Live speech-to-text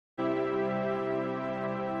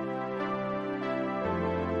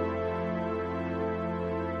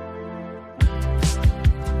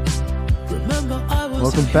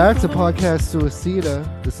Welcome back to podcast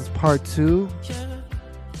Suicida. This is part 2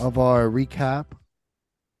 of our recap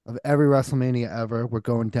of every WrestleMania ever. We're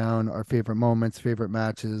going down our favorite moments, favorite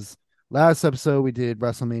matches. Last episode, we did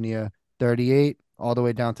WrestleMania 38 all the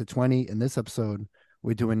way down to 20. In this episode,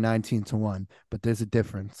 we're doing 19 to 1. But there's a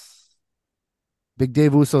difference. Big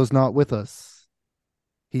Dave Uso's not with us.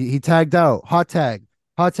 He tagged out. Hot tag.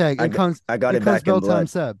 Hot tag. I got, I got it back in Bell time blood.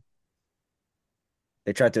 Seb.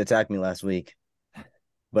 They tried to attack me last week,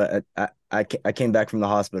 but I came back from the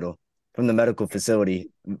hospital, from the medical facility,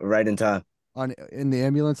 right in time. In the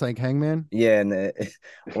ambulance like Hangman. Yeah, and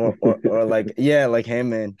or like like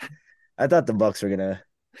Hangman. I thought the Bucks were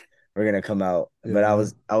gonna come out, but I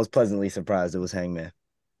Yeah. was pleasantly surprised it was Hangman.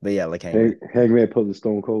 But yeah, like Hangman, Hangman pulled the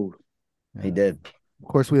Stone Cold. he Yeah. did. Of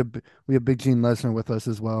course, we have Big Gene Lesnar with us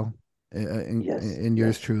as well, Yes, in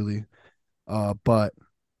yours yes. truly. But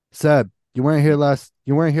Seb, you weren't here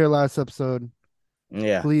last episode.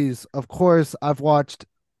 Yeah, Please, of course, I've watched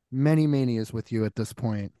many manias with you at this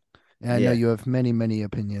point, and I know yeah. you have many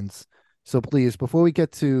opinions. So please, before we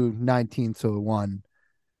get to 19 to 1,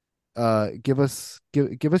 give us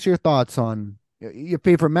your thoughts on your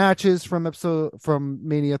favorite matches from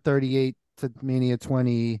Mania 38 to Mania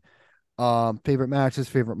 20. Favorite matches,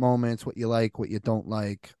 favorite moments, what you like, what you don't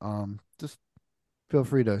like. Just feel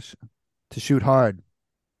free to shoot hard.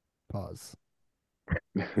 Pause.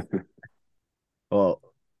 Well,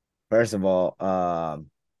 first of all,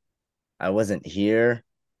 I wasn't here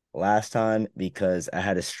last time because I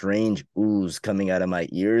had a strange ooze coming out of my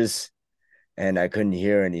ears and I couldn't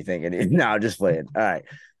hear anything. And now just playing. All right.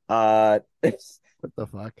 Uh, What the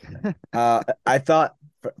fuck? I thought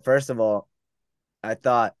first of all, I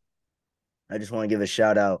thought I just want to give a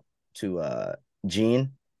shout out to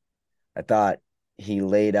Gene. I thought he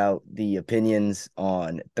laid out the opinions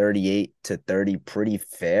on 38 to 30 pretty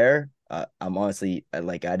fair. I'm honestly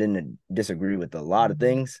like I didn't disagree with a lot of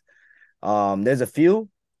things. There's a few,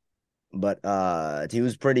 but he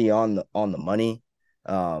was pretty on the money.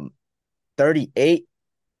 Um, 38.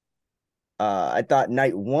 I thought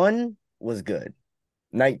night one was good.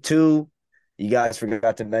 Night two, you guys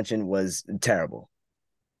forgot to mention, was terrible.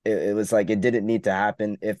 It was like it didn't need to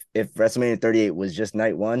happen. If WrestleMania 38 was just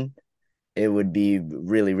night one, it would be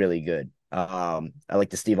really, really good. I like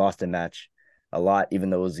the Steve Austin match a lot, even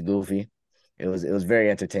though it was goofy. It was very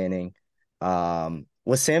entertaining. Was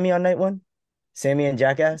Sammy on night one? Sammy and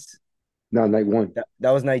Jackass? No, night one.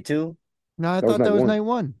 That was night two. No, I That was thought night that was one. night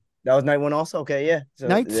one. That was night one also. Okay, yeah. So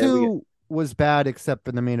Night there we go. two was bad, except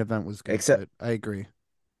for the main event was good. Except But I agree.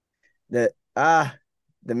 that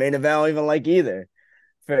the main event I don't even like either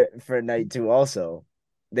for night two also.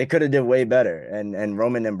 They could have did way better, and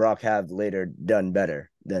Roman and Brock have later done better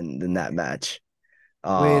than that match.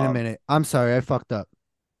 Wait a Um, minute. I'm sorry, I fucked up.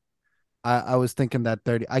 I was thinking that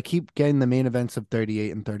 30. I keep getting the main events of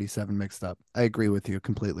 38 and 37 mixed up. I agree with you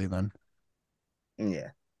completely then.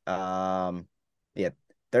 yeah. Um, yeah.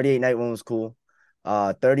 38 night one was cool.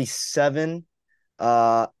 37.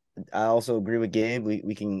 Uh, I also agree with Gabe.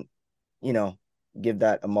 We can, you know, give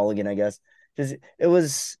that a mulligan, I guess. Because it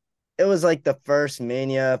was like the first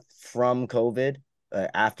Mania from COVID,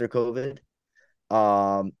 after COVID.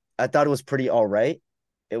 I thought it was pretty all right.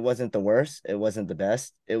 It wasn't the worst. It wasn't the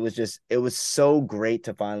best. It was so great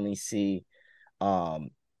to finally see um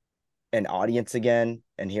an audience again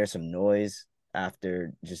and hear some noise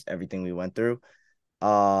after just everything we went through.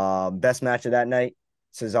 Best match of that night,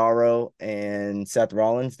 Cesaro and Seth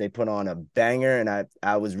Rollins. They put on a banger, and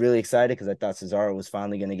I was really excited because I thought Cesaro was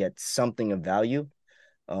finally going to get something of value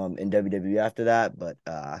in WWE after that, but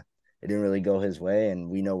it didn't really go his way, and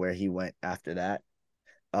we know where he went after that.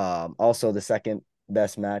 Also the second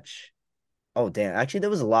best match. Oh damn! Actually, there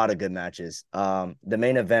was a lot of good matches. The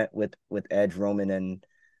main event with Edge, Roman,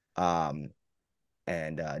 um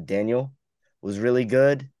and Daniel was really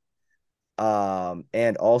good.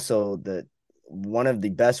 And also the one of the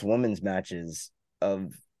best women's matches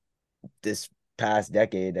of this past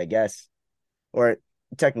decade, I guess, or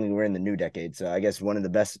technically we're in the new decade, so I guess one of the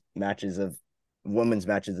best matches of women's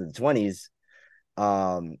matches of the 20s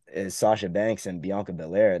is Sasha Banks and Bianca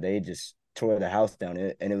Belair. They just tore the house down,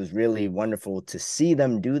 and it was really wonderful to see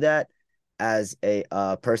them do that as a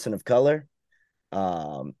person of color.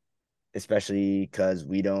 Um, Especially because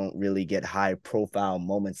we don't really get high profile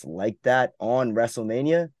moments like that on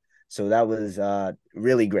WrestleMania. So that was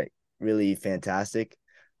really great, really fantastic.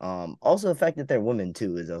 Also the fact that they're women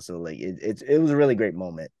too is also like it was a really great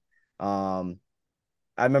moment. Um,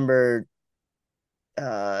 I remember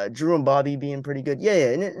Drew and Bobby being pretty good. Yeah,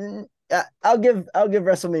 yeah, and I'll give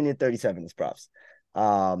WrestleMania 37 its props.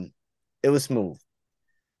 Um, it was smooth.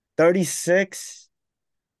 36.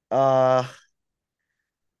 Uh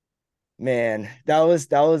Man, that was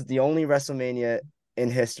the only WrestleMania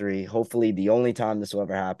in history. Hopefully, the only time this will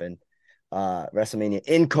ever happen. WrestleMania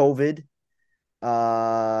in COVID.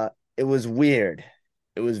 It was weird.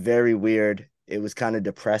 It was very weird. It was kind of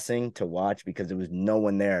depressing to watch because there was no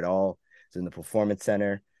one there at all. It's in the Performance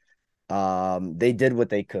Center. They did what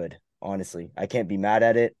they could. Honestly, I can't be mad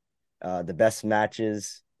at it. The best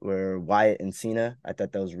matches were Wyatt and Cena. I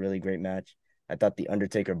thought that was a really great match. I thought the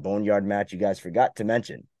Undertaker Boneyard match you guys forgot to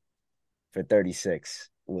mention for 36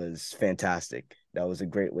 was fantastic. That was a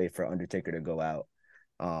great way for Undertaker to go out.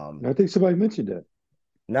 I think somebody mentioned that.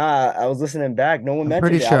 Nah, I was listening back. No one I'm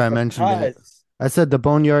pretty mentioned it. I sure was I mentioned it. surprised. I said the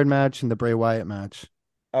Boneyard match and the Bray Wyatt match.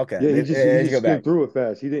 Okay, Yeah, he maybe just he I need to just go back. skimmed through it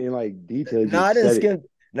fast. He didn't like detail. He No, I just didn't said it. skim.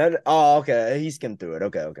 No, oh, okay. He skimmed through it.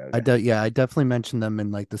 Okay. I definitely mentioned them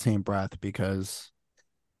in like the same breath because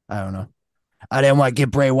I don't know. I didn't want to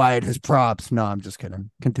give Bray Wyatt his props. No, I'm just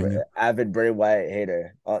kidding. Continue. Avid Bray Wyatt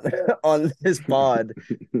hater on on this pod.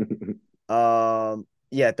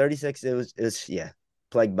 Yeah, 36. It was yeah,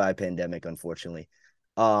 plagued by pandemic, unfortunately.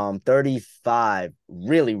 35,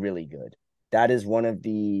 really, really good. That is one of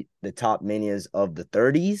the top manias of the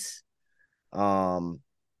 30s. Um,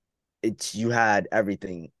 it's you had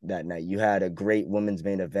everything that night. You had a great women's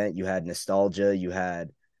main event. You had nostalgia. You had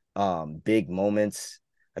big moments.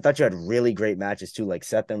 I thought you had really great matches too, like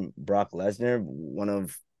Seth and Brock Lesnar, one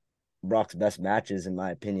of Brock's best matches in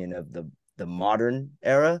my opinion of the modern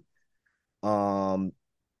era. Um,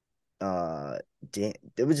 there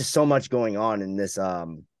was just so much going on in this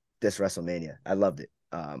WrestleMania. I loved it.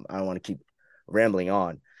 I don't want to keep rambling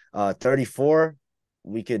on. 34,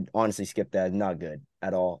 we could honestly skip that. Not good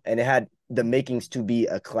at all. And it had the makings to be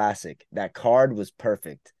a classic. That card was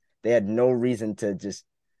perfect. They had no reason to just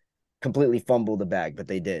completely fumble the bag, but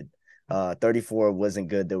they did. 34 wasn't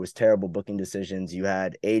good. There was terrible booking decisions. You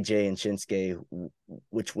had AJ and Shinsuke,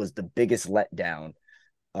 which was the biggest letdown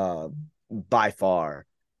by far.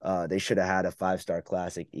 They should have had a 5-star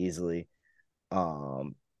classic easily.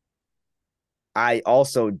 I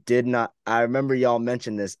also did not. I remember y'all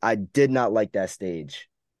mentioned this. I did not like that stage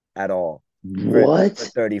at all for What?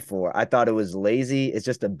 34. I thought it was lazy. It's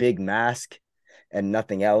just a big mask and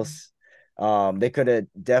nothing else. They could have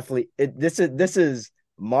definitely. This is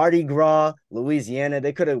Mardi Gras, Louisiana.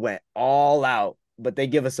 They could have went all out, but they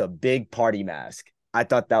give us a big party mask. I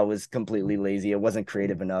thought that was completely lazy. It wasn't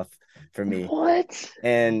creative enough for me. What?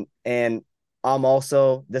 And I'm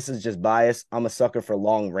also, this is just bias. I'm a sucker for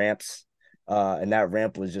long ramps. And that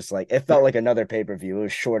ramp was just like, it felt like another pay-per-view. It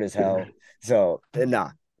was short as hell. So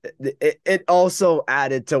nah. It also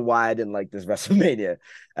added to why I didn't like this WrestleMania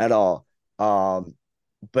at all.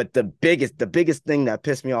 But the biggest thing that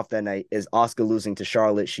pissed me off that night is Asuka losing to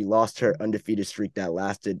Charlotte. She lost her undefeated streak that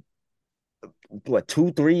lasted what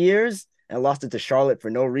 2-3 years and lost it to Charlotte for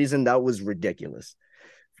no reason. That was ridiculous.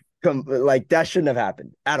 Like that shouldn't have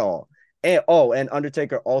happened at all. And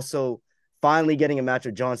Undertaker also finally getting a match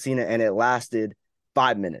with John Cena and it lasted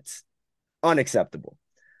 5 minutes. Unacceptable.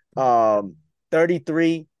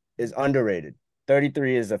 33 is underrated.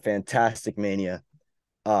 33 is a fantastic mania.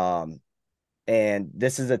 And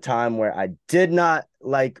this is a time where I did not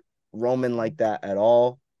like Roman like that at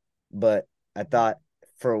all, but I thought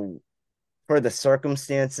for the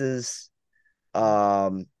circumstances,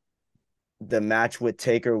 the match with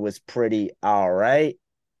Taker was pretty all right.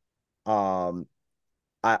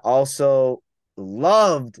 I also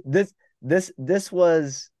loved this. This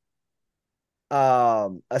was a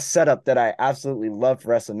setup that I absolutely love for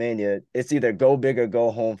WrestleMania. It's either go big or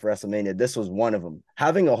go home for WrestleMania. This was one of them.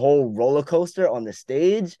 Having a whole roller coaster on the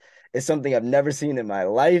stage is something I've never seen in my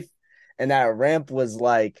life. And that ramp was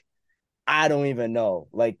like, I don't even know,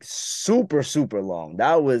 like super, super long.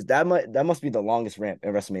 That must be the longest ramp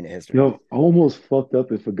in WrestleMania history. Yo, I almost fucked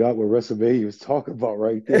up and forgot what WrestleMania was talking about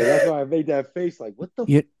right there. That's why I made that face like, what the?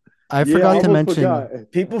 You, I Yeah, I forgot to almost mention.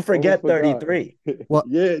 forgot. People Almost forget forgot. 33. Well,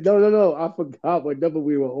 Yeah, no. I forgot what number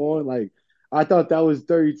we were on. Like, I thought that was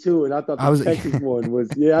 32, and I thought I the was Texas one was.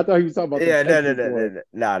 Yeah, I thought he was talking about the Yeah, no, no, Texas no, no, one. no,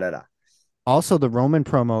 no, no, no. also the Roman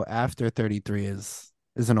promo after 33 is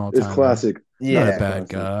an all It's timer. classic. Not a It's Yeah, bad classic.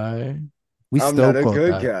 guy. We I'm still not a quote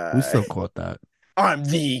good that. We guy. still quote that. I'm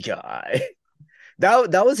the guy.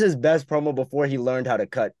 That was his best promo before he learned how to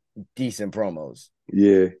cut decent promos.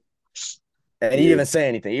 Yeah, And he didn't yeah. even say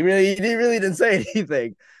anything. He really didn't say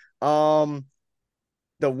anything. Um,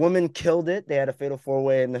 the women killed it. They had a fatal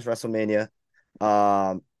 4-way in this WrestleMania.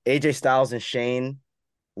 AJ Styles and Shane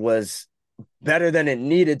was better than it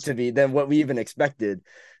needed to be, than what we even expected.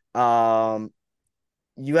 Um,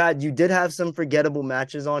 you did have some forgettable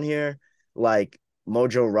matches on here, like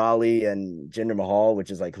Mojo Rawley and Jinder Mahal,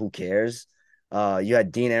 which is like who cares? You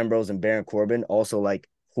had Dean Ambrose and Baron Corbin, also like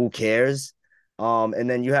who cares? And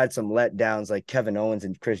then you had some letdowns like Kevin Owens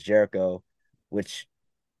and Chris Jericho, which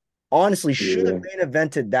honestly should have Yeah. main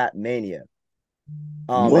evented that Mania.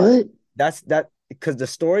 And What? that's that because the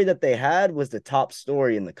story that they had was the top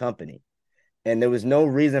story in the company, and there was no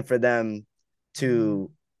reason for them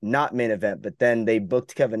to not main event. But then they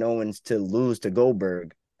booked Kevin Owens to lose to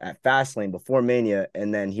Goldberg at Fastlane before Mania,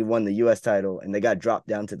 and then he won the U.S. title, and they got dropped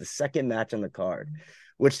down to the second match on the card,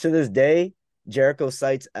 which to this day Jericho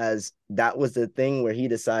cites as that was the thing where he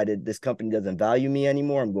decided this company doesn't value me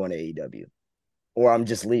anymore. I'm going to AEW, or I'm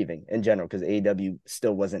just leaving in general because AEW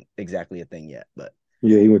still wasn't exactly a thing yet. But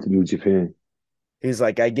Yeah, he went to New Japan. he's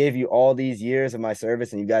like, I gave you all these years of my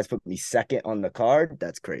service, and you guys put me second on the card.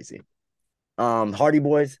 That's crazy. Hardy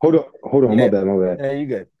Boys. Hold on, my Yeah, bad, my bad. yeah, you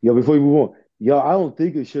good. Yo, before you move on, yo, I don't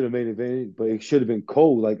think it should have made event, but it should have been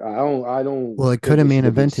Cole. Like I don't Well, it could think have it main should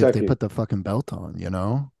have been event if they second. put the fucking belt on, you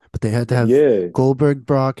know? But they had to have Yeah. Goldberg,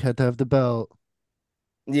 Brock had to have the belt.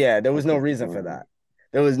 Yeah, there was no Okay, reason for fine. that.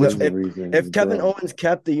 There was no There's Which no if reason, Kevin bro. Owens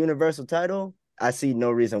kept the Universal title, I see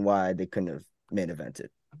no reason why they couldn't have main evented.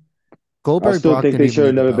 I Goldberg, still Brock think didn't they even should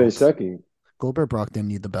have need the never been belt. second. Goldberg, Brock didn't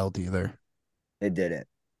need the belt either. It didn't.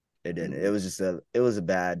 It didn't. It Mm, was just a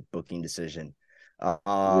bad booking decision. Uh,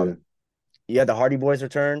 yeah, um, you had the Hardy Boys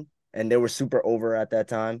return, and they were super over at that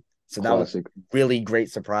time, so that was classic. really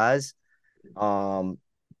great surprise. Um,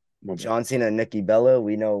 My bad. John Cena and Nikki Bella,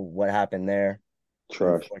 we know what happened there.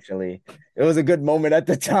 Trash. Unfortunately, it was a good moment at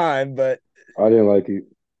the time, but I didn't like it.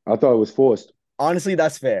 I thought it was forced. honestly,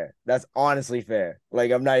 that's fair. That's honestly fair.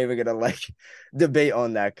 Like, I'm not even gonna like debate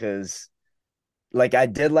on that because like I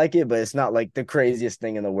did like it, but it's not like the craziest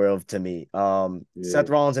thing in the world to me. Yeah, Seth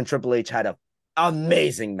Rollins and Triple H had a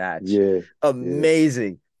amazing match. yeah, yeah.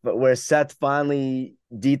 Amazing. But where Seth finally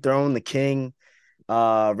dethroned the king,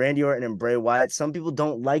 Randy Orton and Bray Wyatt. Some people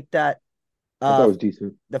don't like that. I thought it Uh was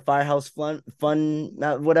decent. the Firehouse fun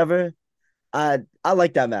whatever. I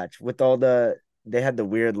like that match with all they had the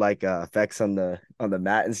weird like effects on the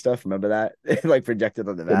mat and stuff. Remember that? Like projected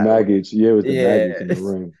on the The mat. maggots, yeah, it was the maggots Yeah. in the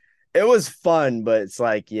ring. It was fun, but it's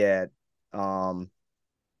like, yeah. Um,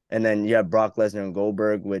 and then you have Brock Lesnar and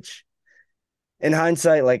Goldberg, which in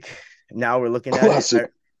hindsight, like now we're looking at it. Classic.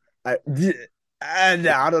 I,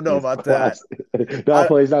 I don't know It's about that. classic. No, I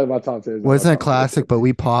play. It's not my top 10. It's not my Wasn't a top 10. classic, but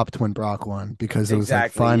we popped when Brock won because it was like exactly,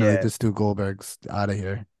 finally yeah, this dude Goldberg's out of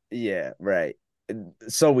here. yeah, right.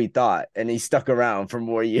 So we thought, and he stuck around for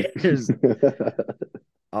more years.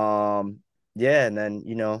 Um, yeah, and then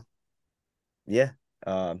yeah.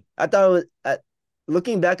 I thought it was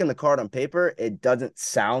looking back in the card on paper, it doesn't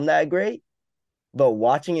sound that great, but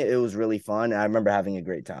watching it, it was really fun. I remember having a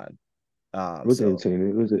great time. It was So entertaining.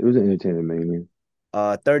 It was an entertaining mania.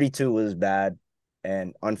 32 was bad,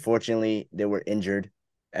 and unfortunately, they were injured.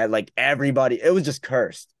 And like everybody, it was just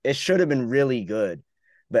cursed. It should have been really good,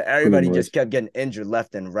 but Pretty everybody just much. kept getting injured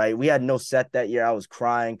left and right. We had no Seth that year. I was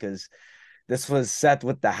crying because this was Seth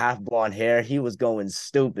with the half blonde hair. He was going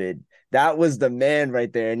stupid. That was the man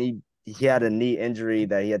right there, and he had a knee injury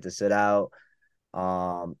that he had to sit out.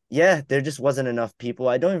 Yeah, there just wasn't enough people.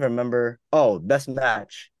 I don't even remember. Oh, best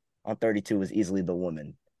match on 32 was easily the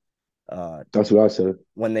woman. Uh, That's what I said.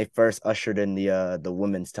 when they first ushered in the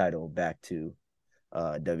women's title back to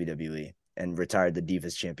WWE and retired the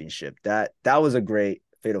Divas Championship. That was a great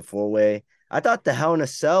fatal four way. I thought the Hell in a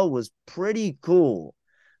Cell was pretty cool.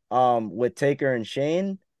 With Taker and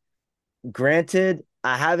Shane. Granted,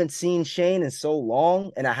 I haven't seen Shane in so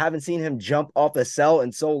long, and I haven't seen him jump off a cell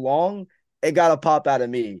in so long. It got a pop out of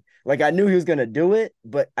me. Like I knew he was gonna do it,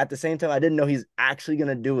 but at the same time, I didn't know he's actually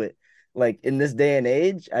gonna do it. Like in this day and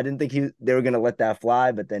age, I didn't think they were gonna let that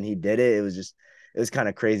fly, but then he did it. It was kind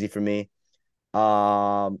of crazy for me.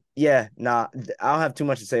 Yeah, nah, I don't have too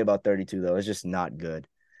much to say about 32 though. It's just not good.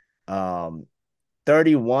 Um,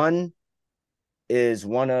 31 is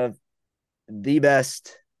one of the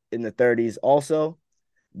best in the 30s also,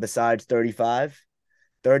 besides 35.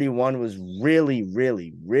 31 was really,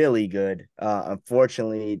 really, really good.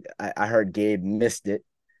 Unfortunately, I heard Gabe missed it.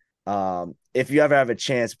 If you ever have a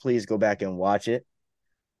chance, please go back and watch it.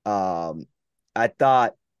 Um, I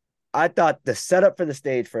thought I thought the setup for the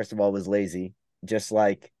stage, first of all, was lazy, just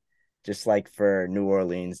like just like for New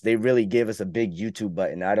Orleans. They really gave us a big YouTube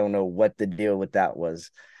button. I don't know what the deal with that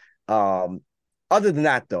was. Um, other than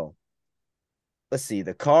that, though, let's see.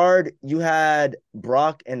 The card you had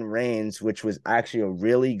Brock and Reigns, which was actually a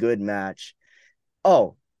really good match.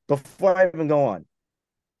 Oh, before I even go on,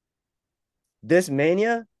 this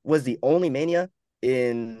Mania was the only Mania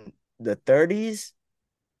in the 30s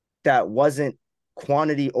that wasn't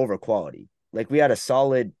quantity over quality. Like we had a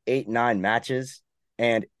solid 8, 9 matches,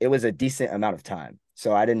 and it was a decent amount of time.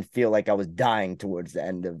 So I didn't feel like I was dying towards the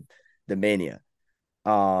end of the Mania.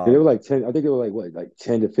 And they Um, were like 10, I think they were like what, like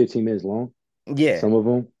 10 to 15 minutes long, yeah, some of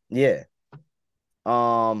them. yeah.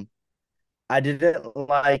 Um, I didn't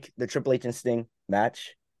like the Triple H and Sting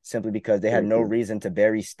match simply because they had Thank no you. reason to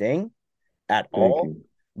bury Sting at Thank all. you.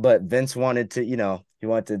 But Vince wanted to, he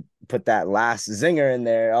wanted to put that last zinger in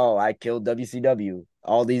there. Oh, I killed WCW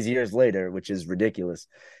all these years later, which is ridiculous.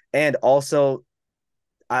 And also,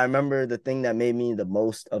 I remember the thing that made me the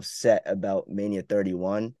most upset about Mania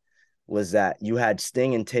 31 was that you had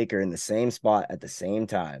Sting and Taker in the same spot at the same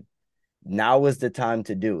time. Now was the time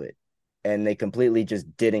to do it. And they completely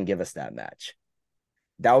just didn't give us that match.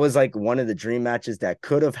 That was like one of the dream matches that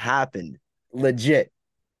could have happened legit.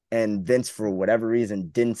 And Vince, for whatever reason,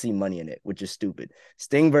 didn't see money in it, which is stupid.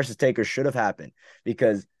 Sting versus Taker should have happened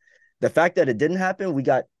because the fact that it didn't happen, we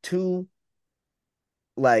got two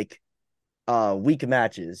like weak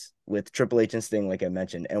matches with Triple H and Sting, like I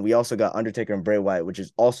mentioned, and we also got Undertaker and Bray Wyatt, which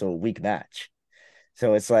is also a weak match.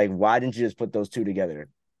 So it's like, why didn't you just put those two together?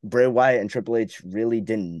 Bray Wyatt and Triple H really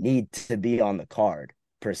didn't need to be on the card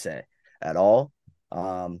per se at all.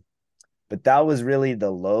 Um, but that was really the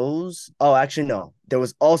lows. Oh, actually, no. There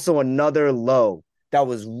was also another low that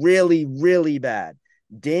was really, really bad.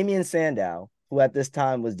 Damian Sandow, who at this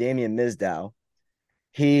time was Damian Mizdow,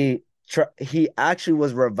 he actually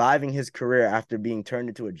was reviving his career after being turned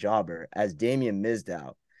into a jobber as Damian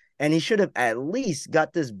Mizdow. And he should have at least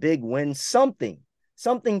got this big win, something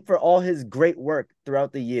for all his great work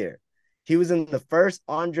throughout the year. He was in the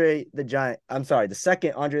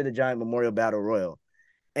second Andre the Giant Memorial Battle Royal,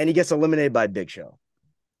 and he gets eliminated by Big Show.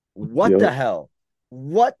 What the Yep. hell?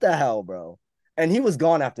 What the hell, bro? And he was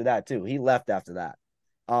gone after that too. He left after that.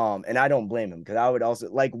 And I don't blame him because I would also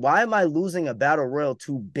like, why am I losing a battle royal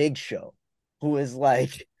to Big Show, who is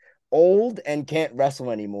like old and can't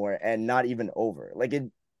wrestle anymore and not even over? Like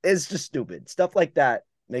it's just stupid. Stuff like that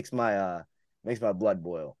makes my blood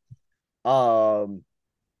boil. Um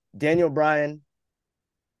Daniel Bryan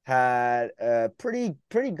had a pretty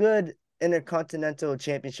good Intercontinental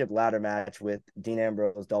Championship ladder match with Dean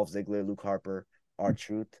Ambrose, Dolph Ziggler, Luke Harper,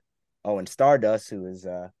 R-Truth. Oh, and Stardust, who is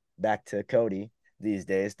back to Cody these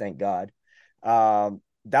days, thank God.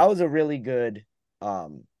 That was a really good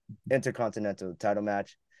Intercontinental title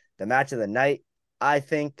match. The match of the night, I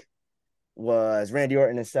think, was Randy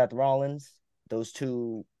Orton and Seth Rollins. Those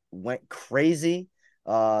two went crazy.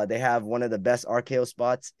 They have one of the best RKO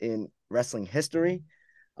spots in wrestling history.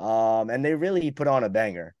 And they really put on a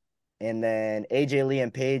banger. And then AJ Lee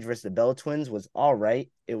and Paige versus the Bell Twins was all right.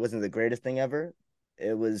 It wasn't the greatest thing ever.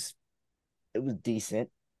 It was decent.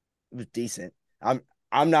 It was decent.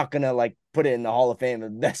 I'm not gonna like put it in the Hall of Fame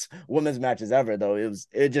of best women's matches ever though.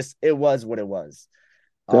 It was what it was.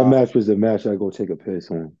 That Uh, match was the match I go take a piss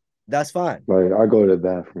on. that's fine. Like I go to the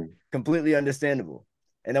bathroom. Completely understandable.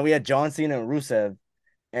 And then we had John Cena and Rusev,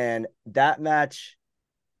 and that match,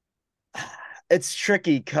 it's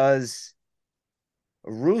tricky because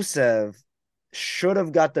Rusev should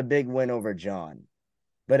have got the big win over John.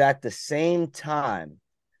 But at the same time,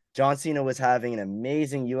 John Cena was having an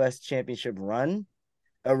amazing US championship run,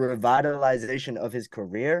 a revitalization of his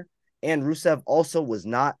career, and Rusev also was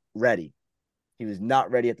not ready. He was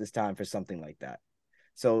not ready at this time for something like that.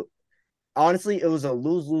 So honestly, it was a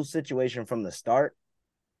lose-lose situation from the start.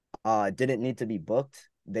 Didn't need to be booked.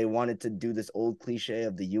 They wanted to do this old cliche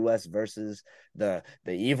of the US versus the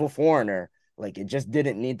evil foreigner. Like it just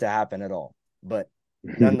didn't need to happen at all. But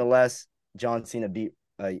nonetheless, John Cena beat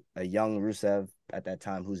a young Rusev at that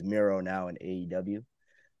time, who's Miro now in AEW.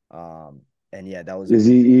 And yeah, that was a Is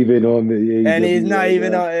he really even on the and AEW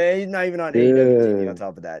right now? he's not even on AEW TV on Yeah.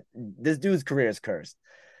 top of that. This dude's career is cursed.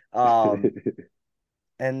 Um,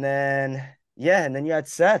 and then and then you had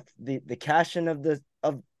Seth, the cash in of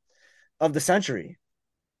the century.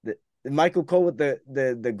 The, Michael Cole with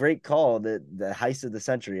the great call, the heist of the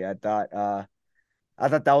century. I thought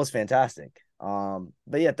that was fantastic.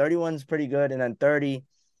 But yeah, 31 is pretty good. And then 30,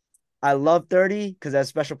 I love 30 because that's a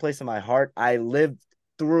special place in my heart. I lived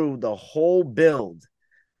through the whole build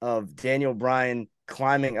of Daniel Bryan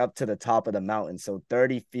climbing up to the top of the mountain. So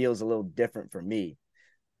 30 feels a little different for me.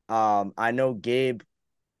 I know Gabe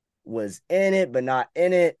was in it, but not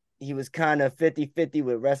in it. He was kind of 50-50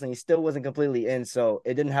 with wrestling. He still wasn't completely in, so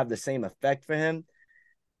it didn't have the same effect for him.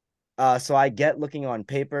 So I get looking on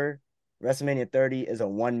paper, WrestleMania 30 is a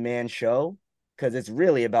one-man show because it's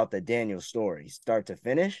really about the Daniel story, start to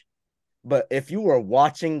finish. But if you were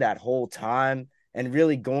watching that whole time and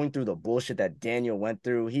really going through the bullshit that Daniel went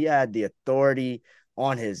through, he had the authority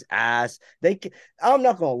on his ass. I'm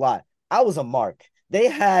not gonna lie, I was a mark. They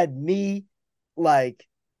had me like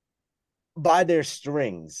by their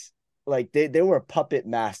strings. Like they were puppet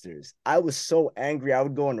masters. I was so angry. I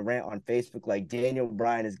would go and rant on Facebook like Daniel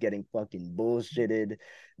Bryan is getting fucking bullshitted.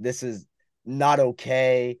 This is not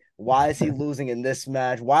okay. Why is he losing in this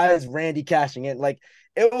match? Why is Randy cashing in? Like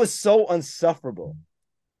it was so unsufferable.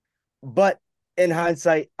 But in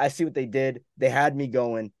hindsight, I see what they did. They had me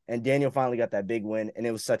going, and Daniel finally got that big win, and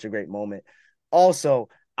it was such a great moment. Also,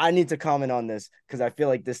 I need to comment on this because I feel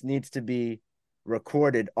like this needs to be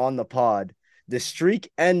recorded on the pod. The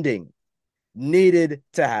streak ending needed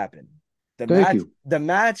to happen. Thank you. The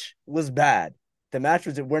match was bad.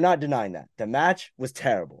 We're not denying that. The match was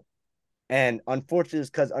terrible. And unfortunately, it's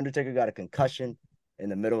because Undertaker got a concussion in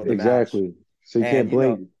the middle of the match. Exactly. So you And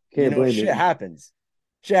can't blame shit it. happens.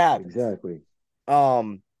 Shit happens. Exactly. Brock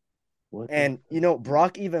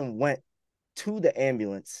even went to the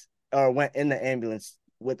ambulance or went in the ambulance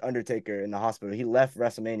with Undertaker in the hospital. He left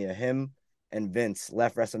WrestleMania. Him and Vince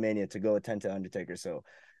left WrestleMania to go attend to Undertaker. So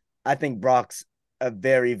I think Brock's a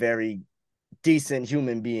very, very decent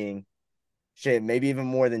human being. Shit, maybe even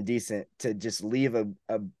more than decent to just leave a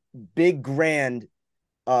big grand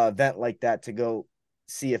event like that to go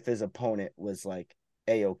see if his opponent was like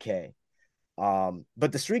A-okay.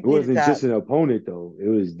 But the streak it wasn't just an opponent though. It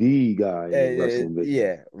was the guy in the wrestling business.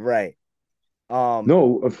 Yeah, right.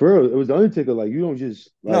 No, for real, it was the Undertaker. Like you don't just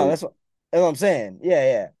no, that's what I'm saying.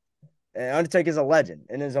 Yeah. And Undertaker's a legend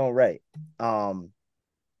in his own right.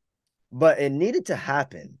 But it needed to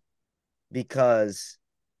happen because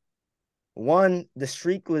one, the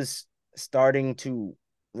streak was starting to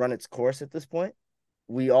run its course at this point.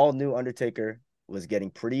 We all knew Undertaker was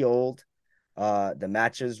getting pretty old. The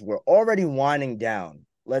matches were already winding down.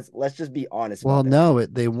 Let's just be honest. Well, no,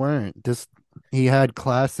 they weren't. He had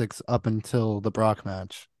classics up until the Brock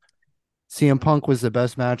match. CM Punk was the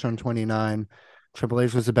best match on 29. Triple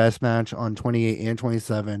H was the best match on 28 and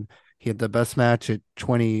 27. He had the best match at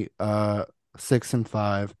 26 and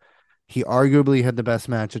 5. He arguably had the best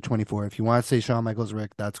match at 24. If you want to say Shawn Michaels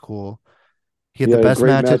Rick, that's cool. He had the best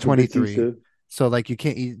match at 23. So like you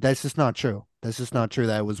can't. That's just not true. That's just not true.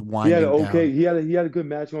 That it was winding down. He had a good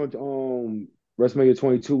match on WrestleMania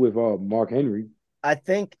 22 with Mark Henry. I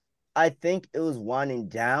think it was winding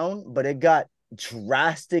down, but it got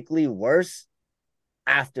drastically worse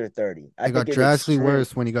after 30. It got drastically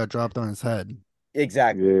worse when he got dropped on his head.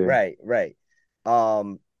 Exactly. Yeah. Right.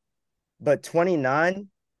 But 29,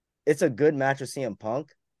 it's a good match with CM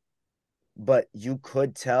Punk, but you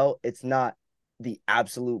could tell it's not the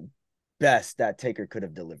absolute best that Taker could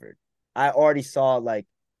have delivered. I already saw like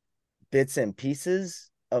bits and pieces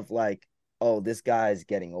of like, oh, this guy's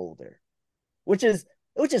getting older, which is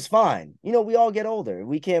fine. You know, we all get older.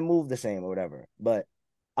 We can't move the same or whatever. But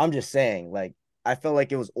I'm just saying, like, I felt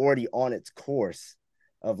like it was already on its course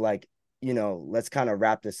of like, you know, let's kind of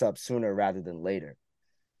wrap this up sooner rather than later.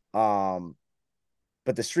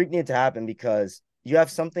 But the streak needed to happen because you have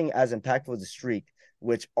something as impactful as a streak,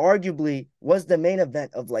 which arguably was the main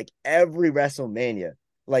event of like every WrestleMania,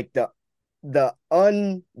 like the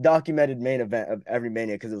undocumented main event of every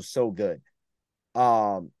Mania because it was so good.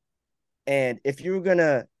 And if you're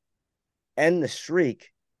gonna end the streak,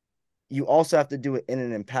 you also have to do it in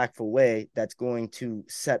an impactful way that's going to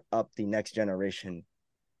set up the next generation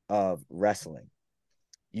of wrestling.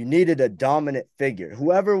 You needed a dominant figure.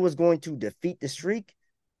 Whoever was going to defeat the streak,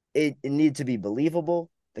 it needed to be believable.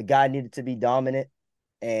 The guy needed to be dominant.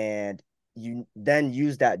 And you then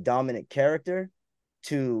use that dominant character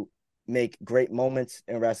to make great moments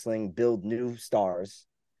in wrestling, build new stars,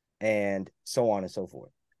 and so on and so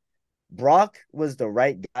forth. Brock was the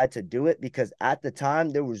right guy to do it because at the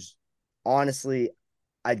time there was honestly,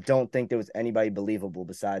 I don't think there was anybody believable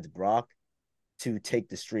besides Brock to take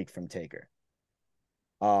the streak from Taker.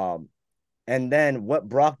 And then what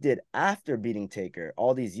Brock did after beating Taker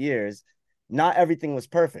all these years, not everything was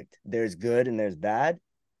perfect. There's good and there's bad.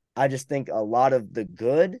 I just think a lot of the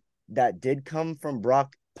good that did come from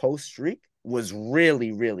Brock post-streak was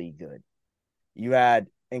really, really good. You had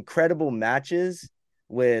incredible matches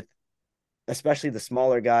with especially the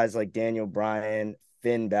smaller guys like Daniel Bryan,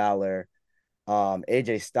 Finn Balor,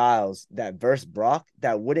 AJ Styles that versus Brock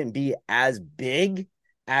that wouldn't be as big,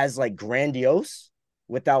 as like grandiose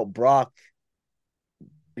without Brock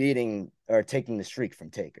beating or taking the streak from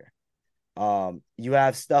Taker. You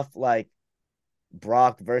have stuff like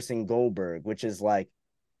Brock versus Goldberg, which is like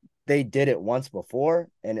they did it once before,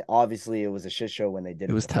 and obviously it was a shit show when they did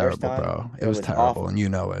it. It was terrible, bro. It was terrible, awful. And you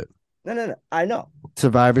know it. No. I know.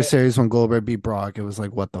 Survivor Series when Goldberg beat Brock, it was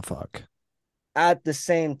like, what the fuck? At the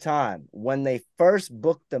same time, when they first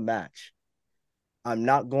booked the match, I'm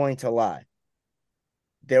not going to lie,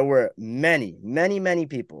 there were many, many, many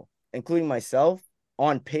people, including myself,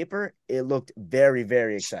 on paper, it looked very,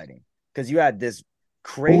 very exciting because you had this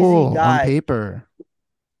crazy Oh, on guy. paper.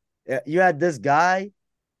 You had this guy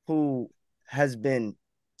who has been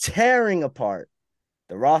tearing apart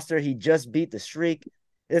the roster. He just beat the streak.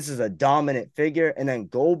 This is a dominant figure. And then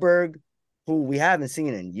Goldberg, who we haven't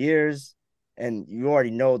seen in years. And you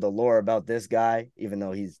already know the lore about this guy, even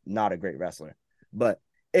though he's not a great wrestler. But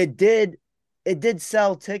it did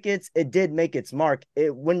sell tickets. It did make its mark.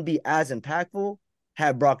 It wouldn't be as impactful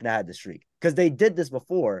had Brock not had the streak. Because they did this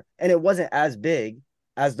before, and it wasn't as big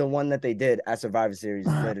as the one that they did at Survivor Series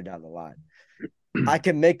later down the line. I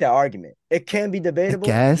can make that argument. It can be I debatable.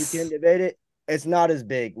 You can guess debate it. It's not as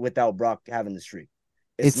big without Brock having the streak.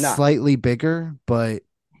 It's it's not slightly bigger, but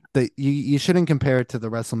you shouldn't compare it to the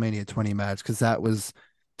WrestleMania 20 match because that was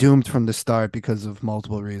doomed from the start because of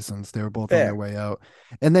multiple reasons. They were both on their fair. way out.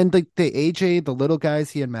 And then the AJ, the little guys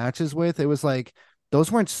he had matches with, it was like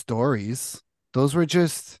those weren't stories. Those were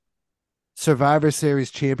just Survivor Series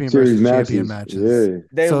champion Series versus champion matches. matches. Yeah.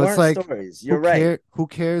 They So it's weren't like stories. You're right. who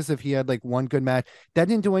cares if he had like one good match? That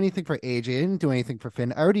didn't do anything for AJ. It didn't do anything for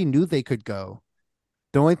Finn. I already knew they could go.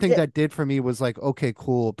 The only thing Yeah. that did for me was like, okay,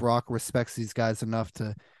 cool. Brock respects these guys enough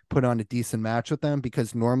to put on a decent match with them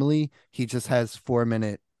because normally he just has 4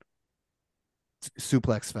 minute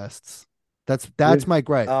suplex fests. Yeah. That's my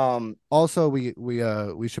gripe. Um. Also, we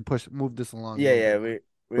should move this along a Yeah. little Yeah. bit.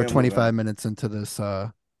 We're We're gonna move 25 on. minutes into this.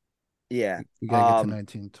 Yeah. We gotta get to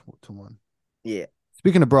 19 to 1. Yeah.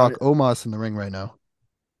 Speaking of I'm Brock, just, Omos in the ring right now.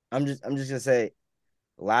 I'm just gonna say.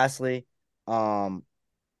 Lastly, um,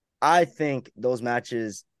 I think those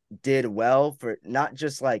matches did well for not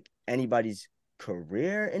just like anybody's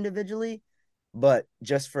career individually, but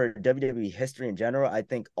just for WWE history in general. I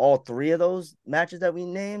think all three of those matches that we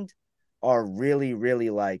named are really,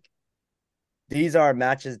 really like these are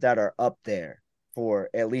matches that are up there for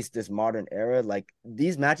at least this modern era. Like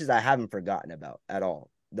these matches I haven't forgotten about at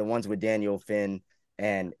all. The ones with Daniel, Finn,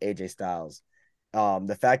 and AJ Styles.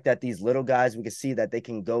 The fact that these little guys, we can see that they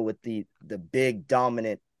can go with the big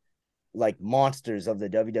dominant like monsters of the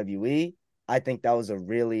WWE. I think that was a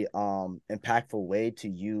really impactful way to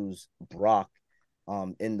use Brock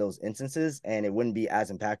in those instances, and it wouldn't be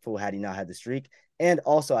as impactful had he not had the streak. And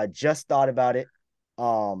also, I just thought about it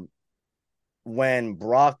um, when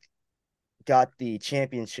Brock got the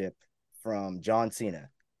championship from John Cena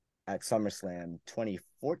at SummerSlam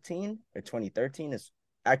 2014 or 2013 is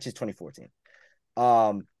actually 2014.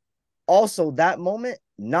 Um, Also, that moment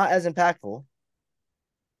not as impactful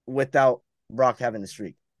without Brock having the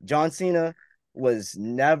streak. John Cena was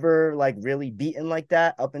never like really beaten like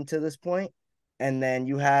that up until this point. And then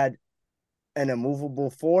you had an immovable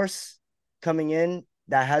force coming in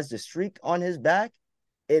that has the streak on his back.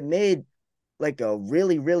 It made like a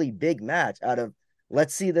really, really big match out of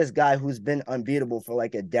let's see this guy who's been unbeatable for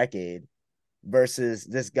like a decade versus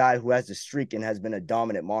this guy who has the streak and has been a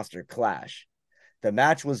dominant monster clash. The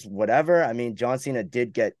match was whatever. I mean, John Cena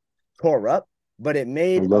did get tore up, but it I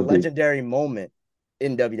made a loved it. legendary moment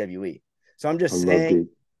in WWE. So I'm I just loved saying,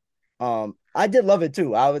 it. I did love it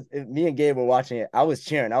too. Me and Gabe were watching it. I was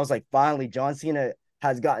cheering. I was like, finally, John Cena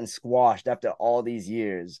has gotten squashed after all these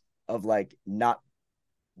years of like not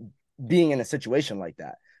being in a situation like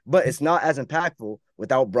that. But it's not as impactful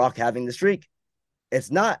without Brock having the streak. It's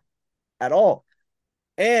not at all.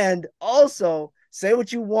 And also, say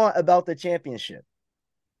what you want about the championship.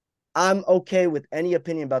 I'm okay with any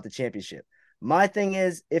opinion about the championship. My thing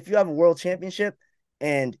is, if you have a world championship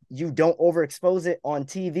and you don't overexpose it on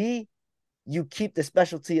TV, you keep the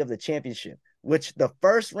specialty of the championship, which the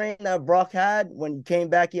first reign that Brock had when he came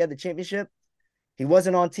back, he had the championship. He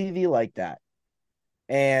wasn't on TV like that.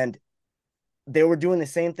 And they were doing the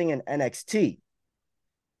same thing in NXT.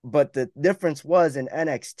 But the difference was in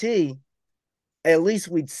NXT, at least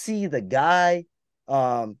we'd see the guy,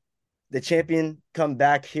 the champion, come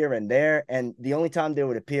back here and there. And the only time they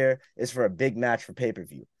would appear is for a big match for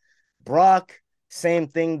pay-per-view. Brock, same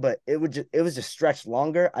thing, but it was just stretched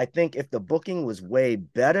longer. I think if the booking was way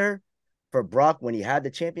better for Brock when he had the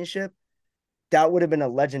championship, that would have been a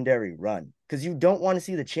legendary run because you don't want to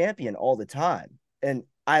see the champion all the time. And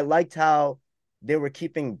I liked how they were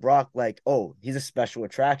keeping Brock like, oh, he's a special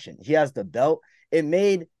attraction. He has the belt. It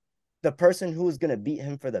made the person who was going to beat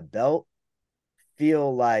him for the belt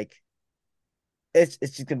feel like it's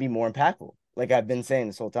just gonna be more impactful. Like I've been saying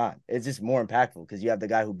this whole time, it's just more impactful because you have the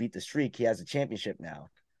guy who beat the streak. He has a championship now.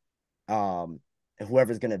 Um,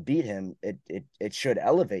 Whoever's gonna beat him, it should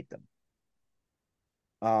elevate them.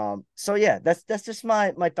 So yeah, that's just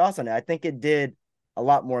my thoughts on it. I think it did a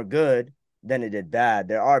lot more good than it did bad.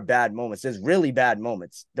 There are bad moments. There's really bad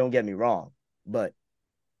moments. Don't get me wrong, but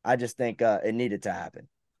I just think it needed to happen.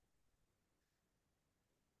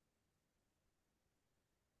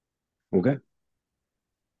 Okay.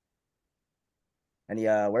 Any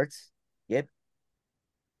words? Yep.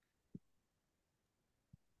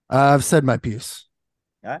 I've said my piece.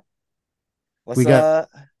 All right. Let's We got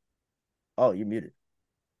oh, you muted.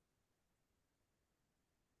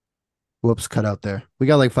 whoops cut out there. We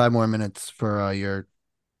got like 5 more minutes for your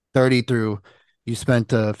 30 through. You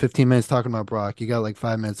spent 15 minutes talking about Brock. You got like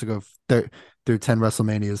 5 minutes to go through 10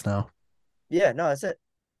 WrestleManias now. Yeah, no, that's it.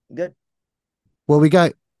 Good. Well, we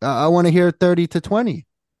got. I want to hear 30 to 20.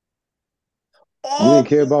 You didn't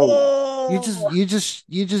care about. You just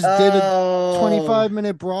did a Oh,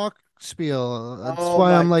 25-minute Brock spiel. That's oh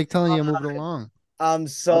why my I'm like telling you to move it God. along. I'm I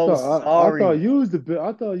so thought I thought sorry. you was the bit.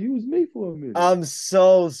 I thought you was me for a minute. I'm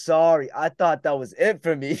so sorry. I thought that was it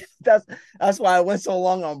for me. That's why I went so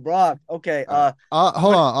long on Brock. Okay, All right.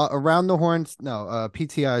 Hold 20, on. Around the horns. No,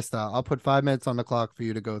 PTI style. I'll put 5 minutes on the clock for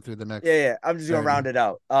you to go through the yeah, next yeah. I'm just gonna 30. round it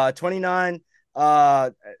out. 29,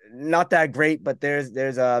 not that great, but there's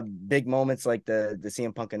big moments like the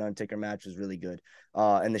CM Punk and Undertaker match was really good.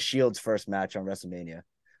 And the Shield's first match on WrestleMania.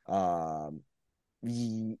 Um,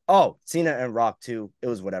 oh, Cena and Rock too. It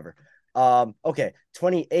was whatever. Okay,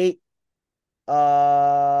 28.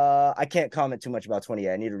 I can't comment too much about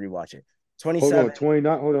 28. I need to rewatch it. Hold on, 27.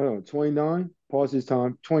 29. Hold on, 29. Pause this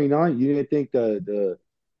time. 29. You didn't think the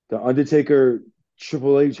Undertaker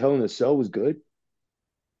Triple H Hell in a Cell was good?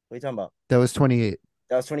 What are you talking about? That was 28.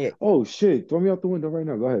 That was 28. Oh shit! Throw me out the window right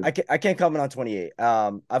now. Go ahead. I can't comment on 28.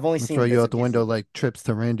 I've only I'll seen throw you bits out and the window pieces. like trips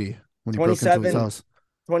to Randy when he broke into his 27, house.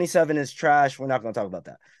 27 is trash. We're not going to talk about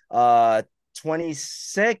that.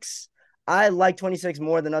 26. I like 26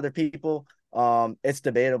 more than other people. It's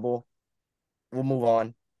debatable. We'll move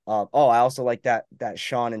on. Oh, I also like that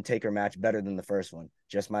Sean and Taker match better than the first one.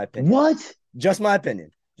 Just my opinion. What? Just my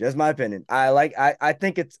opinion. Just my opinion. I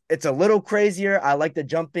think it's a little crazier. I like the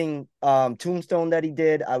jumping tombstone that he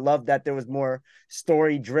did. I love that there was more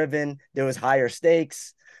story driven. There was higher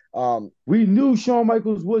stakes. We knew Shawn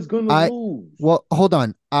Michaels was gonna I lose. well, hold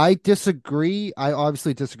on. I disagree. I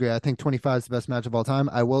obviously disagree. I think 25 is the best match of all time.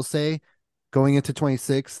 I will say, going into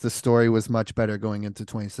 26, the story was much better going into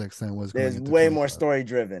 26 than it was going There's into way more 25. story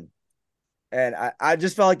driven. And I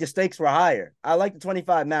just felt like the stakes were higher. I like the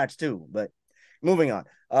 25 match too, but moving on.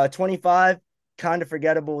 25, kind of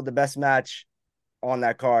forgettable. The best match on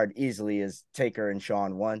that card easily is Taker and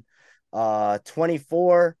Sean one.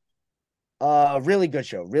 24, really good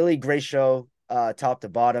show, really great show, top to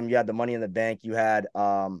bottom. You had the Money in the Bank. You had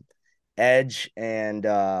Edge and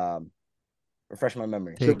refresh my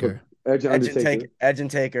memory. Triple Taker. Edge and Undertaker. Edge and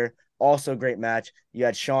Taker, also great match. You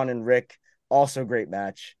had Sean and Rick, also great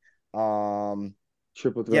match. Um,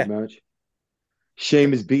 Triple threat yeah, match.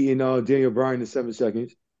 Sheamus beating Daniel Bryan in 7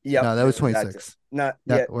 seconds. yep, No, that there was was that. 26. Not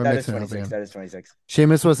That yeah, we're that is mixing it up 26. again. That is 26.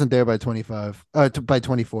 Sheamus wasn't there by 25. By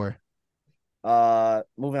 24.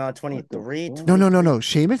 Moving on, What the 23, fuck? No, no, no, 23. no.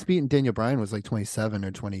 Sheamus beating Daniel Bryan was like 27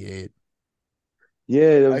 or 28.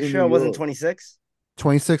 Yeah, that Are was you in New sure it wasn't York. 26?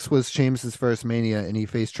 26 was Sheamus's first Mania, and he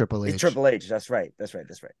faced Triple It's H. Triple H. That's right. That's right.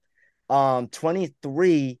 That's right.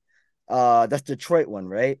 23, that's Detroit one,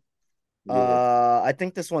 right? Yeah. I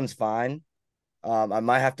think this one's fine. I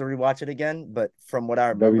might have to rewatch it again, but from what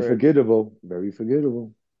I Very remember, forgettable. Very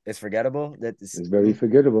forgettable. it's forgettable. It's very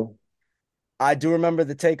forgettable. I do remember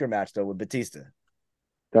the Taker match though with Batista.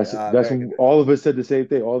 That's Very good match. all of us said the same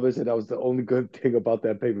thing. All of us said that was the only good thing about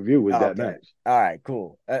that pay-per-view was that Okay. match. All right,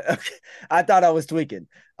 cool. Okay. I thought I was tweaking.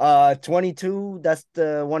 22, that's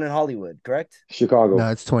the one in Hollywood, correct? No, Chicago.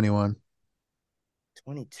 it's 21.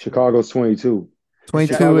 22. Chicago's 22. Is that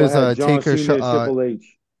 22 Chicago is had John Taker Cena and Triple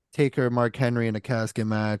H. Taker Mark Henry in a casket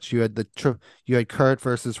match. You had Kurt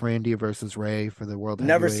versus Randy versus Ray for the world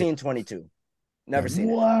never heavyweight. seen 22? Never Yeah. seen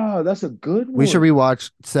it. Wow, that's a good We should one.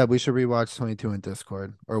 rewatch Seb. We should rewatch 22 in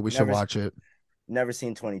Discord, or we should Never watch it. never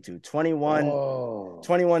seen 22. 21, Oh,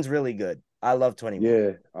 21's really good. I love 21.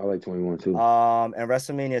 yeah, I like 21 too. And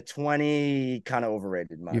WrestleMania 20 kind of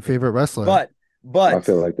overrated in my Your opinion. favorite wrestler. But I but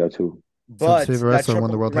feel like that too. Seb's but favorite that wrestler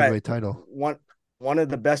won the triple world threat, heavyweight title. one of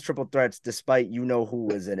the best triple threats, despite you know who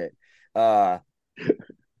was in it. Uh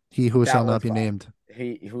He who shall that not one's be fire. named.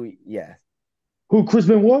 He who yeah. Who? Chris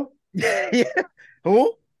Benoit? Yeah.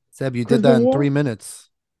 Who? Seb, you Chris did that in Benoit? 3 minutes.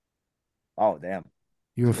 Oh damn.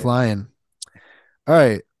 You were Yeah. flying. All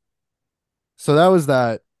right. So that was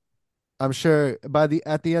that. I'm sure by the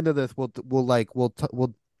at the end of this,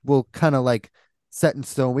 we'll kind of like set in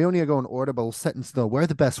stone. We don't need to go in order, but we'll set in stone. Where are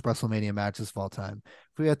the best WrestleMania matches of all time?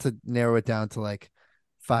 If we had to narrow it down to like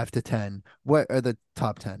 5 to 10, what are the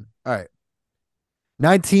top 10? All right.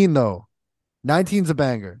 19 though. 19's a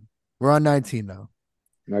banger. We're on 19 though.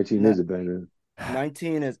 19 is a banger.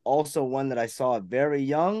 19 is also one that I saw very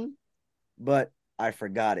young, but I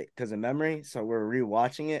forgot it because of memory. So we're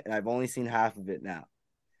rewatching it, and I've only seen half of it now.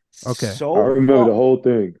 Okay. So I remember far, the whole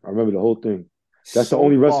thing. I remember the whole thing. That's the so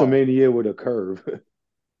only far. WrestleMania with a curve.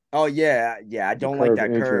 Oh yeah. I The don't like curve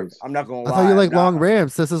that curve. entrance. I'm not gonna I thought you lie. like long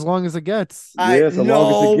ramps. That's as long as it gets. I Yeah, it's the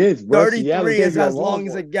longest it no gets, bro. Seattle 33 gave is me a as long long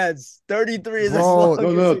as one. it gets. 33 is as Bro, long No,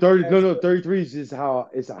 as no, it 30, gets. 33 is just how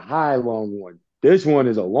it's a high long one. This one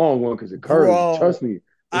is a long one because it curves. Trust Bro, me,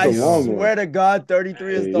 it's a I long Yo, one. swear to God,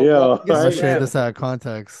 33 is the Yeah, I'm longest gonna right. share ramp. this out of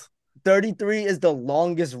context. 33 is the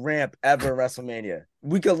longest ramp ever WrestleMania.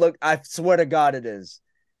 We could look. I swear to God, it is.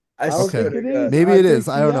 I I don't swear Okay. think to it God. is. Maybe I it think is.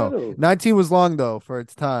 I don't know. Seattle. 19 was long though for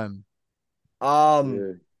its time. Um,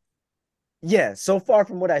 Yeah. yeah. So far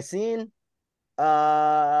from what I've seen,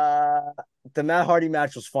 uh, the Matt Hardy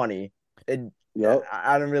match was funny. It, Yep.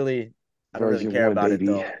 I don't really Version care one, about it baby.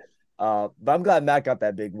 though. But I'm glad Matt got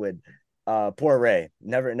that big win. Poor Ray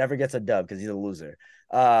never gets a dub because he's a loser.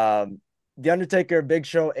 The Undertaker, Big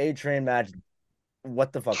Show, A Train match.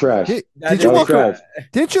 What the fuck was that? Trash. Did That you That was walk? trash.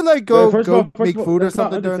 just Didn't you like Man, go first make of all, food or that's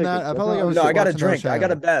not something during Undertaker. that? I That's felt like not I was no. just I got a Undertaker. watching our drink. I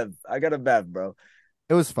got a show. bev. I got a bev, bro.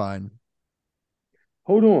 It was fine.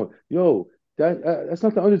 Hold on, yo, that's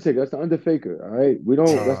not the Undertaker. That's the Underfaker. All right, we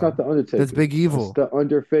don't. That's not the That's Undertaker. Big That's Evil. the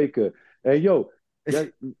Underfaker. Hey, yo,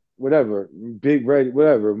 that whatever, Big Red,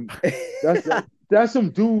 whatever. That's some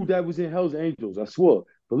dude that was in Hell's Angels. I swear.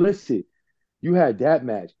 But listen, you had that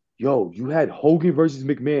match. Yo, you had Hogan versus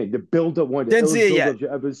McMahon. The build up, one of the Didn't see illest it build yet. ups you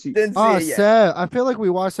ever see. Didn't see Oh, it yet. Seb. I feel like we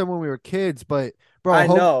watched that when we were kids, but bro, I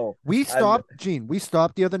know. we I stopped, Gene. We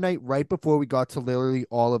stopped the other night right before we got to literally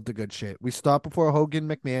all of the good shit. We stopped before Hogan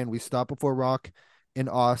McMahon. We stopped before Rock in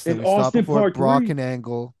Austin. In We stopped Austin before Part Brock Three, and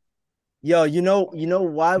Angle. Yo, you know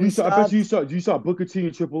why we I bet stopped? you saw Booker T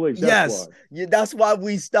and Triple H. That's Yes, why. that's why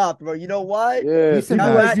we stopped, bro. You know why? Yeah, Decent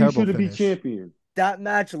people That match, like match, you terrible should be finish. champion. that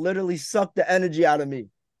match literally sucked the energy out of me.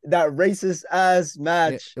 That racist ass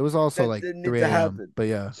match It was also that like didn't need to 3 a.m. happen. But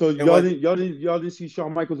yeah, So It was, y'all didn't see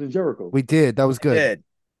Shawn Michaels and Jericho. we did. That was it good. did.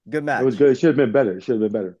 Good It was match. good. It should have been better. It should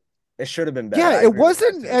have been better. It should have been better. Yeah, I it agree with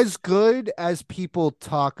that wasn't too. as good as people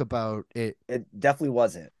talk about it. It definitely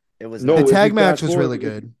wasn't. It was The No, not. if you tag match fast was really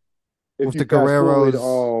forward, good if with you the fast forward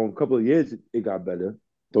Guerreros a couple of years, it got better.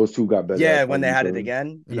 Those two got better Yeah, when of they each had it other.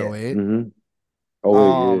 again. in Yeah. 08. Mm-hmm. Oh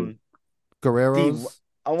wait, yeah, Um, Steve, Guerreros,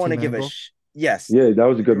 I want to Team give Angle. yes, yeah. That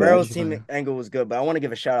was a the good Guerrero's match. team Fire. angle was good, but I want to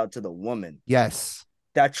give a shout out to the woman. Yes.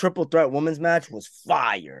 That triple threat women's match was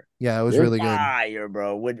fire. Yeah, it was Yeah, really good. Fire,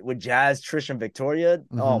 bro. With Jazz, Trish, and Victoria.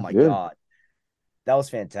 Oh Hmm. my yeah. God. That was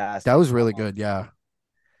That fantastic. was really good. Yeah.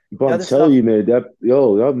 But The I'm other telling stuff, you, man, that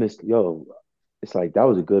yo, y'all missed yo. It's like that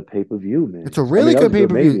was a good pay per view, It's man. a I mean, really that was good a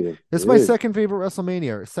good pay-per-view. mania. It's my Yeah. second favorite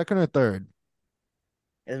WrestleMania, second or third.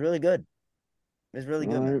 is really good. It's really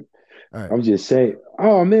good, All man. right. All right. I'm just saying.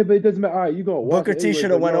 Oh man, but it doesn't matter. All right, you gonna watch Booker it T anyway.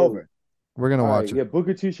 should have But went yo, over. We're gonna all right, watch it. yeah,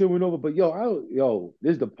 Booker T shit went over. But yo,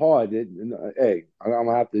 this is the part that hey, I'm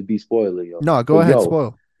gonna have to be spoiler, yo. No, go But ahead, yo,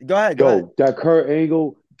 spoil. Go ahead. Go ahead. yo, that Kurt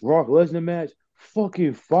Angle Brock Lesnar match,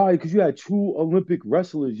 fucking fire, because you had two Olympic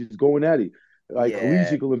wrestlers just going at it. Like Yeah.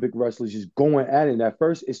 collegiate Olympic wrestlers just going at it. And at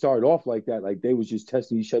first, it started off like that, like they was just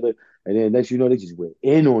testing each other, and then next you know they just went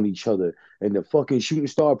in on each other. And the fucking shooting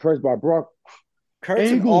star press by Brock,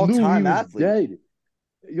 Kurt's an Angle knew he all-time was athlete. dead.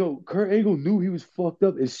 Yo, Kurt Angle knew he was fucked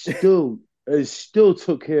up. It still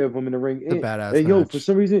took care of him in the ring. The And, badass and yo, for match.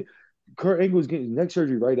 some reason, Kurt Angle was getting neck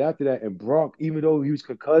surgery right after that, and Brock, even though he was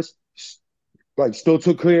concussed, like still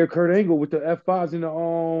took care of Kurt Angle with the F5s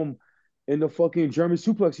in the fucking German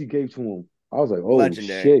suplex he gave to him. I was like, oh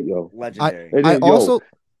Legendary. shit, yo. I Legendary. And I then yo, also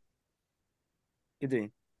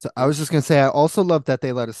Continue. so I was just gonna say I also love that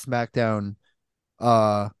they let a SmackDown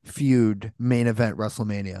feud main event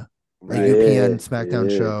WrestleMania. A Right. yeah, UPN SmackDown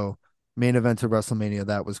yeah. show main event of WrestleMania.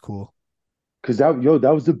 That was cool. Cause that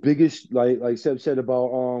was the biggest, like Seb said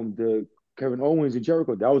about the Kevin Owens and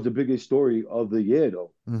Jericho. That was the biggest story of the year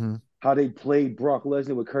though. Hmm. How they played Brock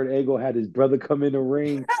Lesnar with Kurt Angle, had his brother come in the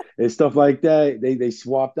ring and stuff like that. They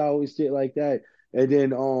swapped out and shit like that. And then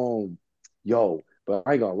yo, but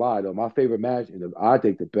I ain't gonna lie though, my favorite match and I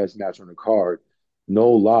think the best match on the card, no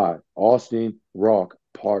lie, Austin Rock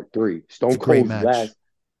Part 3. It's a great match.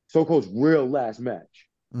 Stone Cold's real last match.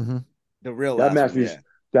 Hmm. The real That last match one, was yeah.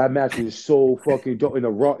 that match was so fucking dope. And the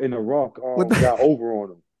Rock When the, got over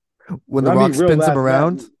on him. when When the I Rock mean real spins him last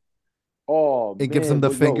match, around. Oh It gives him man, the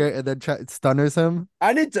but finger yo, and then stunners him.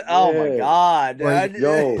 I need to. Oh my yeah, god. Like,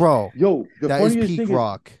 yo, bro, the that is funniest peak thing is,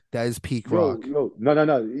 Rock. That is peak yo, Rock. yo,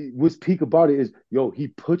 no. What's peak about it is, yo, he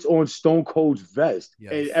puts on Stone Cold's vest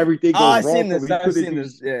and Yes. everything Oh, goes I've wrong seen for him. this. He I've couldn't seen do,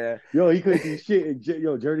 this. Yeah. yo, he couldn't do shit. And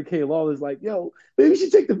yo, Journey K. Lawler's like, yo, maybe you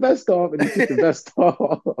should take the vest off, and he took the vest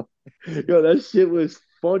off. Yo, that shit was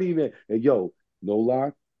funny, man. And yo, no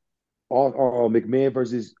lie, McMahon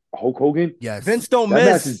versus Hulk Hogan. Yes. Vince don't That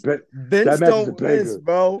match is miss. be- that Vince match is a don't miss, banger.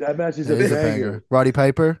 bro. That match is That a is a banger. banger. Roddy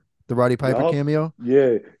Piper, the Roddy Piper Yup. cameo.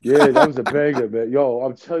 Yeah, that was a banger, man. Yo,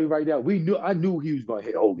 I'm telling you right now, I knew he was gonna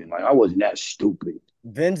hit Hogan. Like I wasn't that stupid.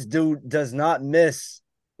 Vince dude does not miss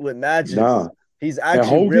with matches. Nah. He's And actually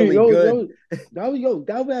Hogan, really good.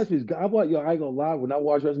 that match was good. I ain't gonna lie, when I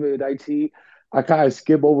watch WrestleMania 19, I kind of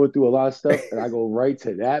skip over through a lot of stuff and I go right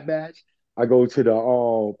to that match. I go to the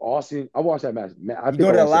Austin. I watched that match. Man, I You think go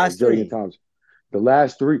I to the watched it like a last zillion three. times. The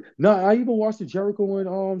last three. No, I even watched the Jericho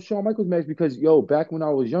and Shawn Michaels match because yo, back when I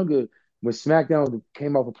was younger, when SmackDown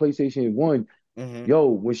came out for PlayStation 1, Mm-hmm. yo,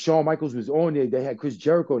 when Shawn Michaels was on there, they had Chris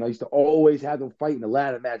Jericho, and I used to always have them fight in a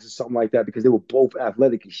ladder match or something like that because they were both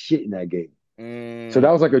athletic as shit in that game. So that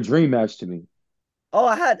Mm. was like a dream match to me. Oh,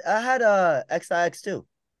 I had XIX too.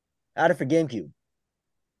 I had it for GameCube.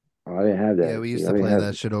 Oh, I didn't have Yeah, that. we See, used to play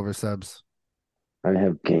that shit over subs. I didn't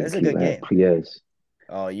have It's a GameCube. good I had game. PS.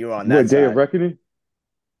 Oh, you were on You that went Day of side. Reckoning?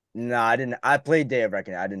 No, I didn't. I played Day of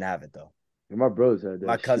Reckoning. I didn't have it though. And my brothers had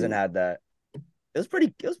My that cousin shit. had that. It was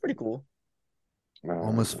pretty cool.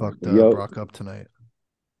 Almost fucked Yo, Brock up tonight.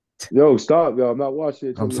 yo, stop, yo. I'm not watching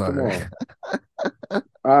it. I'm Come sorry. on. All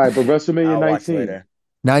right, but WrestleMania I'll watch 19. later.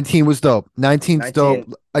 19 was dope. 19's dope.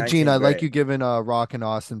 19, Gene, 19's I like great. you giving Rock and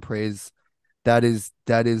Austin praise. That is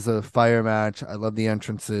a fire match. I love the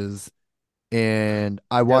entrances. And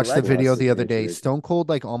I They're watched the Well, I video legends. the think other that's day. it. Stone Cold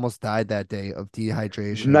like almost died that day of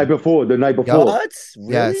dehydration. The night Yep. before. What?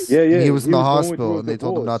 Really? Yes. Yeah, And he yeah. was in He the was going through hospital a and they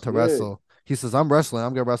told him not divorce. to Yeah. wrestle. He says, I'm wrestling.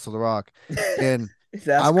 I'm gonna wrestle the Rock. And I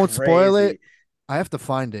That's won't spoil it. crazy. I have to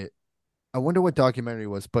find it. I wonder what documentary it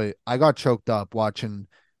was, but I got choked up watching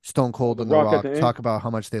Stone Oh, Cold The and The Rock at Rock the end. talk about how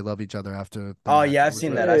much they love each other after the Oh match. yeah, It I've was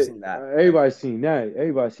seen really that. I've good. seen that. Everybody's seen that.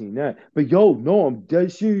 Everybody's seen that. But yo, no, I'm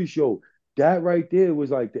dead serious, yo. That right there was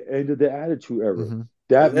like the end of the Attitude Era. Hmm.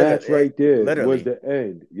 That match Literally, right there was literally. the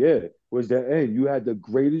end. Yeah, was the end. You had the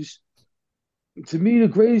greatest, to me, the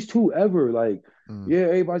greatest two ever. Like, Mm. yeah,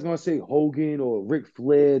 everybody's gonna say Hogan or Ric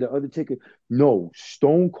Flair, the Undertaker. No,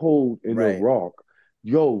 Stone Cold and The Right. Rock,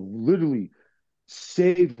 yo, literally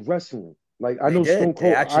saved wrestling. Like I They know Stone did. They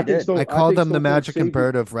Cold. actually did. I I call think them the Stone Cold Magic and saved it.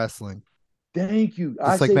 Bird of wrestling. Thank you.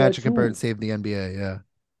 I Just like say that Magic and Bird too. saved the NBA. Yeah.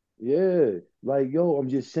 Yeah, like yo, I'm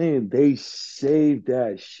just saying they saved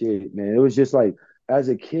that shit, man. It was just like as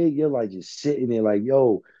a kid, you're like just sitting there, like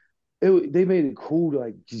yo, they made it cool to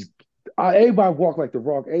like just everybody walk like The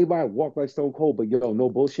Rock, everybody walk like Stone Cold, but yo, no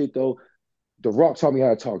bullshit though. The Rock taught me how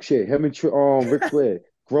to talk shit. Him and Ric Flair,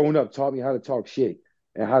 growing up, taught me how to talk shit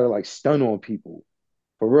and how to like stun on people.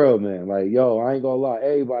 For real, man. Like, yo, I ain't gonna lie.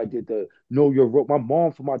 Everybody did the know your rope. My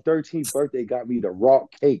mom for my 13th birthday got me the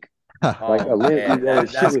Rock cake. Like Oh a lamp, man, yo, the that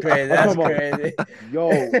shit that's was. crazy. I'm That's talking about, crazy.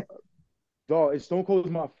 yo, dog. And Stone Cold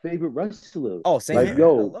is my favorite wrestler. Oh, same Like, here. I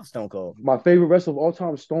yo, love Stone Cold. my favorite wrestler of all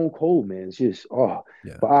time, Stone Cold, man. It's just, oh.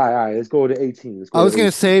 Yeah. But all right, let's go to 18. Let's I go was to gonna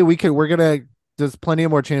 18. say we're gonna there's plenty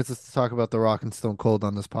of more chances to talk about The Rock and Stone Cold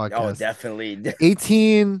on this Oh, podcast. definitely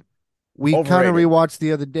 18, we kind of overrated. rewatched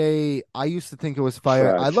the other day. I used to think it was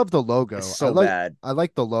fire. I Trash. love the It's logo. so bad. I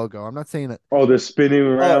like the logo. I'm not saying that Oh, the spinning Oh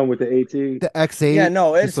around with the 18. the yeah, X8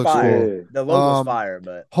 no, just it's looks fire. cool. Yeah, The logo's Um, fire,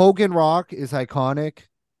 but Hogan Rock is iconic.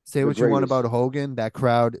 Say the what you want greatest. about Hogan. That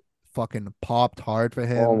crowd fucking popped hard for Oh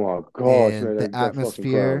him. my gosh, And man, the that fucking crowd.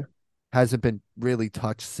 atmosphere hasn't been really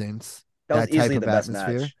touched since that was that type easily of the best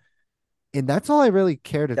atmosphere. match. And that's all I really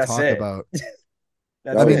care to That's talk it. about. That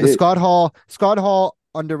I That's mean, was the it. it. Scott Hall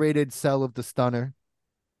underrated sell of the stunner.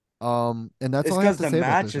 And that's It's all I have because to the say about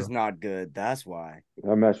match this is show. not good. That's why.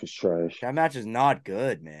 That match was trash. That match is not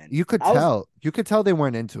good, man. You could tell. You could tell they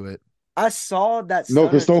weren't into it. I saw that No,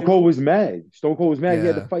 because stunner Stone Cold too. was mad. Stone Cold was mad. He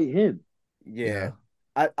had to Yeah. fight him. Yeah.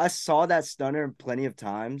 Yeah. I saw that stunner plenty of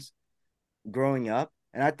times growing up,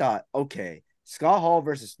 and I thought, okay, Scott Hall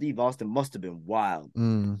versus Steve Austin must have been wild.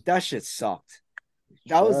 Mm. That shit sucked.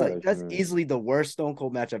 That was like Trash, that's man. easily the worst Stone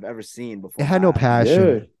Cold match I've ever seen It before had my no eyes. Yeah,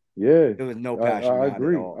 passion. yeah. There was no passion I behind it at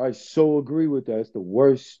agree. all. I so agree with that. It's the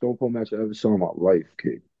worst Stone Cold match I ever saw in my life,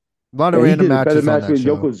 kid. A lot of And he random did a better matches on match that with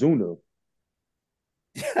show. Yokozuna.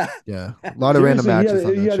 Yeah. A lot of random Seriously, matches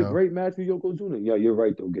on he that had a show. great match with Yokozuna. Yeah, you're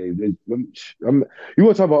right though, Gabe. You want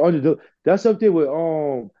to talk about underdog? That's up there with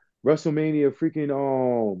WrestleMania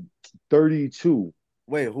freaking 32.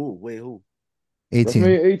 Wait, who? Wait, who? 18.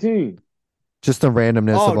 WrestleMania 18. Just the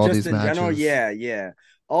randomness Oh, of all just these in general. matches. Yeah, yeah.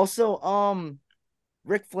 Also,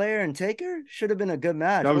 Ric Flair and Taker should have been a good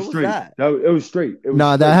match. That What was was straight. that? It was straight. It was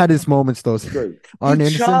Nah, that straight. had its moments though. Straight. Arn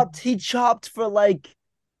Anderson, He chopped for like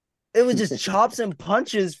it was just chops and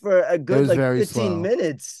punches for a it good was like very 15 slow.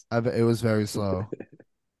 minutes. It was very slow.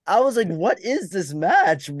 I was like, what is this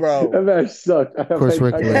match, bro? That match sucked. Of course,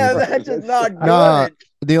 Rick Yeah, wins. that is not Nah, good.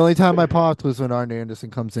 the only time I popped was when Arn Anderson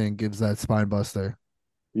comes in and gives that spine buster.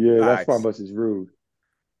 Yeah, that spine Facts. bust is rude.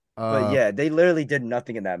 But Uh, yeah, they literally did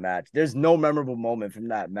nothing in that match. There's no memorable moment from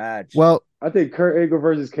that match. well, I think Kurt Angle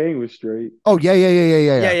versus Kane was straight. oh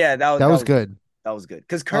Yeah, that was good. that was good.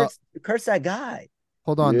 Because Uh, Kurt's that guy.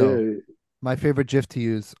 hold on though. Yeah. My favorite GIF to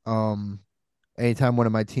use. Anytime one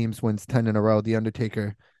of my teams wins 10 in a row, The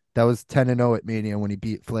Undertaker, that was 10-0 at Mania when he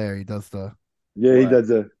beat Flair. He does the Yeah, he What? does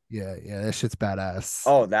a yeah, that shit's badass.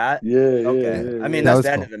 Oh, that? yeah, Okay. yeah, I mean, That that's was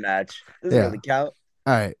the end cool. of the match. Doesn't Yeah. really count.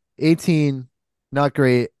 All right, 18, not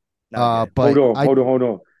great. Not good. But Hold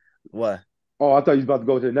on. What? Oh, I thought you was about to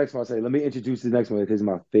go to the next one. I say, let me introduce the next one because it's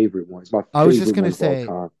my favorite one. It's my I was just favorite gonna one of all say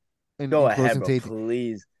time. Go in ahead, closing bro. to 18,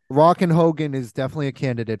 Please. Rock and Hogan is definitely a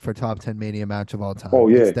candidate for top 10 Mania match of all time. Oh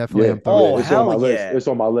yeah, It's definitely yeah, up oh there. yeah. Oh, It's on my hell list. yeah. It's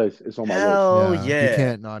on my list. It's on my list. Hell You yeah.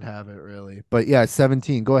 can't not have it really. But yeah,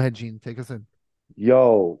 17. Go ahead, Gene. Take us in.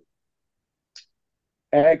 Yo,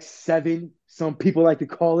 X7. Some people like to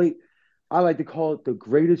call it. I like to call it the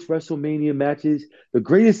greatest WrestleMania matches, the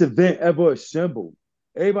greatest event ever assembled.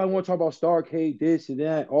 Everybody want to talk about Starcade, this and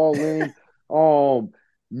that, all in.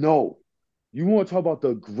 No, you want to talk about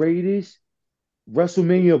the greatest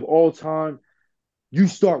WrestleMania of all time? You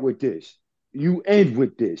start with this, you end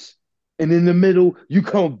with this, and in the middle, you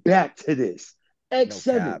come back to this. No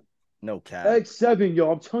X7, cap. No cap. X7,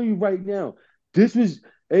 yo, I'm telling you right now, this was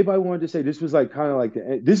everybody wanted to say this was like kind of like the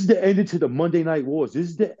end. This is the ending to the Monday Night Wars. This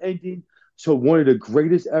is the ending to one of the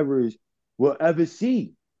greatest evers we'll ever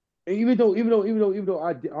see. And even though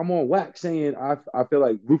I'm on wax saying I feel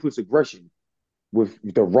like ruthless aggression with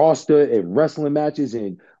the roster and wrestling matches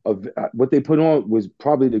and what they put on was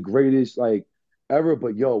probably the greatest like ever.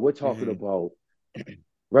 But yo, we're talking Mhm. about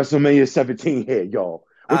WrestleMania 17 here, y'all.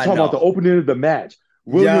 We're I talking about the know. opening of the match.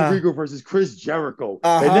 William Yeah. Regal versus Chris Jericho.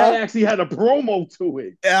 And that Uh-huh. actually had a promo to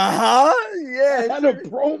it. Uh-huh. Yeah. It had a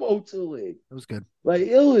promo to it. It was good. Like,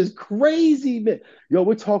 it was crazy, man. Yo,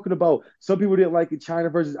 we're talking about some people didn't like it. China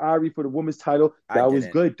versus Ivory for the women's title. I That was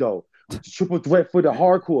didn't. good, though. Triple threat for the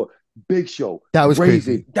hardcore. Big Show. That was Raven.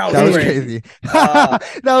 crazy. That was That was crazy. crazy. Uh,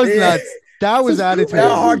 That was yeah. nuts. That was That was attitude.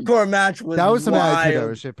 That crazy. hardcore match was That was some attitude wild.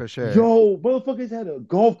 era shit for sure. Yo, motherfuckers had a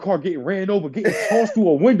golf cart getting ran over, getting tossed through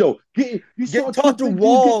a window, Getting saw tossed two through big dudes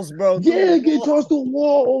walls, bro. getting tossed through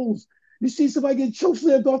walls. You see somebody get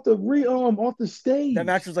chokeslammed off the That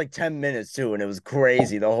match stage. was like 10 minutes too, and it was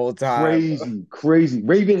crazy the whole time. Crazy.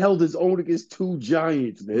 Raven held his own against two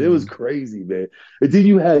giants, man. It was Mm. crazy, man. And then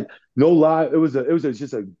you had no live.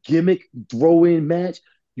 Just a gimmick throw-in match.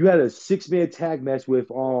 You had a six-man tag match with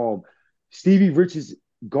Stevie Richards'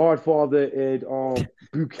 Godfather and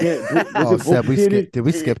Buchanan. Was Oh, it Seb, Buchanan did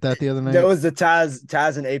we skip that the other That night? was the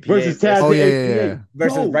Taz and APA versus Taz Oh and yeah, APA?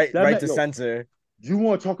 versus Yo, that right match, to yo, censor. you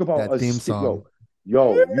want to talk about That theme song. you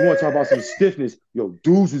want to talk about some stiffness? Yo,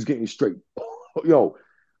 dudes was getting straight.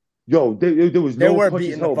 Yo, there was They no were punches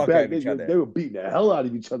beating the held fuck back. out of each They other. were beating the hell out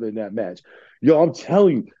of each other in that match. Yo, I'm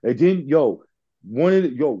telling you. And then one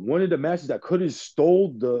of the matches that could have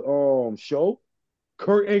stole the show,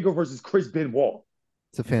 Kurt Angle versus Chris Benoit.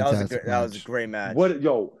 It's a fantastic That was a match. great match.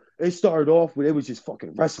 It started off with it was just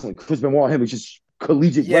fucking wrestling. Chris Benoit and him was just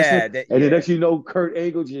collegiate Yeah, wrestling. And then next you know, Kurt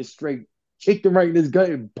Angle just straight kicked him right in his gut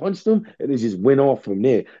and punched him, and it just went off from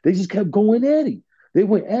there. They just kept going at it. They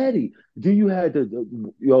went at it. Then you had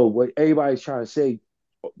what everybody's trying to say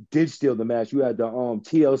did steal the match. You had the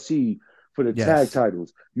TLC for the tag Yes.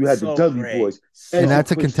 titles. You had the So Dudley great. Boys, And Edge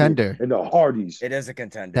that's a Christian, contender. and the Hardys. It is a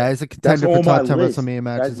contender. That is a That's contender for on my top 10 list. WrestleMania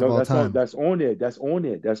matches of all that's time. that's on there. That's on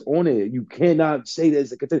there. That's on there. You cannot say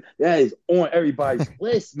that's a contender. That is on everybody's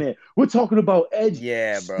list, man. We're talking about Edge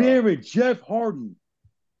spearing Jeff Hardy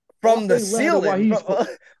from off the a ladder while ceiling, he's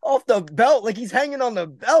off the belt, like he's hanging on the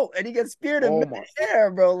belt, and he gets speared in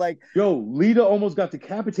midair, bro. Like, yo, Lita almost got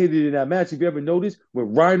decapitated in that match. If you ever noticed,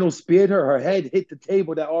 when Rhino speared her, her head hit the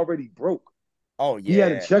table that already broke. oh He had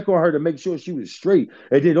to yeah, check on her to make sure she was straight.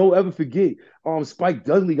 And then don't ever forget, Spike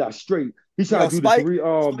Dudley got straight. He tried to do Spike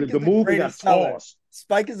the is move and got tossed.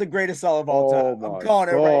 Spike is the greatest seller of all Oh time. I'm my calling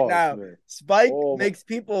it right gosh, now. man. Spike Oh my, makes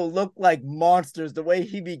people look like monsters the way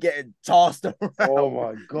he be getting tossed around. oh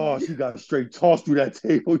my gosh, he got straight tossed through that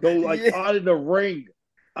table, yo, like Yeah. out of the ring.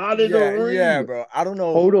 Out of the Yeah, ring. bro. I don't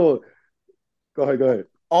know. Hold on. Go ahead.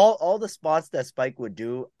 All the spots that Spike would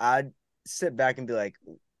do, I'd sit back and be like,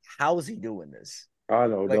 how is he doing this? I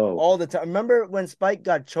don't Like know. all the time. Remember when Spike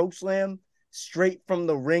got chokeslam straight from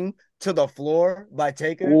the ring to the floor by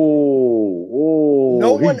Taker?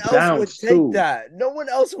 No He one else would bounced take too. that. No one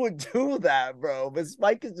else would do that, bro. But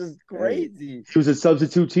Spike is just Hey, crazy. he was a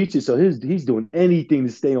substitute teacher, so he's doing anything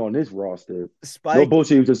to stay on this roster. No Spike,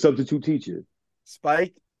 bullshit. He was a substitute teacher.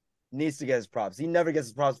 Spike needs to get his props. He never gets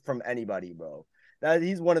his props from anybody, bro.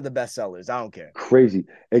 He's one of the best sellers. I don't care. Crazy.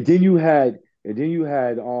 And then you had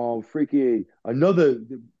freaking another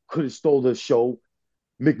could have stole the show.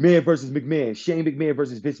 McMahon versus McMahon. Shane McMahon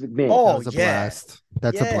versus Vince McMahon. That Oh was a yeah, blast.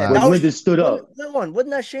 That's a yeah. When That was Linda stood up.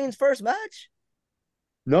 wasn't that Shane's first match?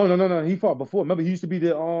 No. He fought before. Remember, he used to be the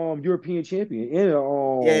European champion.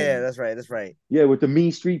 And Yeah, that's right. That's right. yeah, with the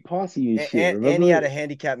Mean Street Posse and shit. And he Remember? had a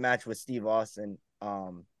handicap match with Steve Austin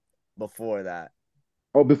before that.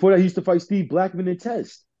 Oh, before that, he used to fight Steve Blackman and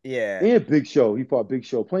Test. Yeah. And Big Show. He fought Big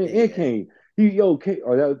Show playing and Yeah. Kane. Kane.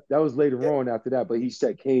 Oh, that was later on after that, but he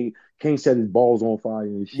set Kane set his balls on fire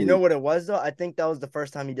and shit. You know what it was though? I think that was the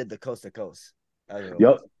first time he did the coast to coast.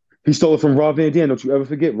 Yep. He stole it from Rob Van Dam. Don't you ever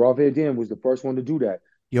forget. Rob Van Dam was the first one to do that.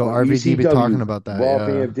 Yo, On RVD be ECW, talking about that. Rob Yeah.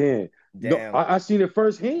 Van Dam. No, Damn. I seen it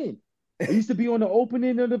firsthand. I used to be on the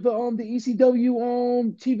opening of the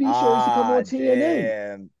ECW TV show. It used to come on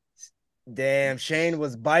TNA. Damn. Shane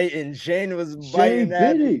was biting. Shane was Shane biting bit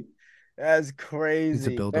heavy. it. That's He's a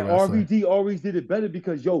crazy. builder And wrestler. RVD always did it better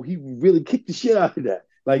because he really kicked the shit out of that.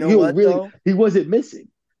 Like You know what, really, though? he wasn't missing.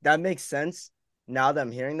 That makes sense now that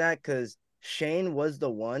I'm hearing that, because Shane was the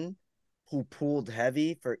one who pulled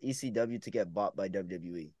heavy for ECW to get bought by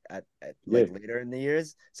WWE at later in the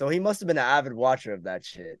years. So he must have been an avid watcher of that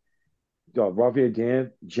shit. Yo, Rob Van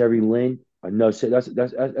Dam, Jerry Lynn, another shit.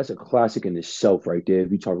 That's a classic in itself right there.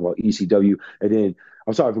 If you talk about ECW, and then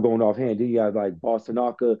I'm sorry for going offhand. Then you have like Boss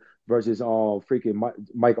Tanaka versus freaking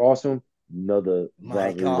Mike Awesome, another Mike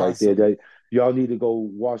rivalry right there. Awesome. That y'all need to go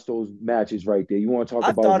watch those matches right there. You want to talk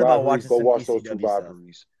I've about thought about rivalries? watching Go some watch those two ECW stuff.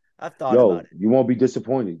 rivalries. I've thought about it. You won't be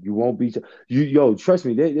disappointed. You won't be. Yo, trust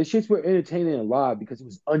me. The shits were entertaining and live because it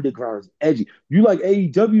was underground, it was edgy. You like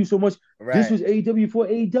AEW so much. Right. This was AEW for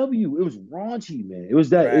AEW. It was raunchy, man. It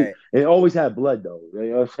was that. Right. It always had blood though. You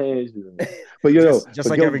know what I'm saying? But yo,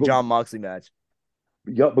 just like every John Moxley match.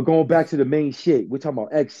 Yup, but going back to the main shit, we're talking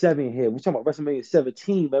about X7 here. We're talking about WrestleMania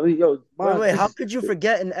 17, man. Wait, how could you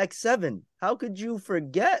forget an X7? How could you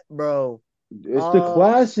forget, bro? It's the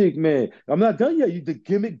classic, man. I'm not done yet. The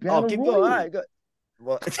gimmick battle keep royal. going. All right, go.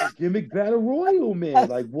 Well, The gimmick battle royal, man.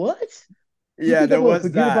 Like what? Yeah, there was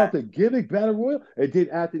forget that. about the gimmick battle royal, and then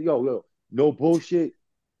after no bullshit.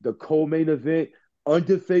 The co-main event,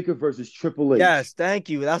 Undertaker versus Triple H. Yes, thank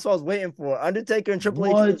you. That's what I was waiting for. Undertaker and Triple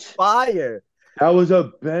H What? was fire. That was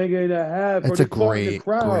a banger and a half. It's They a fought in the great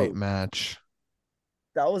crowd. match.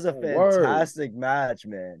 That was a Word. fantastic match,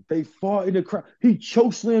 man. They fought in the crowd. He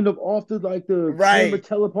chokeslammed them off the camera Right.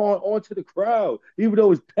 telephone onto the crowd. Even though it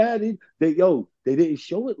was padded, they didn't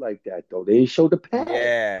show it like that though. They didn't show the pad.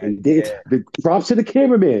 Yeah. They did. Yeah. The props to the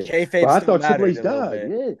cameraman. Kayfabe But I still thought Triple H mattered a little died.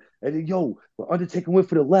 bit. Yeah. And then when Undertaker went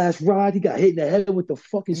for the last ride, he got hit in the head with the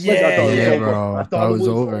fucking sledge. Yeah, I thought it was yeah, over. bro. I thought That it was was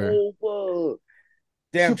over. over.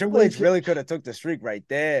 Damn, Triple H really could have took the streak right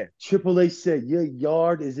there. Triple H said, "Your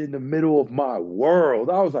yard is in the middle of my world."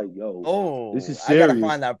 I was like, "Yo, Oh, this is I gotta serious."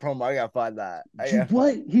 find that promo. I gotta find that.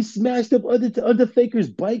 What? He smashed up Undertaker's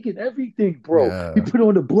bike and everything, bro. Yeah. He put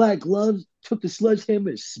on the black gloves, took the sledgehammer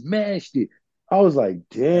and smashed it. I was like,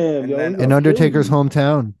 damn, And yo. then- he In gonna Undertaker's kill me.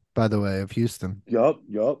 hometown, by the way, of Houston. Yup,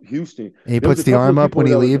 Houston. And he There was puts a the couple arm of up people when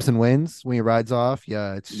he that was- leaves and wins, when he rides off.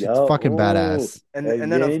 Yeah, it's Yup, fucking badass. And And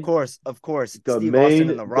then then of course, The Steve main, Austin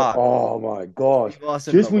and The Rock. oh my gosh. Steve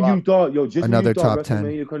Austin Just and The when you Rock. thought, Another top 10.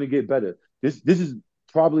 WrestleMania couldn't get better. This is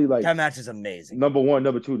probably like That match is amazing. number one,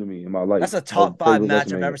 number two to me in my life. That's a top of 5 favorite match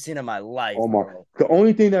I've WrestleMania. ever seen in my life. Oh my! Bro. The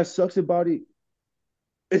only thing that sucks about it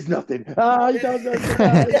is nothing. It's nothing.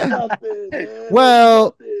 Man.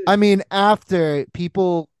 Well, It's nothing. I mean, after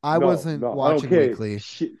people, I No, wasn't no, I don't watching care. weekly.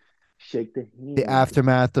 Shake the hand. The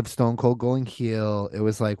aftermath of Stone Cold going heel, it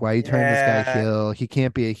was like, why are you turning this guy Yeah. heel? He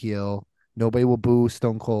can't be a heel. Nobody will boo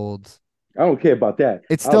Stone Cold. I don't care about that.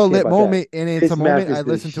 It's I still a don't care lit about moment, and it's This a moment match is I the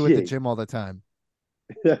listen to at the shit. gym all the time.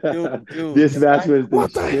 that. Dude, This the match fact- was the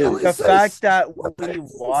What the hell shit. is The this? fact that we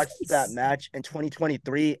watched that match in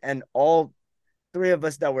 2023 and all 3 of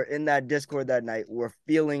us that were in that Discord that night were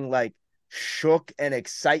feeling like shook and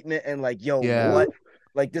excitement and like, yo, Yeah. what?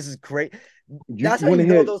 Like, this is great. You That's how you wanna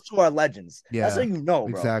know hear? those 2 are legends. Yeah, That's how you know,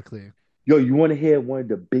 bro. exactly. Yo, you want to hear one of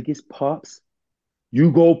the biggest pops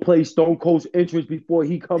You go play Stone Cold's entrance before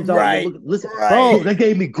he comes out. Man, Right, look, listen, bro, right. that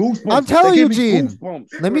gave me goosebumps. I'm That telling gave you, me Gene. goosebumps.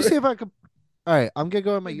 Let me see if I could. All right, I'm gonna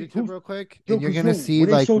go on my Gave me YouTube goose. real quick, Yo, and you're cause gonna yo, see when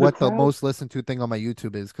they like show the what the crowd, most listened to thing on my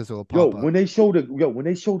YouTube is because it will pop up. when they show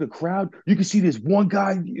the crowd, you can see this one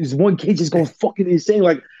guy, this one kid just goes fucking insane.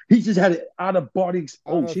 Like he just had an out of body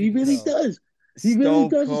I don't know if explosion. you He can really tell. does. He really Stone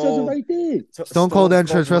does. He says it Cold, right there. Stone Cold Stone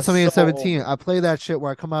entrance, Cold was so WrestleMania 17. over. I play that shit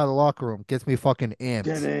where I come out of the locker room, gets me fucking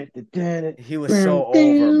Dun amped. it, dun it, He was bam, so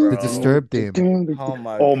over, dam, The bro. dun, Disturbed dun, theme. dun, dun, dun. Oh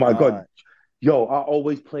my Oh my god. God. Yo, I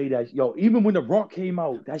always play that. Yo, even when The Rock came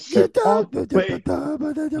out, that shit popped. But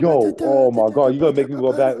yo, oh my god, you gonna make me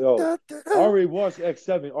go back. Yo, I already watched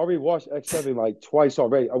X7. Already watched X7 like twice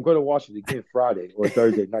already. I'm gonna watch it again Friday or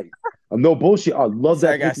Thursday night. I'm no bullshit. I He love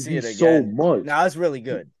said I that gotta pay-per-view see it so again. much. Now it's really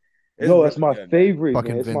good. It's Yo, that's really my good, man. favorite, man.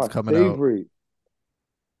 Fucking It's my Vince coming out. favorite.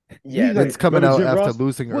 Yeah, He Vince like, coming remember out Jim after Ross?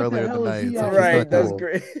 losing What the earlier in the hell is night. he It's like out he's here right. not That's for? cool.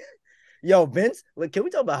 great. Yo, Vince, look, can we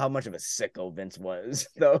talk about how much of a sicko Vince was,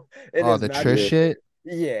 though, in Oh, his the Trish Yeah. matches? shit.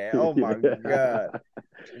 Yeah. Oh my God.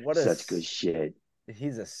 What a Such good shit.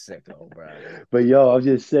 he's a sicko, bro. But yo, I'm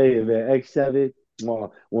just saying, man, X7,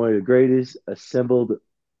 one of the greatest assembled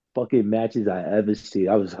fucking matches I ever seen.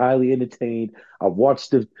 I was highly entertained. I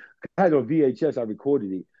had it on VHS. I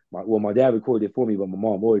recorded it. My dad recorded it for me, but my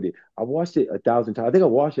mom ordered it. I watched it 1,000 times. I think I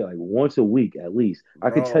watched it like once a week at least. Bro.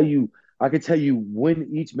 I could tell you when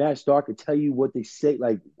each match started. I could tell you what they say,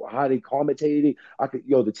 like how they commentated it.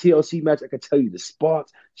 The TLC match. I could tell you the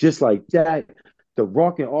spots just like that. The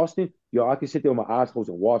Rock and Austin, yo, I could sit there with my eyes closed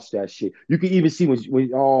and watch that shit. You can even see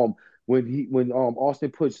when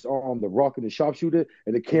Austin puts the Rock in the sharpshooter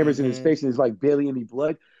and the camera's in his Hmm. face and there's like barely any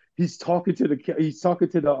blood. He's talking to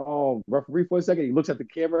the referee for a second. He looks at the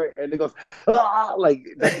camera and it goes like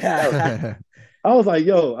that.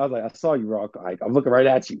 I saw you, Rock. Like I'm looking right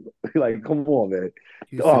at you. Like, come on, man.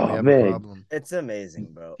 Houston, we Oh have a man, problem. It's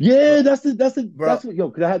amazing, bro. yeah, Bro, that's what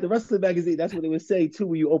because I had the wrestling magazine. That's what they would say too.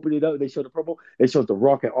 When you open it up, they show the promo. It shows the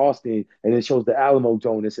Rock and Austin, and it shows the Alamo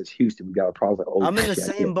Dome. It says Houston. We got a problem. Like, oh I'm in the shit,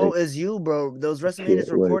 I same can't boat wait. as you, bro. Those I can't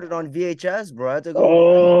WrestleManias wait. recorded on VHS, bro. I had to go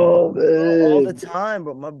watch Oh all the man, time,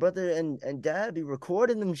 bro. My brother and dad be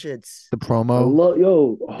recording them shits. The I promo love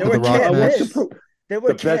yo. They Oh for were the man, Rock I can't watched match. miss. They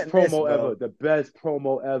were the best can't miss, promo bro. ever. The best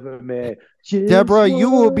promo ever, man. Just Deborah, you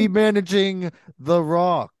will be one managing The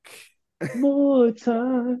Rock. more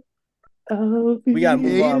time, I'll We gotta be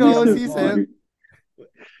move Yeah, he on. We gotta knows Mr. move he's on. him. Free.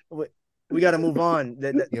 We, we gotta move on.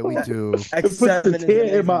 Yeah, we do. It puts a X7 is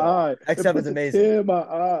tear in my amazing, though. eye. It X7 is puts a amazing. tear in my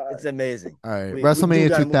eye. It's amazing. All right, We do WrestleMania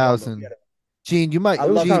gotta move on, but 2000. Gene, I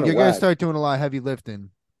love Kind Gene, of you're gonna whack. start doing a lot of heavy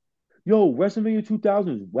lifting. Yo, WrestleMania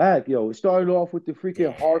 2000 is whack. Yo, it started off with the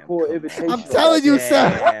freaking damn, hardcore come I'm invitational on. that telling you, they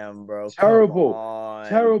Seth. had. Damn, bro. Come Terrible, on.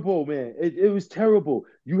 terrible, man. It was terrible.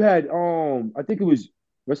 You had I think it was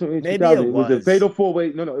WrestleMania Maybe it 2000. It was a was. fatal four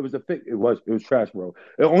way. No, it was a fake. It was trash, bro.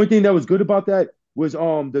 The only thing that was good about that was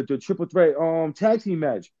the triple threat tag team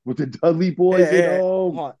match with the Dudley Yeah, boys and yeah,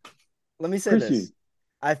 hold on. Let me say Christian. this.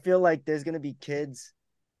 I feel like there's gonna be kids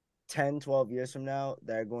 10, 12 years from now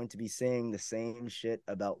that are going to be saying the same shit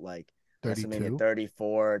about like WrestleMania 32.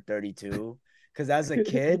 34, 32. Because as a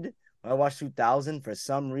kid, when I watched 2000, for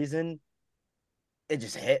some reason, it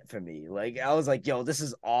just hit for me. Like, I was like, yo, this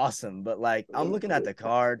is awesome. But like, I'm looking at the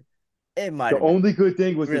card. It might The have been only good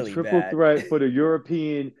thing was the really triple bad. threat for the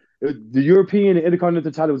European. The European and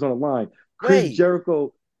Intercontinental title was on the line. Chris Wait,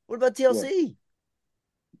 Jericho. what about What? TLC?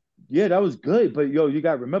 Yeah, that was good. But yo, you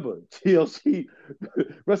got to remember, TLC,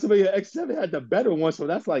 WrestleMania X7 had the better one. So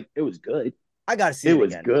that's like, it was good. I gotta see It it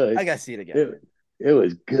was again. good. I gotta see it again. It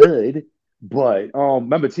was good. But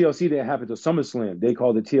remember, TLC didn't happen to SummerSlam. They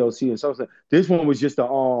called it TLC and SummerSlam. This one was just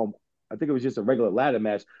I think it was just a regular ladder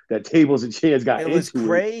match that tables and chairs got It was into it.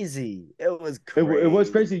 crazy. It was It was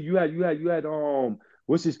crazy. crazy. You had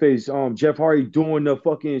what's his face? Jeff Hardy doing the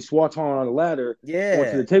fucking swanton on the ladder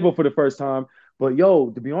onto Yeah. the table for the first time. But yo,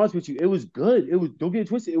 to be honest with you, it was good. It was don't get it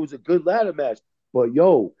twisted. It was a good ladder match. But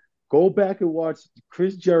yo, go back and watch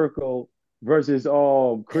Chris Jericho versus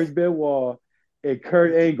Chris Benoit and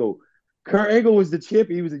Kurt Angle. Kurt Angle was the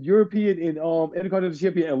champion. He was a European and Intercontinental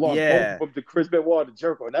champion and lost both of Yeah. them to Chris Benoit and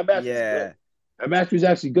Jericho. And that match was good. Yeah. That match was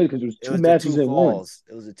actually good because it was It two was the two matches in one. falls.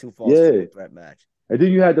 It was a two falls Yeah. triple threat match. And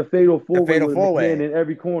then you had the fatal The four way fatal with four McMahon way. in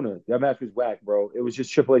every corner. That match was whack, bro. It was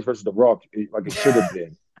just Triple H versus The Rock, like it should have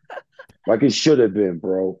been. Like it should have been,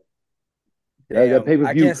 bro. That Damn, pay per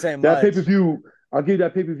I view, can't say that pay per much. view. I'll give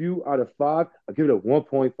that pay per view out of 5. I'll give it a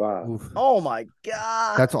 1.5. Oof. Oh my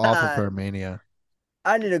That's awful for a god. Mania.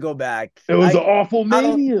 I need to go back. It was an awful I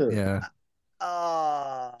don't mania, Yeah.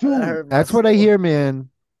 that dude. hurt my That's what I soul. hear, man.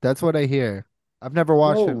 That's what I hear. I've never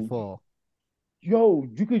watched it in Bro, full. Yo,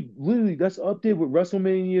 you could literally, that's up there with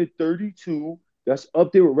WrestleMania 32. That's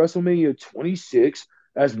up there with WrestleMania 26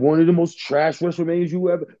 as one of the most trash WrestleManias you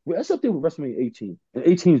ever. Well, that's up there with WrestleMania 18. And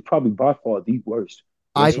 18 is probably by far the worst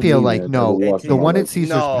I feel like WrestleMania I've ever no, watched in the my 18. one at life.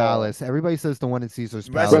 Caesar's No. Palace. Everybody says the one at Caesar's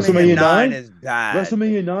Palace is WrestleMania WrestleMania good. 9 9? is bad.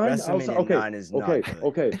 WrestleMania 9? I was WrestleMania okay. 9 is not Okay. good.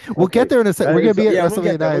 Okay. We'll get Okay. there in a second. That We're gonna is be at Yeah, we'll WrestleMania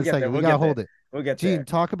get there. 9 in We'll a get there. second. We We'll gotta get hold there. it. We'll get Gene, there.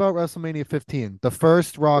 talk about WrestleMania 15, the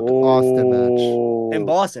first Rock Austin match. In oh,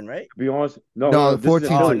 Boston, right? to be honest. No, No. This is in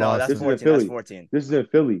 14's Oh, in Philly. no, that's This is Boston. in 14. That's Philly. 14. This is in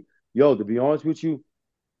Philly. Yo, to be honest with you,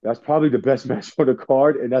 that's probably the best match for the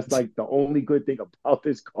card, and that's like the only good thing about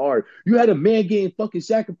this card. You had a man getting fucking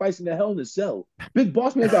sacrificed in the Hell in a Cell. Big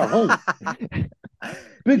Boss Man got hung.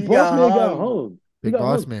 Big He Boss got Man got hung. hung. He Big got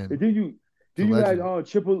Boss hung. Man. And then It's a you had legend.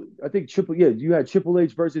 Triple yeah, you had Triple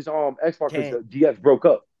H versus X Pac because Kane. the DX broke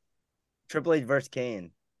up. Triple H versus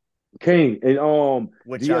Kane Kane and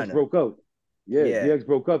with DX China. broke up. Yeah, Yeah, DX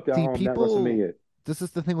broke up See, that people, WrestleMania. this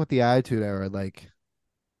is the thing with the Attitude Era. Like,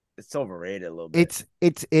 it's overrated a little bit.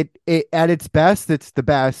 it at its best, it's the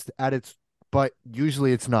best at its, but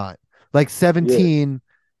usually it's not. Like Yeah. 17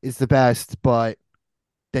 is the best, but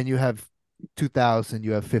then you have 2000,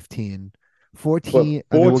 you have 15, But 14.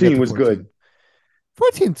 I mean, we'll get 14 to was good.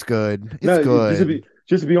 14. 14's good. It's No, good.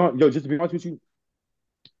 just to be honest, just to be honest with you,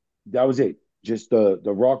 that was it. Just the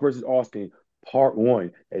Rock versus Austin part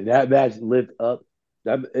one, and that match lived up.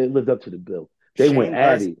 That it lived up to the bill. They went Shane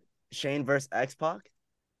at versus it. Shane versus X Pac.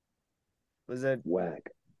 Was it?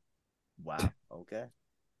 Whack, Wow. Okay.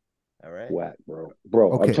 All right. whack, bro.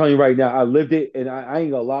 Bro, I'm Okay. telling you right now, I lived it, and I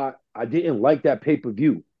ain't gonna lie, I didn't like that pay per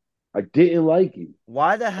view. I didn't like it.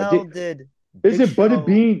 Why the I hell did. did Is Big it Show?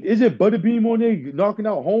 Butterbean? Is it Butterbean on there knocking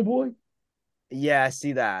out Homeboy? Yeah, I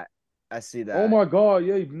see that. I see Oh that. my God,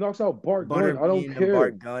 yeah, he knocks out Bart Gunn. I don't Butterbean and care.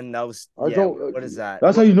 Bart Gunn. That was I yeah. don't. What is that?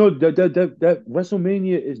 That's how you know that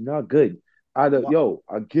WrestleMania is not good. Why,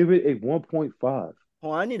 I give it a 1.5. hold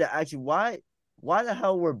on, I need to ask you why the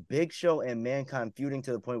hell were Big Show and Mankind feuding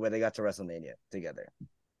to the point where they got to WrestleMania together?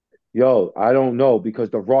 Yo, I don't know because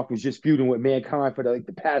The Rock was just feuding with Mankind for the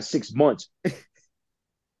past 6 months.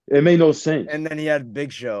 It made no sense. And then he had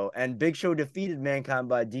Big Show, and Big Show defeated Mankind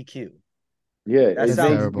by DQ. Yeah, That it That's sounds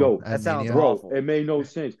made terrible. yo, At that sounds Mania. bro, awful. it made no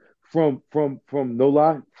sense. From no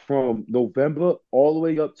lie, from November all the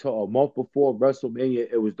way up to a month before WrestleMania,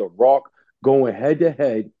 it was The Rock going head to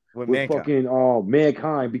head With with Mankind. fucking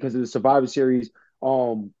Mankind because of the Survivor Series.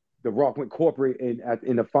 The Rock went corporate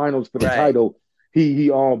in the finals for the Right. title. He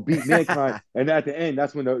beat Mankind, and at the end,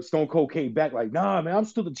 that's when the Stone Cold came back like, nah, man, I'm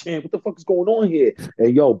still the champ. What the fuck is going on here?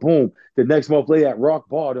 And yo, boom, the next month later at Rock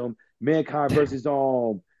Bottom, Mankind versus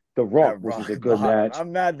The Rock, At which was Rock a good Bottom. match.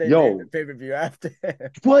 I'm mad they named the Yo, pay-per-view after him.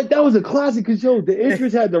 but that was a classic because yo, the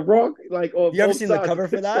entrance had The Rock like on You ever both seen the sides. The cover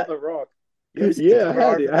for picture of that? The Rock. You ever seen the Yeah, I cover had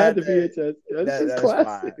art it. for I had that? the VHS. That's just That's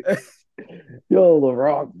fine. classic. Yo, The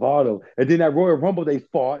Rock bottom. And then at Royal Rumble, they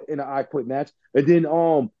fought in an I Quit match. And then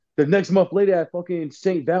the next month later at fucking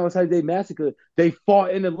St. Valentine's Day Massacre, they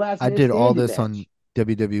fought in the last I man did all standing this on match.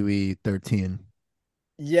 WWE 13.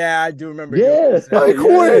 Yeah, I do remember doing Yeah, this. I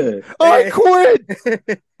quit. yeah, I Hey.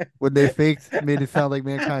 quit. When they made it sound like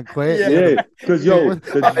Mankind quit. Yeah. yeah. Because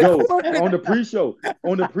I quit. on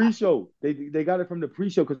the pre-show, they got it from the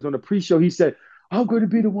pre-show because on the pre-show he said, "I'm going to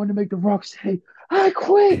be the one to make The Rock say, I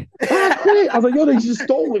quit, I quit." I was like, "Yo, they just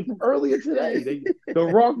stole it from earlier today. The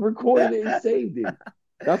Rock recorded it and saved it.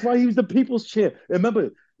 That's why he was the people's champ." And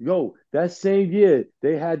remember, yo, that same year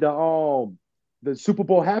they had the Super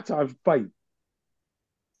Bowl halftime fight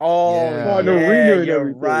Oh for an Yeah. yeah, arena and you're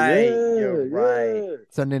everything. right. You're Yeah, right. yeah,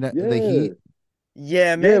 Sunday night, the yeah, Heat.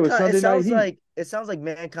 Yeah, yeah. It was Mankind. It Sunday Night sounds Heat. like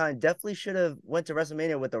Mankind definitely should have went to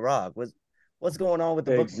WrestleMania with The Rock. What's going on with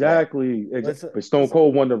the booking there? Exactly. Let's But Stone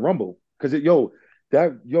Cold won the Rumble because no lie,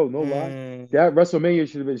 mm, that WrestleMania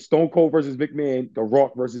should have been Stone Cold versus McMahon, The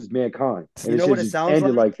Rock versus Mankind, and you it know should what it just sounds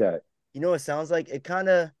ended like? like that. You know what it sounds like? It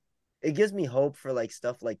gives me hope for like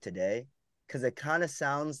stuff like today, because it kind of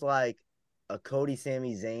sounds like a Cody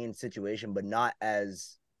Sami Zayn situation, but not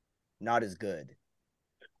as good.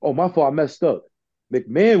 Oh, my fault, I messed up.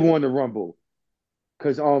 McMahon won the Rumble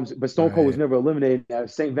because but Stone Cold was Right. never eliminated. At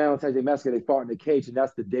St. Valentine's Day Massacre, they fought in the cage, and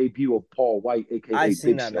that's the debut of Paul White, aka I've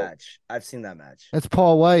seen Big that Show. match. I've seen that match. That's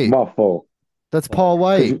Paul White. My fault. That's Paul Paul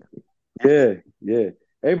White. Because White. yeah.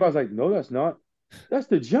 Everybody's like, no, that's not. That's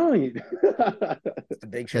the Giant. It's the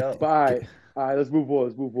Big Get, Show. All right, let's move on.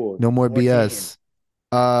 Let's move on. no more 14. BS.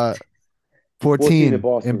 14 in 14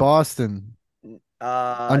 Boston. in Boston. This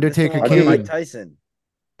Undertaker one with Mike Kane. Tyson.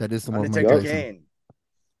 That is the one with Mike Undertaker Tyson. Kane.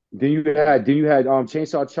 Then you had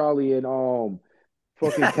Chainsaw Charlie and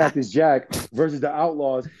fucking Cactus Jack versus the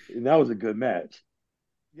Outlaws, and that was a good match.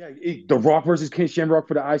 Yeah, The Rock versus Ken Shamrock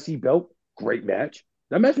for the IC belt. Great match.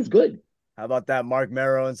 That match was good. How about that Mark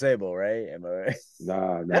Mero and Sable, right? Am I right?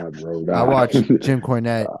 Nah, bro. I Nah. watched Jim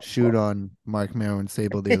Cornette Nah, shoot bro. on Mark Mero and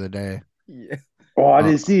Sable the other day. Yeah. Oh, I Uh,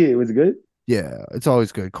 didn't see it. Was it good? yeah, it's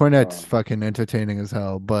always good. Cornette's fucking entertaining as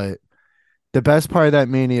hell. But the best part of that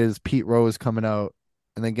Mania is Pete Rose coming out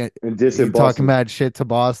and then And this he in talking Boston. mad shit to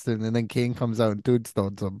Boston, and then King comes out and dude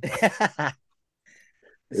stones him.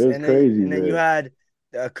 It was and then crazy, and then you man. had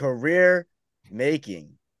a career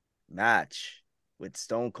making match with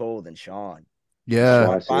Stone Cold and Sean. And Yeah, Sean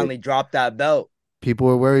Classic. finally dropped that belt. people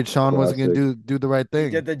were worried Sean wasn't gonna Classic. do the right He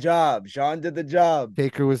did thing. the job. Sean did the job.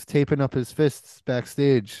 Taker was taping up his fists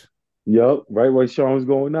backstage. Yup, right where Sean was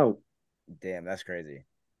going out. Damn, that's crazy.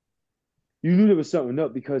 You knew there was something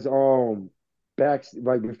up because back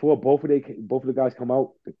right before both of the guys come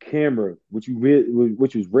out, the camera, which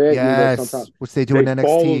was rare, even though sometimes Yes, which they do in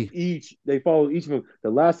NXT. they followed each of them. The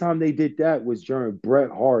last time they did that was during Bret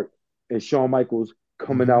Hart and Shawn Michaels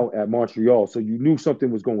coming Hmm. out at Montreal. So you knew something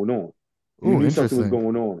was going on. You Oh, knew something was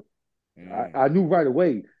interesting. going on. Mm. I knew right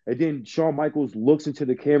away. And then Shawn Michaels looks into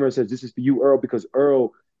the camera and says, "This is for you, Earl," because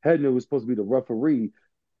Earl Hebner was supposed to be the referee.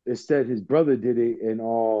 Instead, his brother did it, and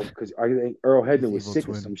because I think Earl His Hebner was evil sick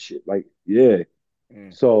or twin. some shit. Like, yeah.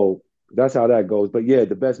 Mm. So that's how that goes. But yeah,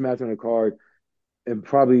 the best match on the card, and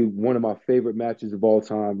probably one of my favorite matches of all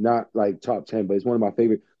time. Not like top 10, but it's one of my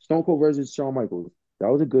favorite. Stone Cold versus Shawn Michaels. That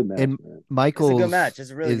was a good match, And man. It's a good Michaels match. It's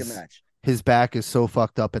a really good is match. his back is so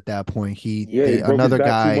fucked up at that point. Yeah, he They Yeah. broke his another back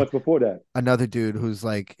two guy, months before that. another dude who's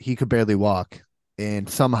like he could barely walk, and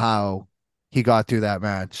somehow he got through that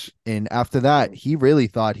match. And after that, Yeah. he really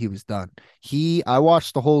thought he was done. I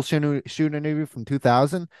watched the whole shoot interview from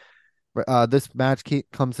 2000. This match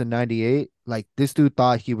comes in 98. Like this dude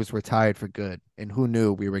thought he was retired for good, and who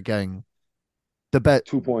knew we were getting the bet.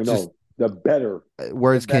 Just 2.0, the better. The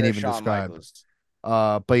words can't better even Shawn describe. Michaels.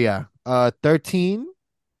 But yeah, 13,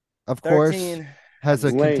 of course, 13. I'm has a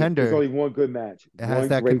just Lame. There's contender. only one good match, It has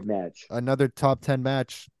one great match. another top 10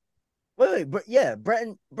 match. yeah, Brett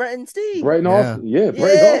and Steve. Bret and Yeah, Austin. Yeah,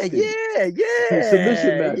 Bret and Yeah, Austin. yeah, Submission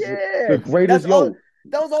yeah, match. yeah. The That's greatest, all. yo.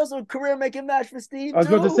 That was also a career making match for I Steve was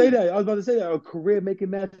about to say too. that. I was about to say that. A career making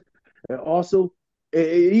match. And also,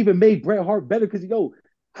 it even made Bret Hart better because, yo,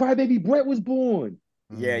 Crybaby Bret was born.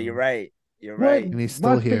 Yeah, you're mm. right. You're What? right. And he's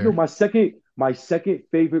still Yo, here. my second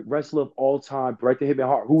favorite wrestler of all time, Bret the Hitman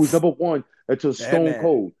Hart, who was number one until The Stone Hitman.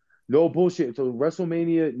 Cold. No bullshit until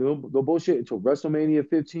WrestleMania. No bullshit until WrestleMania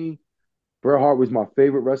 15. Bret Hart was my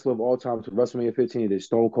favorite wrestler of all time to WrestleMania 15. And then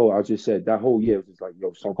Stone Cold, I just said that whole year was just like,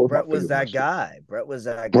 yo, Stone Cold's my Brett was favorite that wrestler. guy. Brett was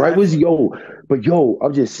that Bret guy was for yo, but yo,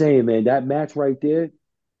 I'm just saying, man, that match right there,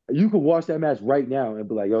 you could watch that match right now and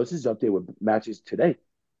be like, yo, this is up there with matches today.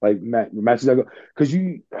 Like matches that go because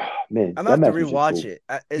man, I'm gonna that have to match was just rewatch cool.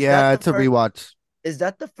 it. Yeah, it's a rewatch. Is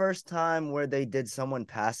that the first time where they did someone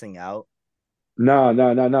passing out? Nah.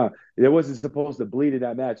 It wasn't supposed to bleed in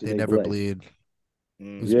that match, and They they never bled. bleed.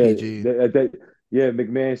 It was Mm. Yeah, PG. yeah.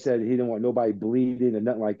 McMahon said he didn't want nobody bleeding or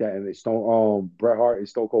nothing like that, and they Bret Hart and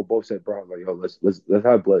Stone Cold both said, "Bro, like yo, let's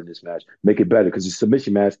have blood in this match, make it better because it's a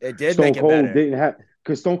submission match." It did Stone make it Cold better. didn't have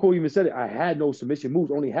because Stone Cold even said it. I had no submission moves,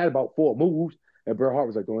 only had about 4 moves, and Bret Hart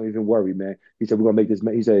was like, "Don't even worry, man." He said, "We're gonna make this."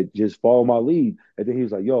 He said, "Just follow my lead," and then he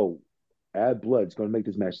was like, "Yo, add blood. It's gonna make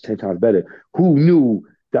this match 10 times better." Who knew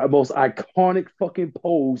that most iconic fucking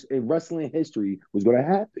pose in wrestling history was gonna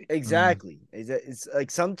happen? Mm. Exactly. It's like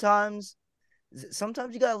sometimes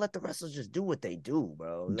you gotta let the wrestlers just do what they do,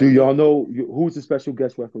 bro. Do Like y'all know who's the special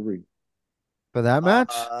guest referee? For that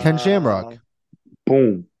match, Ken uh Shamrock.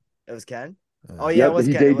 Boom. it was Ken. Oh Uh, yeah, it Yep. was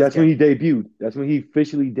Ken. It was That's when Ken. he debuted. That's when he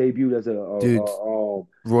officially debuted as dude,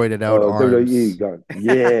 roided out WWE arms guy.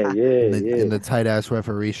 Yeah, in yeah, the yeah. tight ass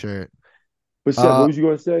referee shirt. But Seth, Uh, what was you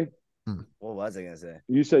gonna say? hmm. What was I gonna say?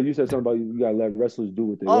 You said something about you gotta let wrestlers do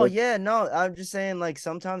what they Oh what? yeah, no, I'm just saying like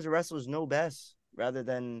sometimes the wrestlers know best rather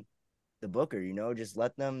than the booker, just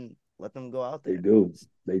let them go out They there. do.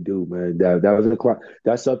 They do, man. That was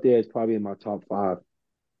that's up there. It's probably in my top five.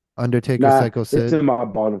 Undertaker, Nah, Psycho it's Sid. in my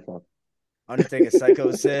bottom five. Undertaker Psycho How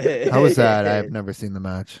was said that? I yeah. have never seen the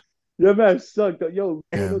match. That match sucked. Yo, you wanna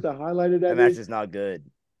know Yeah. what the highlight of That that match is? is not good.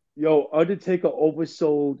 Yo, Undertaker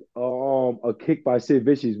oversold a kick by Sid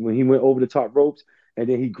Vicious when he went over the top ropes, and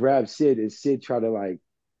then he grabbed Sid, and Sid tried to like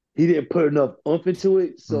he didn't put enough oomph into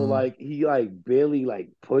it, so Mm. like he like barely like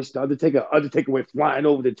pushed the Undertaker. Undertaker went flying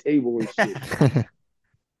over the table and shit.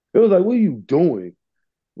 It was like, what are you doing?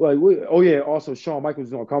 Like, oh yeah. Also, Shawn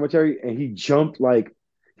Michaels was on commentary, and he jumped like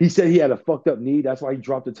he said he had a fucked up knee. That's why he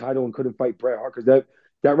dropped the title and couldn't fight Bret Hart because that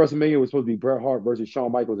WrestleMania was supposed to be Bret Hart versus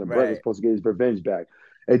Shawn Michaels, and Bret was Right. supposed to get his revenge back.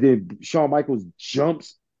 And then Shawn Michaels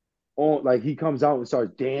jumps on like he comes out and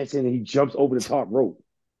starts dancing and he jumps over the top rope,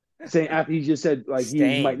 saying after he just said like he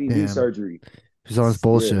might Stain. need knee Damn. surgery. He's on his Yeah,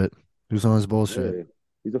 bullshit. He's on his bullshit. yeah.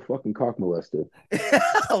 He's a fucking cock molester.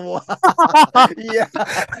 Yeah.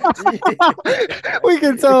 We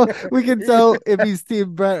can tell if he's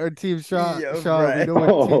Team Brett or Team Shaw. Yeah, Shaw. We right. know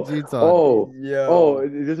what Team G's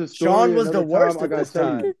on. There's a Sean story was the another time worst I at gotta this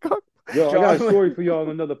tell you. time. Yo, I got a Sean was... story for y'all on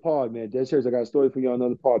another pod, man. Dead serious, I got a story for y'all on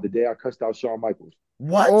another pod. The day I cussed out Shawn Michaels.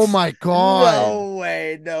 What? Oh my god. No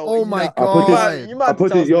way. No. Oh my No. I put this, god. You might I have to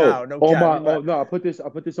put tell this, us yo, now. No on cap. my, oh no, I put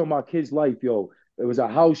this on my kid's life, yo. It was a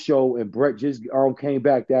house show, and Brett just came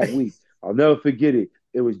back that week. I'll never forget it.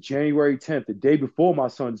 It was January 10th, the day before my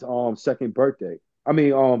son's second birthday.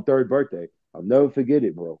 Third birthday. I'll never forget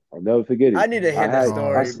it, bro. I'll never forget I it. need to Oh hear my this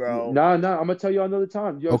god. story, bro. Nah. I'm gonna tell you another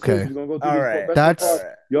time. Yo, Okay. seriously, we're gonna go through All this right. wrestling All part. That's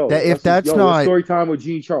right. Yo, that if that's that's not story time with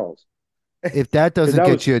Gene Charles. if that doesn't That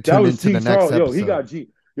get you tuned was into the Gene next Charles. Yo, he episode. got Gene.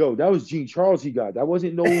 Yo, that was Gene Charles. He got that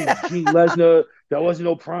wasn't no Gene Lesnar. That wasn't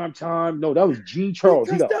no prime time. No, that was Gene He Charles.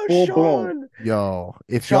 He cussed got out full blown. Sean. Yo,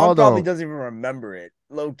 if Sean y'all probably don't, doesn't even remember it.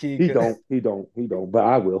 Low key. He don't. But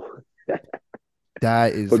I will.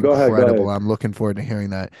 that is But go ahead. incredible. I'm looking forward to hearing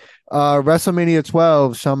that. WrestleMania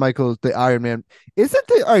 12, Shawn Michaels, the Iron Man. Isn't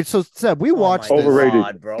the all right? So Seb, we Oh my watched this. Overrated.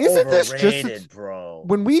 God, bro. Isn't this just Overrated, bro.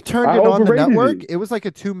 when we turned I it on the overrated network? it. It was like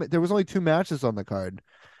a two. There was only two matches on the card.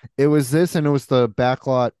 It was this, and it was the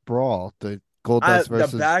backlot brawl, the Goldust The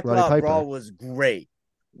versus Roddy backlot Piper. brawl was great.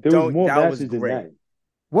 There was more That was matches than great. that.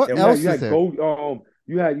 What There else You is had there? gold.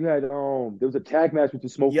 You had there was a tag match with the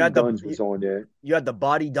Smoking Guns was on there. You had the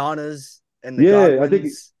Body Donnas and the Yeah, Godwins. I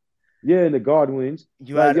think and the Godwins.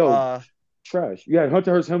 You like, had yo, trash. You had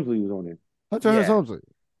Hunter Hearst Helmsley was on there. Hunter Hearst Helmsley.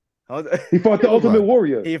 He fought the Hold Ultimate on.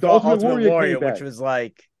 Warrior. He The fought Ultimate Warrior came which back. was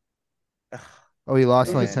like, Oh, he lost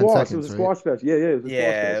It in was like a 10 squash. seconds, It was a right? squash fest. Yeah, it was a squash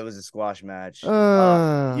yeah, fest. it was a squash match. You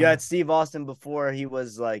Uh, had Steve Austin before he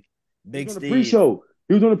was like Big He was on the Steve. pre-show.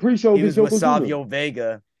 He was on the pre-show He was against with Yokozuna. Savio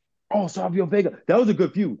Vega. Oh, Savio Vega. That was a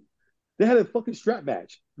good feud. They had a fucking strap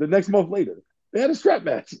match the next month later. They had a strap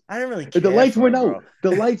match. I didn't really care. And the lights for went it, out.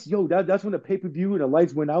 bro. The lights, yo, that's when the pay-per-view and the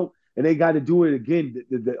lights went out, and they got to do it again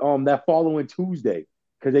that following Tuesday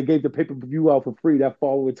because they gave the pay-per-view out for free that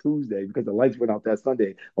following Tuesday because the lights went out that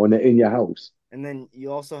Sunday on the In Your House. And then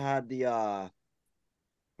you also had the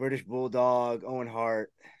British Bulldog, Owen Hart,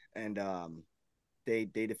 and they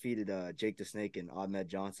defeated Jake the Snake and Ahmed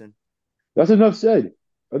Johnson. That's enough said.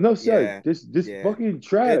 Enough said. Yeah, This fucking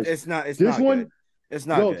trash. It's not. It's this not one. Good. It's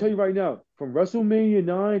not. Yo, good. I'll tell you right now, from WrestleMania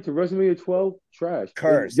 9 to WrestleMania 12, trash.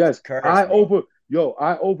 Cursed. Yes, Cursed, I bro.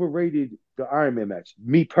 overrated the Iron Man match.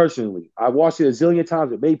 Me personally, I watched it a zillion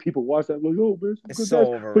times. It made people watch that. Like, oh man, It's so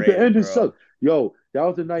but the overrated, ending bro. sucked. Yo, that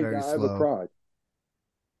was the night Very that I slow. ever cried.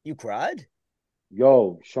 You cried?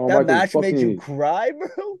 Yo, Shawn That Michaels match fucking. made you cry,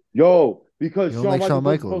 bro? Yo, because You don't Shawn like Michaels Shawn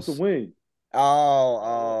wasn't Michaels? supposed to win.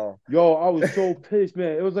 Oh. Yo, I was so pissed,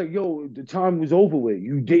 man. It was like, yo, the time was over with.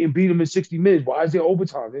 You didn't beat him in 60 minutes. Why is there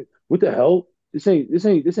overtime? What the hell? This ain't. I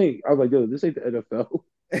was like, yo, this ain't the NFL.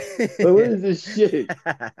 Like, what is this shit?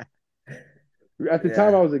 At the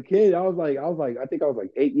time I was a kid, I think I was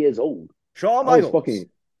like 8 years old. Shawn I was Michaels. fucking.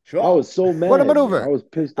 Shawn. I was so mad. What a Man. maneuver. I was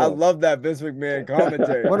pissed I off. love that Vince McMahon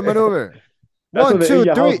commentary. What a maneuver. That's on 1, the 2, In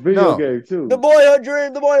Your 3. House video No. game too. The boyhood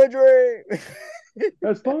dream. The boyhood dream.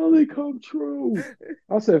 That's finally come true.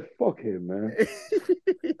 I said, fuck him, man.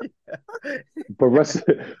 For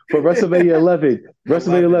WrestleMania 11,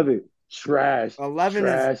 WrestleMania 11, trash. 11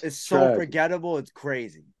 trash, is so trash. forgettable. It's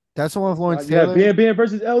crazy. That's the one with Lawrence Yeah, Taylor? Bam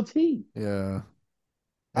versus LT. Yeah.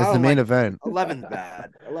 I That's the don't main like- event. 11's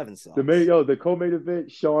bad. 11 sucks. The co-main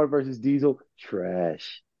event, Shawn versus Diesel,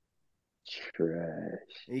 trash.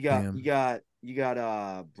 You Damn. got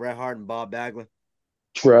Bret Hart and Bob Backlund.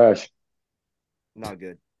 Trash. Not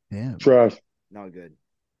good. Damn. Trash. Not good.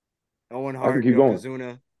 Owen I Hart, can keep going.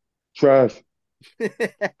 Yokozuna. Trash.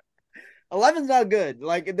 11's not good.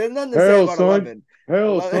 Like there's nothing to say Hell, about son. 11.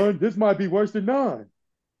 Hell, 11 son, this might be worse than 9.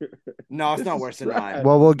 No, it's This not is worse than trash. 9.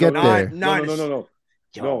 Well, we'll get No, there. No.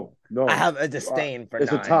 Yo, No. I have a disdain for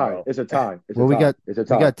It's 9. a tie. Bro. It's a tie. It's Well, a we tie. got It's a we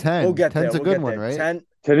tie. got 10. We'll get 10's there. a We'll good get one, there. right?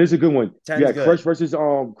 10 is a good one. 10's Yeah, good. Crush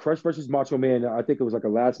versus Macho Man. I think it was like a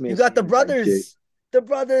last man. You got the standing type shit. brothers. The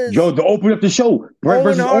brothers. Yo, to open up the show, Brett Owen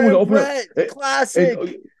versus Hart Owen. To and open Brett. up. Classic.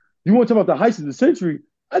 And, you want to talk about the heist of the century?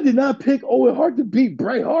 I did not pick Owen Hart to beat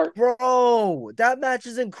Bret Hart. Bro, that match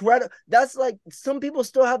is incredible. That's like some people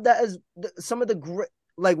still have that as some of the great,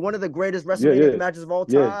 like one of the greatest WrestleMania matches of all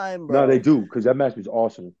time, bro. No, they do because that match was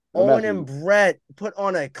awesome. Owen and Brett put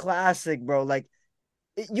on a classic, bro. Like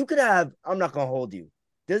you could have. I'm not gonna hold you.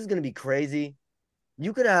 This is gonna be crazy.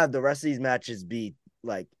 You could have the rest of these matches be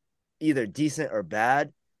like either decent or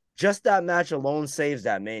bad. just that match alone saves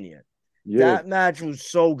that Mania. Yeah. That match was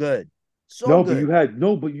so good. So No, but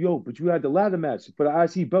good. you had the ladder match for the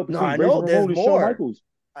IC belt No, between I Razor know Ramon there's and Shawn more. Michaels.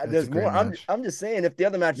 That's a There's great more. match. I'm just saying, if the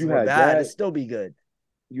other matches You were had bad, it'd that. still be good.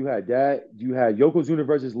 You had that. You had Yokozuna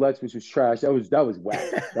versus Lex, which was trash. That was whack.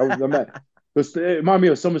 That was the match. It reminded me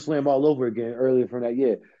of SummerSlam all over again earlier from that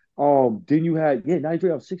year. Then you had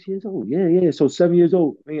 93. I was 6 years old. Yeah. So 7 years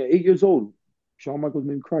old. 8 years old. Shawn Michaels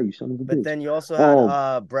made me cry. You son of a But bitch. then you also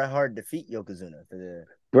had Bret Hart defeat Yokozuna for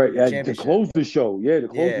Brett the to championship. close the show. Yeah, to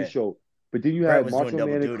close the Yeah, show. But then you Bret had was doing Macho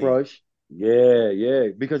double Man and duty. Crush. Yeah,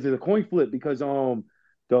 because of the coin flip. Because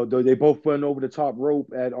they both went over the top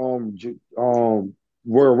rope at Royal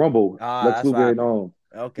Rumble. Ah, Lex that's what Luger and happened.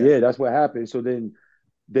 Okay. yeah, that's what happened. So then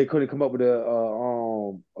they couldn't come up with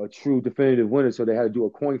a true definitive winner, so they had to do a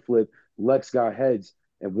coin flip. Lex got heads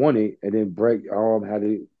and won it, and then Bret had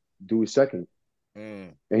to do his second,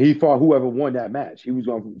 Mm, and he fought whoever won that match. He was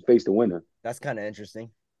going to face the winner. that's kind of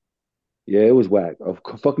interesting. Yeah, it was whack.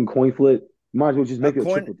 Fucking coin flip. Might as well just A make it a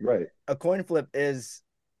coin, triple threat. a coin flip is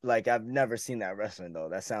like I've never seen that wrestling though.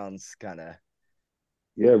 That sounds kind of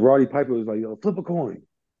Yeah, Roddy Piper was like, "Yo, flip a coin."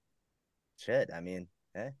 shit. I mean,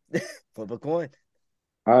 flip a coin.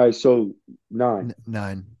 All right, so 9.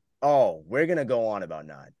 9. Oh, we're gonna go on about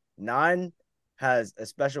nine. Nine has a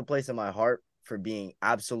special place in my heart for being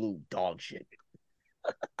absolute dog shit.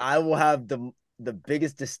 I will have the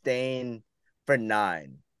biggest disdain for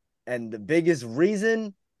nine, and the biggest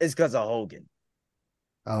reason is because of Hogan.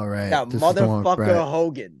 All right. That This is the one with motherfucker Brett.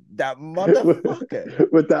 Hogan. That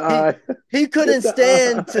motherfucker. With the He eye. he couldn't With the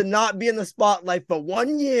stand eye. to not be in the spotlight for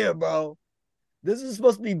 1 year, bro. This is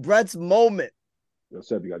supposed to be Brett's moment. Yo,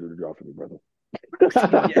 Seb, you gotta do the draw for me, brother.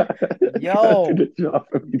 Yeah. You gotta do Yo, the draw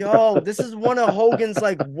for me, yo, brother. this is one of Hogan's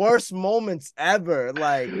like worst moments ever.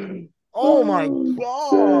 Like, oh my Oh shit.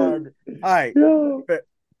 god. All right, Yo, for,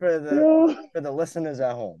 for the yo. for the listeners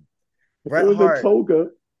at home, It Bret was a Hart. toga.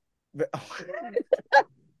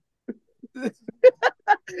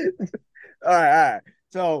 All right.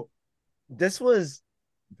 So this was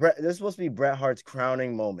Bret. This was supposed to be Bret Hart's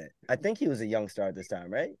crowning moment. I think he was a young star at this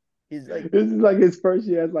time, right? He's like, This is like his first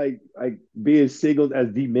year as like being singled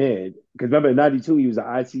as the man. Because remember in '92 he was an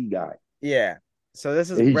IC guy. yeah. So this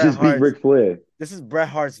is And he Bret just beat Hart's. Ric Flair. This is Bret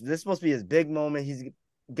Hart's. This is supposed to be his big moment. He's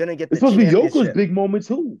gonna get It's the supposed to be Yoko's championship. big moment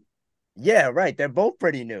too. Yeah, right. They're both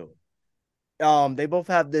pretty new. They both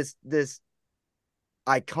have this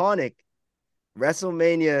iconic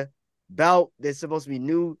WrestleMania bout. They're supposed to be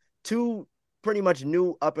new, two pretty much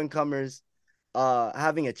new up and comers,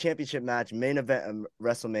 having a championship match, main event of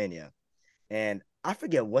WrestleMania. And I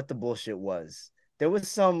forget what the bullshit was. There was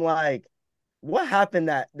some like, what happened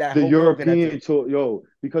that The Hulk Hogan had European to. tour, yo,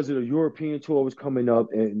 because of the European tour was coming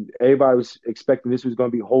up, and everybody was expecting this was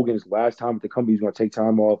going to be Hogan's last time at the company. He's going to take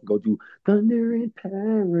time off and go do Thunder in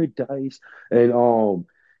Paradise, and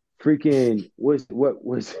freaking what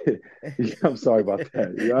was it? I'm sorry about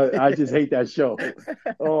that. I just hate that show.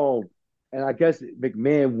 And I guess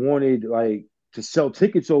McMahon wanted like to sell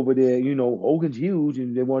tickets over there. You know, Hogan's huge,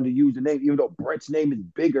 and they wanted to use the name, even though Brett's name is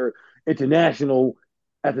bigger international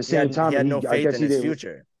at the same He time, had and no I faith guess in his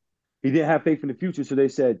future. he didn't have faith in the future. So they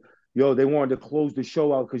said, yo, they wanted to close the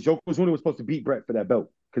show out because Yokozuna was supposed to beat Brett for that belt.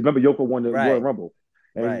 Because remember, Yoko won the Royal Right, Rumble.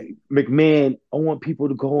 right. And McMahon, I want people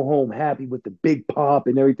to go home happy with the big pop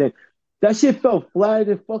and everything. That shit fell flat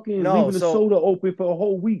and fucking No, leaving the so soda open for a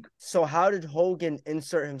whole week. so how did Hogan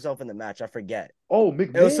insert himself in the match? I forget. Oh, It was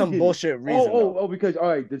McMahon some did it. bullshit reason though. Because all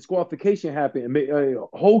right, the disqualification happened. And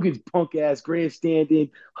Hogan's punk ass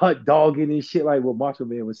grandstanding, hot dogging and shit like what Macho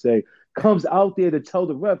Man would say, comes out there to tell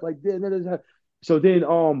the ref like, so then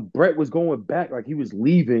Brett was going back like he was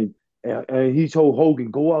leaving, and he told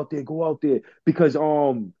Hogan go out there because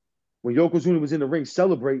when Yokozuna was in the ring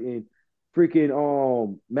celebrating,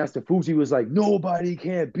 freaking Master Fuji was like nobody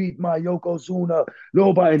can beat my Yokozuna,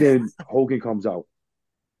 nobody. And then Hogan comes out,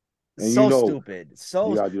 and you So know. stupid. You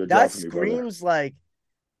So gotta do the that job for me, brother. screams like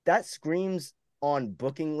that screams on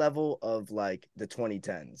booking level of like the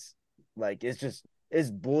 2010s. Like it's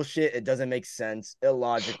bullshit. It doesn't make sense.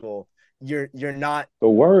 Illogical. You're not The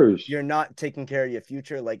worst. you're not taking care of your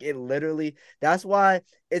future. Like it literally. That's why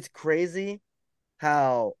it's crazy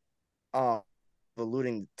how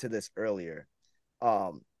alluding to this earlier.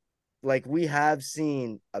 Um like we have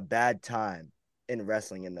seen a bad time in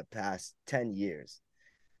wrestling in the past 10 years.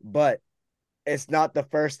 But it's not the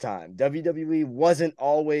first time. WWE wasn't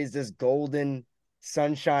always this golden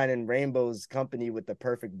sunshine and rainbows company with the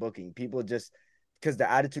perfect booking. People just, because the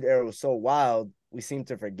Attitude Era was so wild, we seem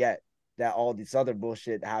to forget that all this other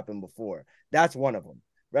bullshit happened before. That's one of them.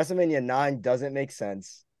 WrestleMania 9 doesn't make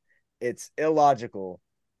sense. It's illogical.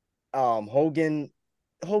 Hogan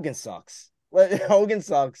sucks. Hogan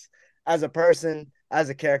sucks as a person, as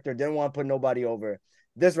a character. Didn't want to put nobody over.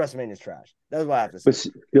 This WrestleMania is trash. That's what I have to say. But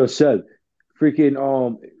yo, Seb,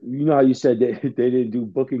 freaking you know how you said they they didn't do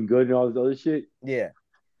booking good and all this other shit. Yeah.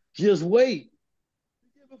 Just wait.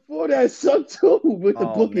 Before that sucked too with the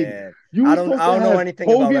Oh booking. man. You I were don't supposed I to don't know have anything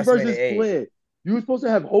about Hogan WrestleMania versus 8. Flair. You were supposed to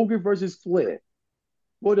have Hogan versus Flair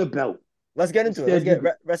for the belt. Let's get into it. Let's Instead,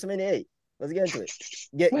 get you WrestleMania 8. Let's get into it.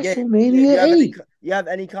 Get WrestleMania you 8. have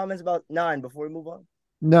any comments about 9 before we move on?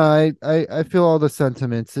 No, I feel all the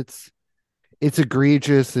sentiments. It's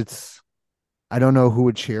egregious. I don't know who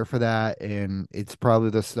would cheer for that, and it's probably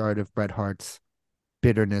the start of Bret Hart's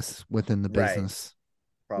bitterness within the Right. business.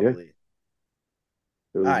 Yeah, Probably.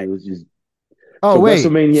 it All was it right. was just Oh so wait,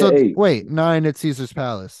 WrestleMania 8. 9 at Caesar's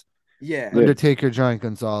Palace. Yeah. Yeah, Undertaker Giant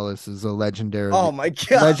Gonzalez is a Oh my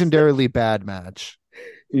god. legendarily bad match.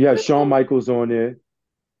 you had Shawn Michaels on there. You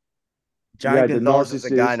Giant had the Gonzalez is a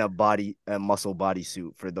guy narcissist. in a muscle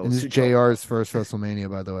bodysuit for And those this who is don't know. JR's first WrestleMania,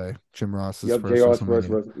 by the way. Jim Ross's Yep, first JR's first WrestleMania.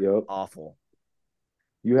 wrestling. Yep. Awful.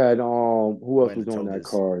 You had who else Wearing the was on that togas.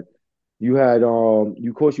 card? You had you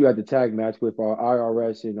of course you had the tag match with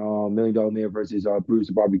IRS and Million Dollar Man versus Bruce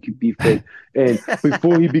the Barbecue Beefcake. And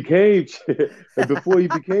before he became and before he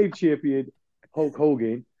became champion, Hulk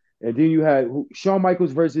Hogan. And then you had Shawn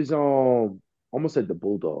Michaels versus almost said the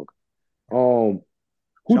Bulldog. Um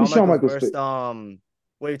who did Shawn Shawn Michaels Michaels fit? versus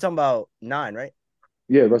wait, you're talking about 9, right?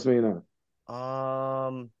 Yeah, WrestleMania 9.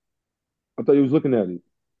 Um I thought he was looking at it.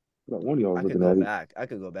 I thought one of y'all was I could looking go at it. back. I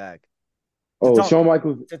could go back. Oh, Shawn Tatanka.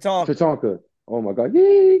 Michaels, Tatanka. Tatanka. Oh my God.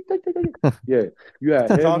 Yeah, you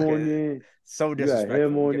had him on Tatanka. there. So You had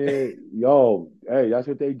him disrespectful. on there. Yo, hey, that's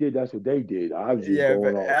what they did. That's what they did. I was just Yeah,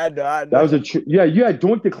 going but off. I That was know. yeah, you had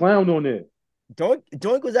Doink the Clown on there.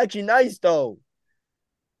 Doink was actually nice though.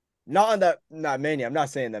 Not on that not Mania. I'm not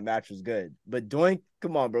saying that match was good, but Doink,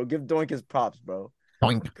 come on, bro. Give Doink his props, bro.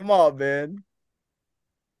 Doink. Come on, man.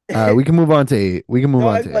 We can move on to 8. We can move Don't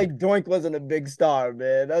on act to 8. like Doink wasn't a big star,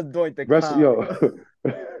 man. That's Doink the Wrestle clown, yo,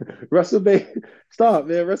 bro. WrestleMania. Stop,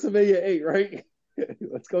 man. WrestleMania 8, right?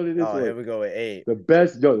 Let's go to this Oh, one. here we go with 8. The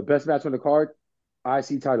best match on the card,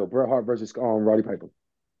 IC title, Bret Hart versus Roddy Piper.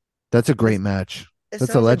 That's a great It's, match. it That's a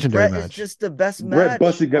sounds like legendary Brett is match. just the best match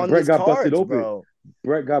on Brett these got busted cards, open. bro.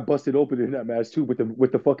 Brett got busted open in that match too with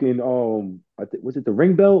the fucking was it the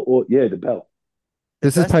ring bell or yeah, the belt. The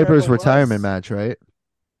This is best there Piper's ever retirement was. match, right?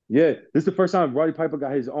 Yeah, this is the first time Roddy Piper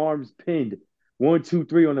got his arms pinned 1, 2,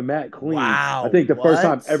 3 on the mat clean. I Wow, think the first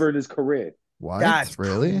time what? ever in his career. What?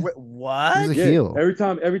 Really? He's a What? Yeah, heel. every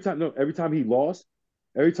time he lost,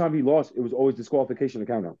 it was always disqualification to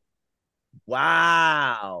count out.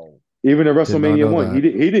 Wow. Even in Did not WrestleMania know 1, that.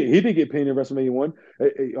 he didn't get pinned in WrestleMania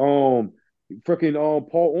 1. Freaking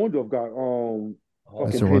Paul Orndorff got Oh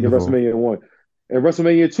fucking Mr. pinned in Wonderful. WrestleMania 1. And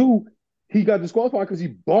WrestleMania 2, he got disqualified because he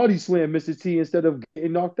body slammed Mr. T instead of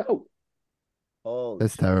getting knocked out. holy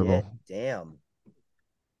That's shit. terrible. Damn.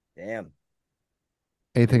 Damn.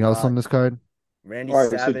 Anything else Uh on this card? Randy All right,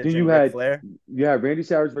 so then Savage and Ric Flair. you had Randy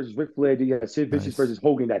Savage versus Ric Flair. Then you had Sid Vicious Nice. versus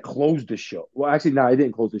Hogan that closed the show. Well, actually, no, it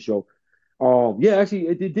didn't close the show. Yeah, actually,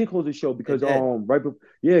 it did close the show It because did.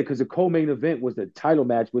 yeah, because the co-main event was the title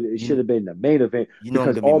match, but it should You have been the main event you know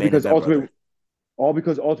I'm gonna be main event, brother. all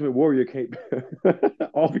because Ultimate Warrior came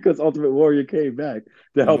all because Ultimate Warrior came back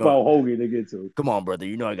to You help know, out Hogan to get to. come on, brother.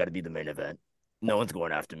 You know I gotta be the main event. No one's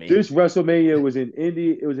going after me. This WrestleMania was in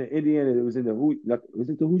Indy. It was in Indiana. It was in the who? Was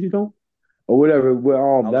it the Who's You Don't or whatever? Where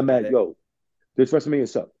I'll that look at match, it. yo, this WrestleMania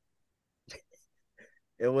sucked.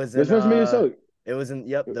 It was This in WrestleMania sucked.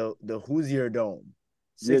 the Hoosier Dome.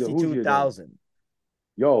 Yeah, the Who's You Don't. 62,000.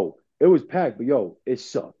 Yo, it was packed, but yo, it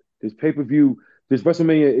sucked. This pay per view, this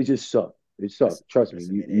WrestleMania, it just sucked. It sucked. Trust me,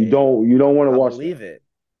 WrestleMania you 8. don't want to I watch that. believe it.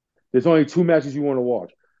 There's only 2 matches you want to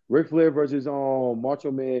watch: Ric Flair versus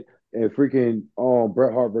Macho Man and freaking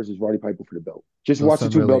Bret Hart versus Roddy Piper for the belt. Just Those watch the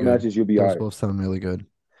sound two really belt good. matches, you'll be all Those right. both sound really good.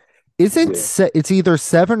 Yeah. It's either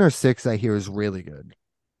 7 or 6 I hear is really good.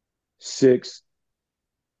 6,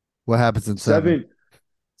 What happens in 7?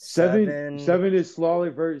 7, 7, 7. 7 is Slaughter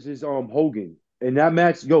versus Hogan. And that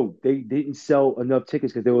match, yo, they didn't sell enough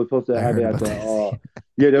tickets because they were supposed to I have heard it at about the that.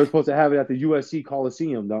 yeah, they were supposed to have it at the USC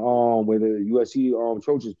Coliseum, the where the USC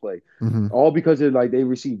Trojans play. Hmm. All because of like they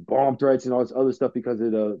received bomb threats and all this other stuff because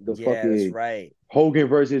of the Yeah, that's fucking right. Hogan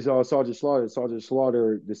versus Sergeant Slaughter. Sergeant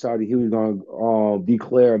Slaughter decided he was gonna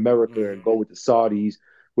declare America and go Mhm. with the Saudis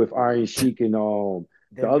with Iron Sheik and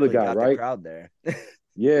They the other really guy, got the right? crowd there.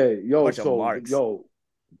 Yeah, yo, Bunch of so marks. yo,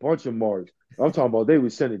 bunch of marks. I'm talking about they were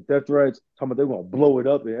sending death threats, talking about they were gonna blow it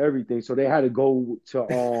up and everything. So they had to go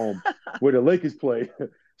to where the Lakers play.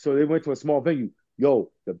 So they went to a small venue.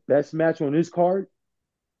 Yo, the best match on this card,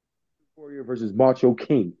 Warrior versus Macho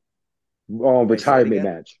King, Wait, say it retirement again.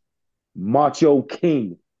 match. Macho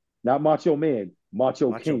King, not Macho Man.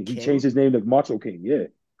 Macho Macho King. He King. changed his name to Macho King. Yeah,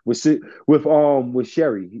 with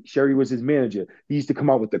Sherry. Sherry was his manager. He used to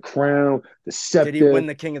come out with the crown, the Did he win scepter.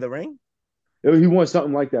 the King of the Ring? He won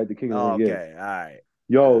something like that. The King of the Oh, Ring. Yeah. okay. All right.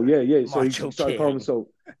 Yo, yeah, yeah. So he Macho started calling him. King. So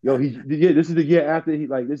yo, this is the year after he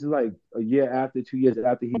like this is like a year after, 2 years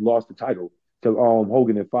after he lost the title to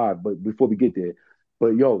Hogan in 5. But before we get there,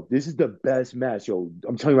 but yo, this is the best match, yo.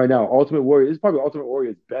 I'm telling you right now, Ultimate Warrior. This is probably Ultimate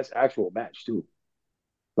Warrior's best actual match too.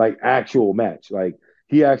 Like actual match. Like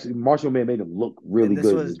he actually Marshall Man made him look really And this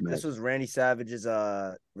good in was this this match. was Randy Savage's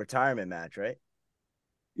retirement match, right?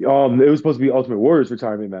 It was supposed to be Ultimate Warrior's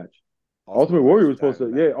retirement match. Ultimate Ultimate Warrior Warrior's was supposed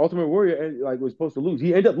retirement to, match. yeah, Ultimate Warrior was supposed to lose.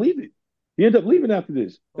 He ended up leaving. He ended up leaving after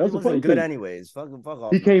this. Well, That he was the funny wasn't good thing. anyways. Fuck He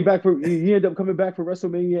Ultimate came Warrior. back he ended up coming back for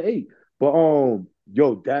WrestleMania 8. But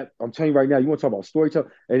yo, that I'm telling you right now, you want to talk about storytelling.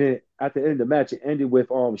 And then at the end of the match, it ended with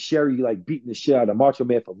Sherry like beating the shit out of Macho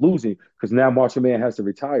Man for losing because now Macho Man has to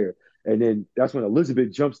retire. And then that's when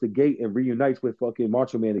Elizabeth jumps the gate and reunites with fucking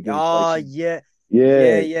Macho Man again. So like Oh she, yeah.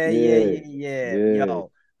 Yeah, yeah, yeah, yeah, yeah, yeah, yeah. yeah.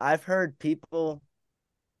 Yo, I've heard people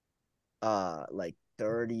like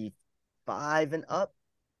 35 and up,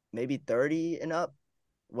 maybe 30 and up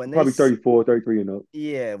when they Probably 34, 33 and up.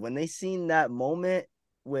 yeah, when they seen that moment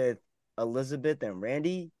with Elizabeth and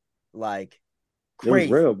Randy, like It was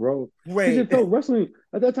crazy. real, bro. Because Great. it felt wrestling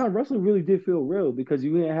at that time. Wrestling really did feel real because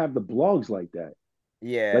you didn't have the blogs like that. Like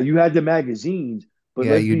Yeah. you had the magazines, but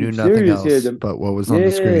Yeah, let's you be knew nothing serious here. else but what was on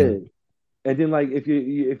the Yeah, screen. and then like if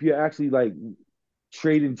you're actually like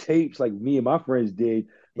trading tapes, like me and my friends did,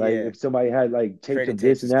 like Yeah. if somebody had like tapes Trading of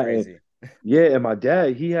this tapes and is that, and crazy. yeah, and my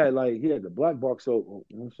dad, he had the black box. So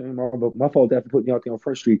you know what I'm saying, my fault, dad, for putting you out there on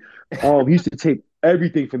Front Street. He used to tape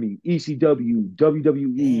everything for me, ECW,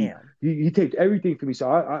 WWE. Damn. He taped everything for me. So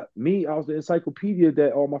I was the encyclopedia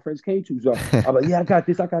that all my friends came to. So I'm like, yeah, I got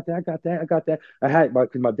this, I got that, I got that, I got that. I had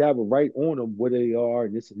because my dad would write on them where they are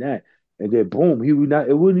and this and that, and then boom, he would not.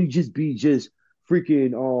 It wouldn't just be just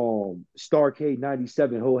freaking Starcade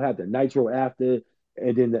 '97. He'll have the Nitro after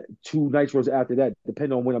and then the 2 nitros after that,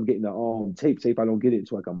 depending on when I'm getting the tape. Say if I don't get it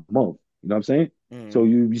until like a month, you know what I'm saying? So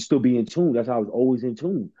Mm. you still be in tune. That's how I was always in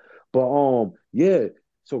tune. But yeah.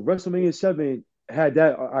 So WrestleMania 7 had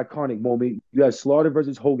that iconic moment. You had Slaughter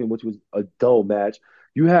versus Hogan, which was a dull match.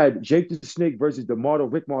 You had Jake the Snake versus the model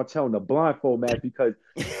Rick Martel in the blindfold match because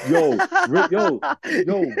Rick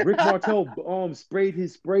Martel sprayed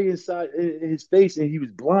his spray inside in his face and he was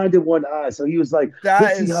blind in one eye. So he was like, That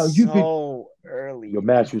let's see is how you can. so Your early.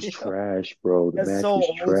 match was trash, bro. The That's match so was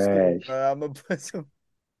old school, trash. bro. I'm gonna put some.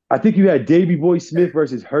 I think you had Davey Boy Smith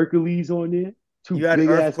versus Hercules on there. Two You had big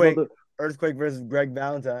ass mother. Earthquake versus Greg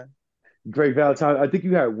Valentine. Great Valentine. I think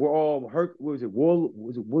you had what was it?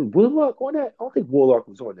 Warlock on that? I don't think Warlock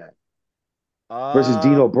was on that. Versus Uh,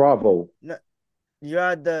 Dino Bravo. no, you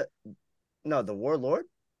had the Warlord.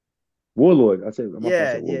 Warlord. I said I'm not. I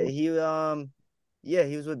Yeah, said yeah, Warlord. yeah,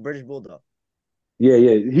 he was with British Bulldog. Yeah,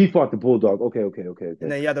 yeah. He fought the Bulldog. Okay, okay, okay, And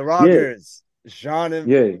okay. then you had the Yeah, Rockers,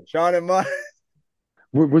 yeah. Sean and Mark.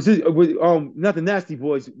 Was it not the Nasty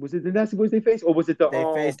Boys? Was it the Nasty Boys they faced, or was it the They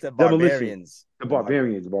faced the Demolition? Barbarians. The The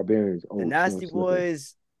Barbarians. Barbarians, the Barbarians. The Oh, Nasty I'm slipping.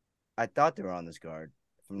 Boys. I thought they were on this card,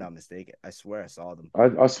 if I'm not mistaken. I swear I saw them.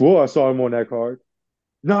 I swore I saw him on that card.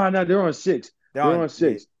 No, no, they're on 6. They're They're on. on Yeah,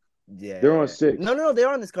 6. They're on yeah. No, 6. no, no. They're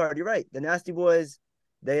on this card. You're right. The Nasty Boys.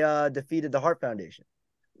 They defeated the Hart Foundation.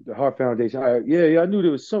 The Heart Foundation. Yeah, yeah. I knew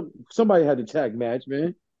there was somebody had a tag match,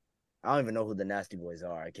 man. I don't even know who the Nasty Boys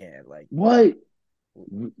are. I can't like. What? I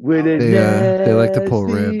With don't the know. They like to pull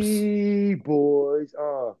ribs. nasty boys.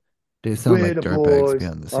 They sound We're like the dirtbags boys.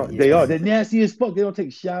 behind the scenes, They are. man. They're nasty as fuck. They don't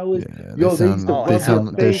take showers. Yeah, Yo, they used to Oh they rub your hell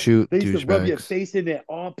sound they're no. face. shoot They used to rub your douchebags. face in their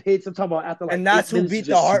armpits. I'm talking about after like And eight that's who minutes of beat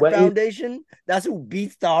the just Hart sweating. Foundation. That's who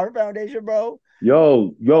beats the Hart Foundation, bro.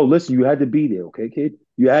 Yo, listen, you had to be there, okay, kid?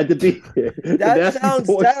 You had to be there. The That nasty sounds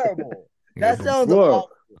boys, terrible. Yeah, That sounds bro,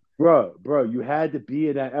 awful. bro, you had to be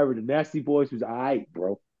in that era. The nasty boys was all right,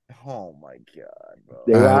 bro. Oh my god,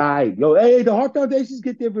 They bro. were all all right. right. Yo, hey, the Heart Foundations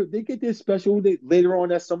they get their special later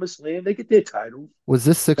on at SummerSlam. They get their titles. Was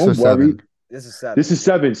this 6 or Don't worry. 7? This is This 7. is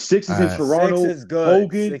 7. 6 All is in right. 6 Toronto. is good.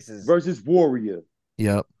 Hogan 6 is. versus Warrior.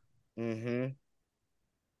 Yep. Mm-hmm.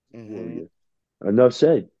 Mm-hmm. Warrior. Enough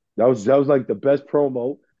said. That was like the best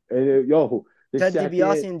promo. And yo, they Ted sat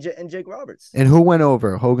there. DiBiase and Jake Roberts. And who went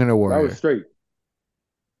over, Hogan or That was Warrior? straight.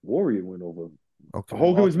 Warrior went over. Okay.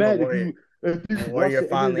 Hogan was Ultimate mad Warrior. if you And watch Warrior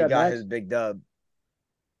the ending of finally that got match. his big dub.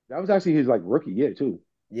 That was actually his like rookie year too.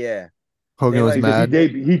 Yeah. Hogan was like- because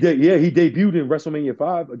mad. he debuted in WrestleMania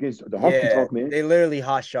 5 against the Honky Yeah, Tonk Man. they literally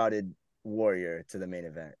hot-shotted Warrior to the main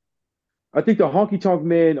event. I think the Honky Tonk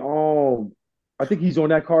Man, I think he's on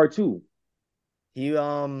that card too. He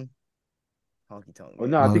Honky Tonk Or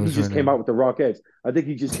Man. no, I Oh, think he those just are came new. out with the Rockettes. I think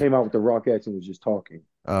he just came out with the Rockettes and was just talking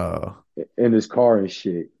Oh. in his car and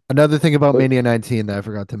shit. Another thing about But Mania 19 that I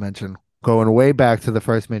forgot to mention, going way back to the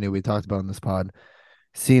first Mania we talked about in this pod,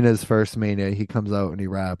 Cena's first Mania, he comes out and he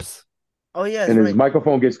raps. Oh yeah, that's and his right.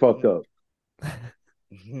 microphone gets fucked up.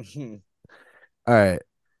 All right.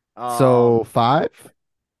 um, So 5?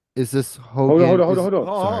 Is this Hold on, Hogan? Is hold on.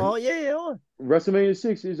 sorry. yeah. Hold on. WrestleMania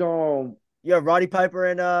 6 is You have Roddy Piper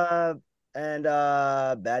and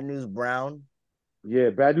Bad News Brown. yeah,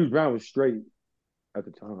 Bad News Brown was straight at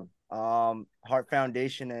the time. Heart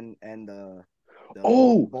Foundation and the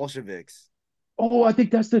Oh, Bolsheviks. I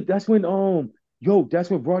think that's when that's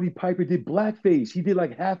when Roddy Piper did blackface. He did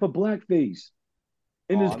like half a blackface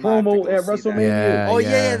in his I'm gonna have to promo go at see that. WrestleMania. Oh yeah,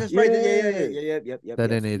 Yeah. that's right. Yeah. Yep. That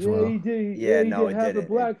didn't age Yeah, he well. did. Yeah, He no, did it half a didn't.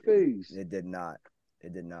 blackface. It did not.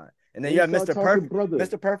 It did not. And then And you he have started Mr. talking Perfect, brother.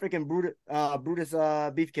 Mr. Perfect and Brutus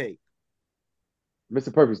Beefcake.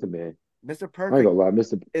 Mr. Perfect's the man. Mr. I ain't Perfect gonna lie,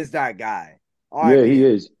 Mr. is that guy. Yeah, he R.I.P.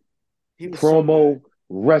 is. He was so Promo, good.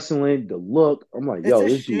 wrestling, the look. I'm like, It's yo, a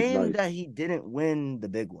this dude's shame nice. that he didn't win the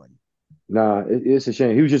big one. Nah, it's a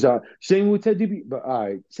shame. He was just same with Ted DiBiase, but all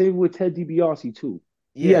right, same with Ted DiBiase too.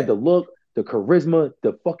 He had Yeah. the look, the charisma,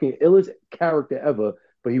 the fucking illest character ever,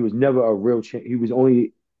 but he was never a real champ. He was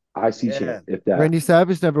only IC Yeah. champ, if that. Randy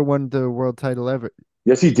Savage never won the world title ever.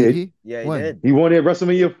 Yes, he Did did. he? Yeah, he When? did. He won at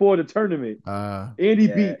WrestleMania 4, the tournament. Yeah. Andy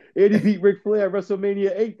beat Ric Flair at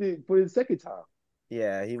WrestleMania 8 for the second time.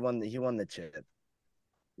 Yeah, he won the chip.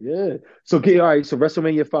 Yeah. So okay, all right. So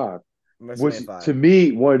WrestleMania 5, which WrestleMania 5. to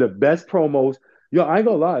me one of the best promos. Yo, I ain't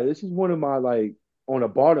gonna lie. This is one of my like on the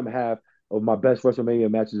bottom half of my best WrestleMania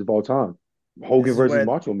matches of all time. Hogan This is versus where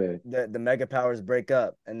Macho Man. the mega powers break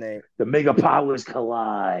up and they The mega powers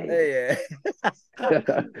collide. yeah.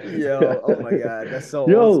 Yo, oh my god, that's so old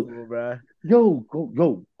Yo, school,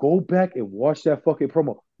 bro. go back and watch that fucking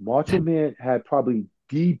promo. Macho Man had probably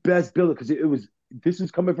the best build because this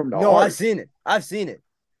is coming from the No, heart. I've seen it.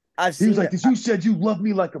 He was like, "You said you love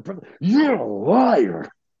me like a brother. You're a liar."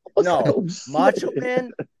 No, Like, Macho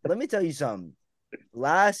Man, let me tell you something.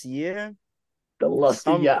 Last year, the lust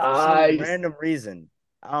in your for eyes. some random reason,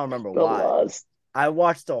 I don't remember The why. lust. I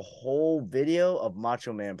watched a whole video of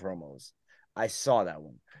Macho Man promos. I saw that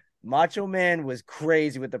one. Macho Man was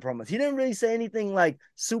crazy with the promos. He didn't really say anything like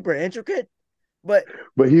super intricate, but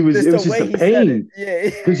It was just way the he said it. pain. Yeah.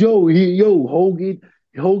 Because Hogan,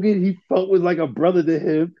 he felt was like a brother to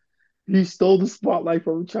him. He stole the spotlight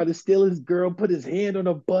from him, tried to steal his girl, put his hand on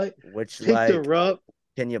her butt, Which picked like her up.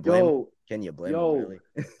 can you blame him? Can you blame him Yo, really?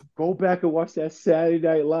 go back and watch that Saturday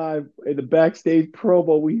Night Live in the backstage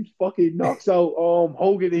promo where he fucking knocks out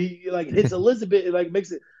Hogan and he like hits Elizabeth and like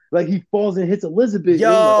makes it like he falls and hits Elizabeth. And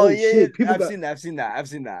I'm like, Yo, oh yeah, shit, people I've got seen that. I've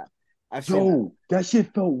seen that. that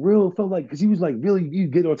shit felt real. It felt like because he was like really you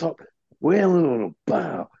get on top, wailing on him,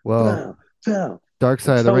 bow, Well, bow. Dark I'm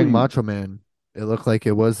Side of the Ring telling you, Macho Man. It looked like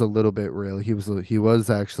it was a little bit real. He was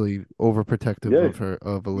actually overprotective yeah.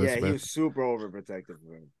 of Yeah, he Elizabeth. was super overprotective of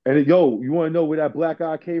him. And you want to know where that black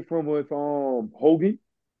eye came from with Hogan?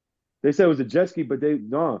 They said it was a jet ski, but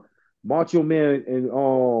Macho Man and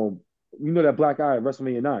you know that black eye at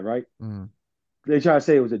WrestleMania 9, right? Mm. They try to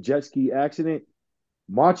say it was a jet ski accident.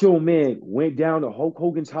 Macho Man went down to Hulk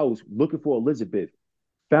Hogan's house looking for Elizabeth.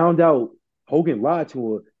 Found out Hogan lied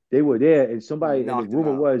to her. They were there, and somebody, and the Knocked him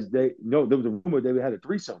rumor out. was there was a rumor they had a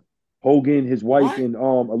threesome. Hogan, his wife, What? and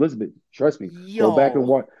Elizabeth. Trust me. Go Yo. back and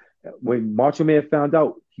watch. When Macho Man found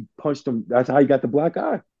out, he punched him. That's how he got the black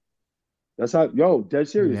eye. That's how, dead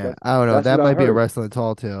serious. Yeah, I don't know. That's That what I might be a heard. wrestling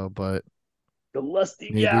tall tale, but The lusty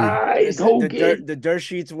maybe. eyes, Hogan. The dirt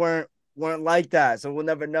sheets weren't like that, so we'll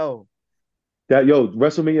never know.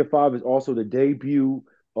 WrestleMania 5 is also the debut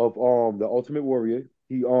of the Ultimate Warrior.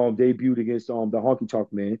 He debuted against the Honky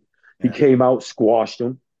Tonk Man. He Yeah. came out, squashed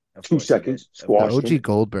him. Of 2 course he seconds, did. Of The squashed course he OG him. did.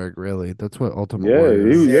 Goldberg, really. That's what Ultimate Yeah, Warrior he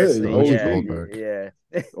was- is. yeah, Seriously, The OG yeah, Goldberg. yeah.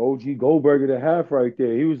 OG Goldberg at the half right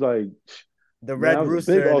there. He was like, The man, I Red was a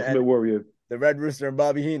Rooster big and Ultimate Warrior. the Red Rooster and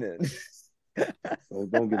Bobby Heenan. Oh,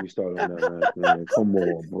 don't get me started on that, man. Come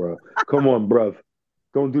on, bro. Come on, bruv.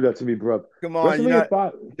 Don't do that to me, bruv. Come on, WrestleMania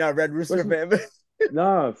 5. you're not Red Rooster Wrestle- fan.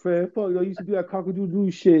 Nah, fam. Fuck, I used to do that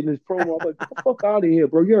cock-a-doodle shit in this promo. I'm like, get the fuck out of here,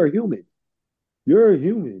 bro. You're a human. You're a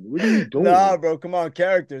human. What are you doing? Nah, bro, come on,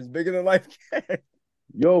 characters, bigger than life characters.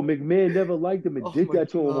 Yo, McMahon never liked him and Oh did my that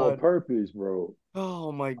to him on God. purpose, bro.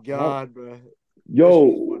 Oh my God, bro.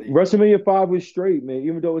 Yo, WrestleMania 5 was straight, man.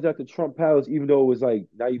 Even though it was at the Trump Palace, even though it was like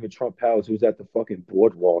not even Trump Palace, it was at the fucking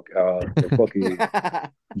boardwalk, the fucking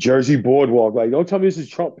Jersey boardwalk. Like, don't tell me this is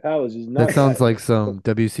Trump Palace. It's That not sounds that. like some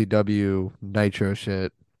WCW Nitro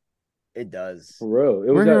shit. It does. For real.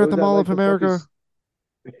 We're here It at the was at Mall like of the fucking America.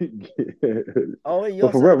 Oh, wait, you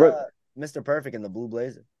But for also real, had right, Mr. Perfect in the blue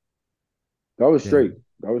blazer. that was Yeah. straight.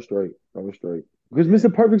 That was straight. That was straight. Because Yeah,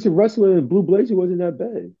 Mr. Perfect's a wrestler and Blue Blazer wasn't that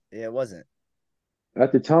bad yeah, it wasn't.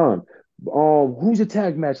 at the time. Who's a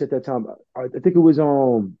tag match at that time? I think it was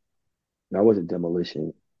that wasn't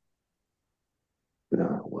Demolition.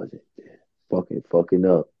 No, it wasn't. Fucking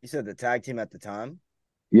up. You said the tag team at the time.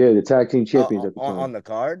 Yeah, the tag team champions at the On time. the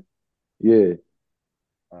card. Yeah,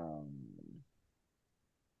 Um,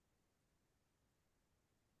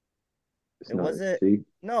 it's it not. was it. See?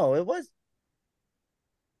 No, it was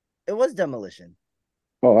Demolition.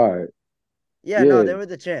 Oh, all right. Yeah, no, Yeah, they were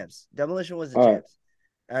the champs. Demolition was the all right. champs,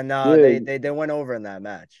 and Yeah, they went over in that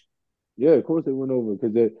match. yeah. Of course they went over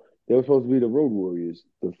because they were supposed to be the Road Warriors,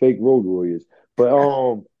 the fake Road Warriors. But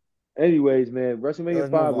anyways, man, So WrestleMania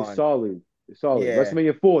let's move 5 was on. solid. It's solid. Yeah,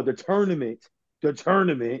 WrestleMania 4, the tournament.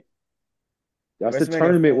 That's the WrestleMania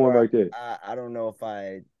tournament one 4. right there. I don't know if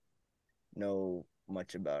I know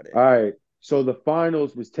much about All it. right. So the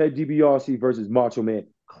finals was Ted DiBiase versus Macho Man.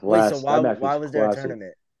 Wait, so Class. That match why was was there a classic.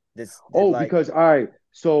 tournament? This did Oh, like because all right.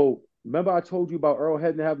 So remember I told you about Earl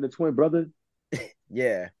Hebner having a twin brother?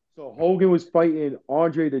 yeah. So Hogan was fighting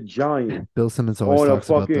Andre the Giant Bill Simmons always talks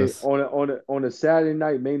about this. on a Saturday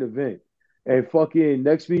night main event. And fucking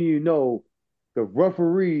next thing you know, the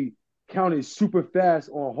referee counted super fast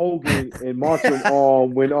on Hogan and Macho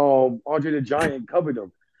when Andre the Giant covered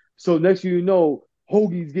him. So next thing you know,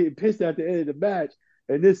 Hogan's getting pissed at the end of the match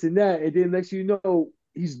and this and that. And then next thing you know,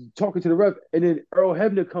 he's talking to the ref, and then Earl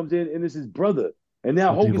Hebner comes in and it's his brother. And now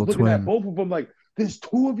The Hogan's evil looking at twin. both of them like, there's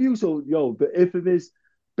two of you. So yo, the infamous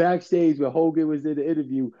backstage where Hogan was in the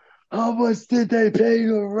interview. How much did they pay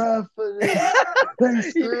the ref for this? They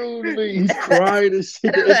screwed me. He's crying and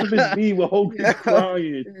shit. The infamous meme where Hogan's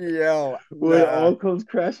crying Yo, when it nah. all comes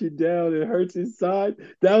crashing down and hurts his side.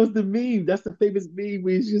 That was the meme. That's the famous meme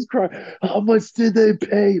where he's just crying. How much did they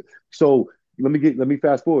pay? So let me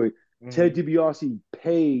fast forward. Ted Mhm. DiBiase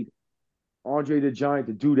paid Andre the Giant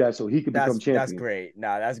to do that so he could become That's champion. great.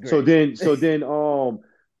 Nah, that's So great. then, so then,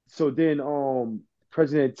 so then,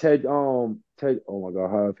 President Ted, oh my God,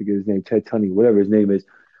 how I forget his name, Ted Tunney, whatever his name is,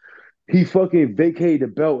 he fucking vacated the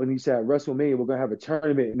belt and he said, WrestleMania, we're gonna have a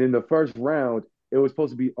tournament. And in the first round, it was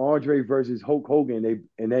supposed to be Andre versus Hulk Hogan.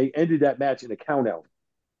 They ended that match in a count out.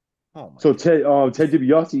 Oh my So god, Ted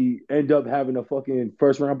DiBiase ended up having a fucking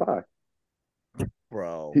first round bye.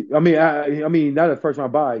 bro. I mean, not a first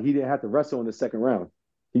round bye. He didn't have to wrestle in the second round.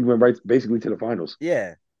 He went right basically to the finals.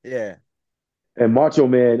 Yeah, yeah. And Macho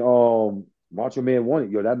Man won it.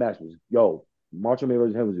 Yo, that match was Macho Man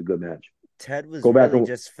versus him was a good match. Ted was Go back really and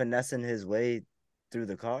just finessing his way through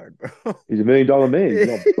the card, bro. he's $1 million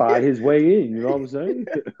man. Buy his way in. You know what I'm saying?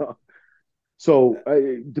 So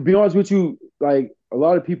to be honest with you, like a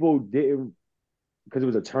lot of people didn't because it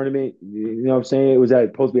was a tournament. You know what I'm saying? It was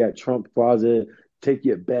supposed to be at Trump Plaza. Take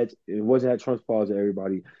your bets. It wasn't at Trump Plaza.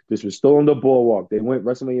 Everybody, this was still on the boardwalk. They went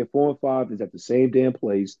WrestleMania 4 and 5. It's at the same damn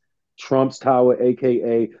place, Trump's Tower,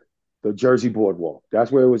 aka the Jersey Boardwalk.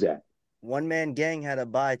 That's where it was at. One man gang had a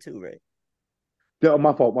buy too, right?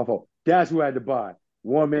 My fault, my fault. That's who had to buy.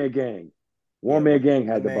 One man gang. Yeah, One man gang one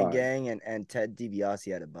had to man buy. gang and Ted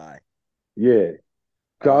DiBiase had a buy. Yeah.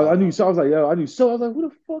 Cause I knew Um, so I was like, yo, I knew so I was like, who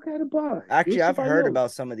the fuck had to buy? It Actually, was I've somebody heard else.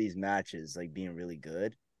 about some of these matches like being really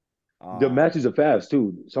good. The Um, matches are fast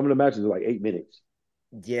too. Some of the matches are like 8 minutes.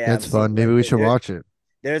 yeah, I've It's seen fun. Maybe like we should watch it.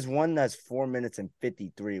 there's one that's 4 minutes and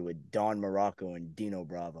 53 with Don Morocco and Dino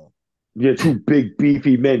Bravo. Yeah, two big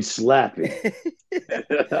beefy men slapping.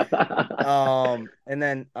 And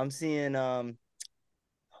then I'm seeing oh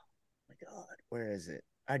my God, where is it?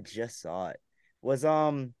 I just saw it. Was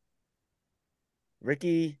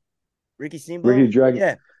Ricky Ricky Ricky the Steamboat? Dragon.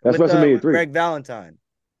 Yeah, That's WrestleMania with 3. Greg Valentine.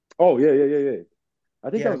 Oh, yeah. I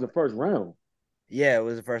He think that had was him. the first round. Yeah, it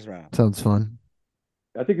was the first round. Sounds fun.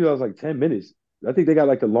 I think it was like 10 minutes. I think they got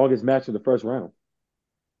like the longest match of the first round.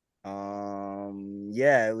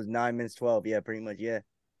 Yeah, it was 9 minutes 12. Yeah, pretty much. Yeah.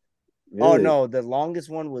 Oh Yeah. no, the longest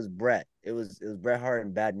one was Brett. It was Bret Hart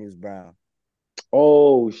and Bad News Brown.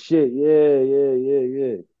 Oh shit.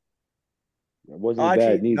 Yeah. That Oh, wasn't actually,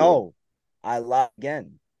 bad neither. no, I lied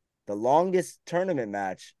again. The longest tournament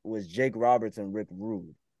match was Jake Roberts and Rick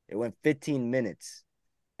Rude. It went 15 minutes,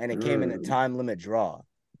 and it came in a Mm. time limit draw.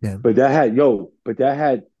 Yeah.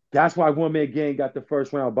 That's why one man gang got the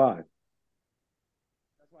first round bye.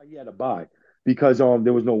 That's why he had a bye. because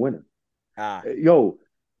there was no winner. Ah, Yo,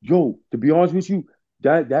 to be honest with you,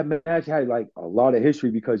 that match had like a lot of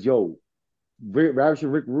history because Ravishing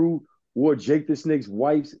Rick Rude wore Jake the Snake's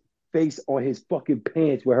wife's face on his fucking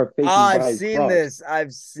pants where her face was I've by his seen crotch. this.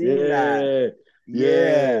 I've seen that. Yeah,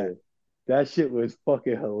 Yeah. yeah. That shit was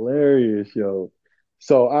fucking hilarious, yo.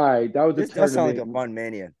 So, all right, that was the This does sound like a tournament. fun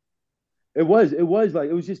mania. It was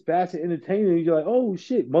just fast and entertaining. You're like, oh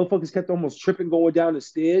shit, motherfuckers kept almost tripping going down the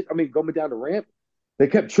stairs. I mean, going down the ramp. They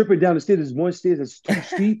kept tripping down the stairs. There's one stairs that's too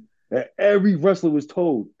steep, and every wrestler was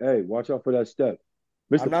told, "Hey, watch out for that step."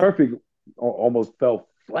 I'm Mr. not Perfect almost fell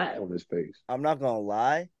flat on his face. I'm not gonna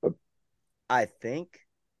lie. But I think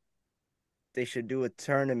they should do a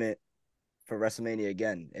tournament for WrestleMania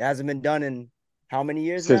again. It hasn't been done in how many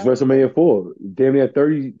years since now? WrestleMania 4, damn near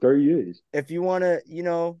 30 years. If you want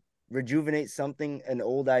to, rejuvenate something, an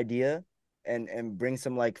old idea, and bring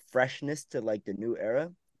some like freshness to like the new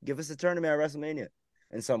era, give us a tournament at WrestleMania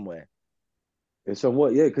in some way. And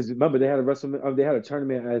somewhat, yeah, because remember they had a they had a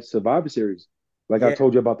tournament at Survivor Series. Like I Yeah,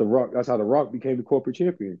 told you about The Rock. That's how The Rock became the corporate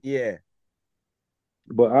champion. yeah.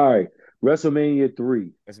 But all right, WrestleMania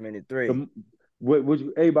 3. WrestleMania 3. The which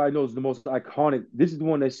everybody knows the most iconic. This is the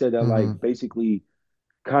one that said that Hmm. like basically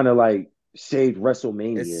kind of like saved It's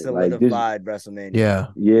WrestleMania. Like this, solidified WrestleMania. Yeah.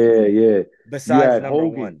 yeah, yeah. You Besides had number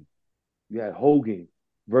Hogan. one You had Hogan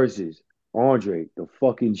versus Andre, the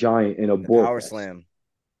fucking giant, in a in the bull Power fest. Slam,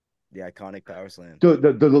 the iconic Power Slam.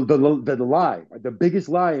 The lie, the biggest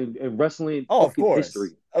lie in wrestling Oh, of fucking course. history.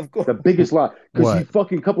 Of course. The biggest lie. Because he What?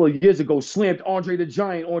 fucking couple of years ago slammed Andre the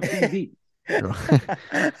Giant on TV Yeah.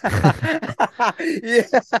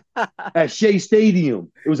 at Shea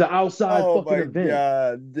Stadium. It was an outside Oh fucking my event.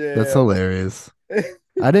 God. That's Damn. hilarious.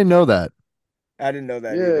 I didn't know that. I didn't know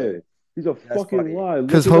that Yeah. either. He's a That's fucking funny. lie.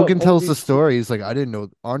 Because Look it up. Hogan tells the Hogan. story. He's like, I didn't know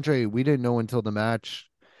Andre. We didn't know until the match,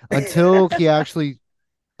 until he actually,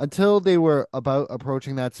 until they were about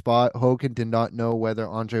approaching that spot. Hogan did not know whether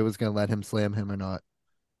Andre was going to let him slam him or not.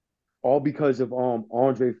 All because of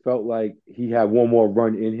Andre felt like he had one more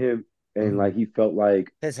run in him. And Mhm. like he felt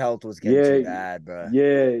like, His health was getting too yeah, bad, bro.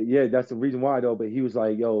 yeah, that's the reason why though. But he was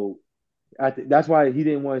like, yo, that's why he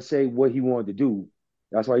didn't want to say what he wanted to do.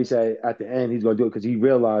 That's why he said at the end he's gonna do it because he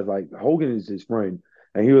realized like Hogan is his friend,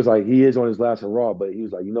 and he was like he is on his last hurrah, but he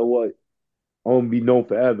was like, you know what, I'm gonna be known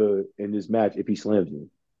forever in this match if he slams me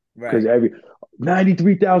because Right. every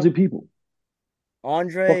 93,000 people fucking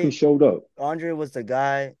Andre showed up. Andre was the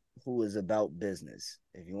guy who was about business.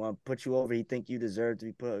 If you want to put you over, he think you deserve to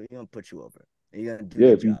be put. He's gonna put you over. You're gonna do Yeah,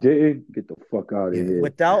 the if you job. didn't, get the fuck out of Yeah. here.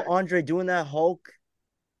 Without Andre doing that, Hulk,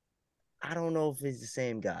 I don't know if he's the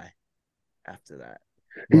same guy after that.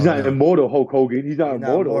 He's Well, not no. immortal Hulk Hogan. He's not He's not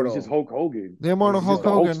immortal. He's just immortal. Hulk Hogan. The Immortal He's He's just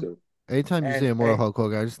Hulk a just Hogan. Hulkster. Anytime you say and Immortal Hulk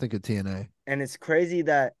Hogan, I just think of TNA. and it's crazy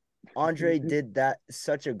that Andre did that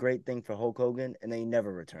such a great thing for Hulk Hogan, and then he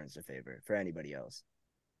never returns the favor for anybody else.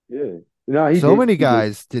 Yeah. No, he So did. many He did.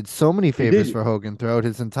 guys did so many He favors did. for Hogan throughout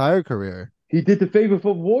his entire career, He did the favor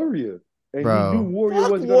for Warrior, and he knew bro. Warrior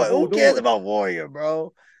Fuck wasn't gonna Who hold cares on. about Warrior,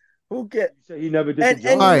 bro? Who cares? He said he never did the And All you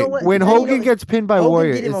job. know right, what? when And you know Hogan gets pinned by Hogan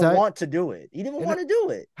Warrior, didn't is even that want to do it. He didn't and want to do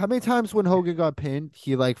it. how many times when Hogan got pinned,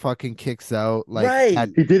 he like fucking kicks out like Right. at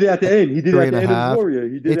He did it at the end. He did it three at and the a end of half? Warrior.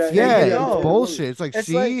 He did It's that. He yeah, did it at it's the end of Yo, Warrior. bullshit. It's like it's like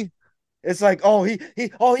see,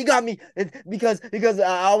 he got me because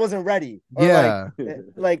I wasn't ready. Or yeah,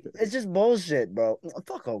 like it's just bullshit, bro.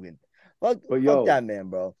 Fuck Hogan. But Fuck that man,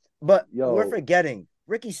 bro. But we're yo, forgetting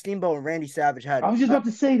Ricky Steamboat and Randy Savage had I was just about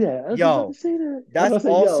to say that. I was just about to yo. say that. I was That's about to say,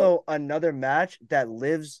 yo. also another match that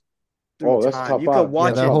lives through Oh, that's time. top You could five. yeah, watch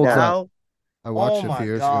That's that it top holds five. up. now. I Oh watched it a few my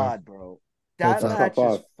years ago. God, bro. Holds That That's up. top match is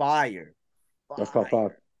five. fire. That's top five.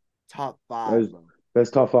 Fire. Top That five, is, bro. that's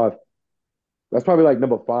top five. That's probably like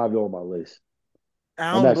number five though on my list. I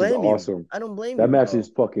That don't match is blame you. awesome. I don't blame That you, match is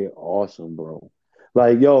bro. fucking awesome, bro.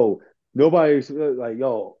 Like, yo, nobody's like,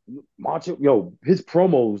 yo, Macho, yo, his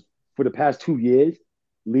promos for the past 2 years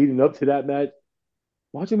leading up to that match,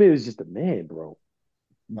 Macho Man is just a man, bro.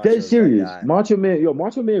 Dead Macho's that serious. guy. Macho Man, yo,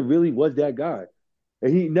 Macho Man really was that guy.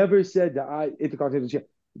 And he never said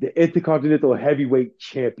the Intercontinental Heavyweight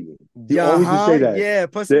Champion. He always would say that. Yeah,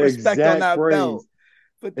 put some The respect on exact that belt. phrase.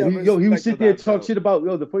 Put And that he would respect sit on there and that talk belt. shit about,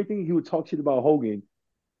 yo, the funny thing, he would talk shit about Hogan.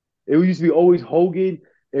 It used to be always Hogan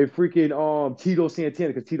and freaking Tito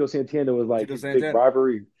Santana, because Tito Santana was like Tito his big Santana.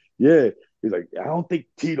 rivalry. Yeah. He's like, I don't think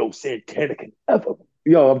Tito Santana can ever.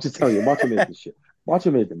 Yo, I'm just telling you, Macho Man's the shit.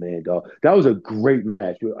 Macho Man's the man, dog. That was a great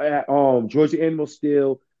match. Georgia Animal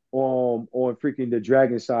Steel on freaking the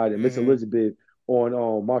Dragon side and Miss Mm-hmm. Elizabeth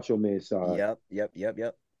on Macho Man side. Yep.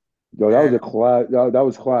 Yo, that was And a class. That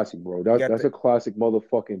was classic, bro. you got That's the a classic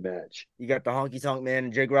motherfucking match. you got the honky tonk man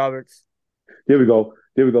and Jake Roberts. There we go.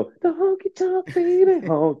 There we go. The honky tonk baby,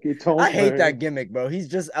 honky I tonk hate man. that gimmick, bro. He's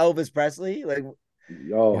just Elvis Presley. Like,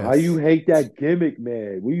 Yo, how you Yes. hate that gimmick,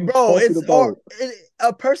 man? What are you bro, talking about?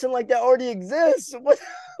 a person like that already exists. What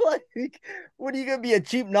like what are you gonna be, a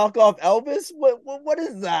cheap knockoff Elvis? What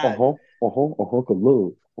is that? Uh-huh. Uh-huh. Uh-huh.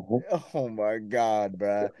 Love. Uh-huh. Oh my god,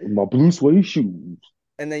 bro. My blue suede shoes.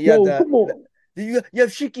 And then you have Yo, come on. you have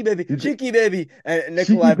Shiki baby, and Cheeky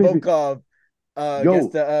Nikolai baby. Volkov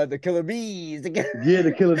against Yo, the Killer Bees. yeah,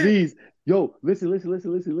 the Killer Bees. Yo,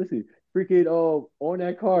 listen. Freaking on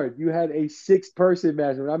that card, you had a 6-person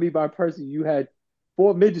match. When I mean by person, you had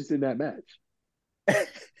 4 midgets in that match.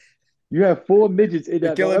 You have 4 midgets in The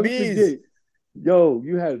that. Don't Killer ever Bees. forget. Yo,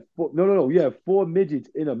 you had no. You had 4 midgets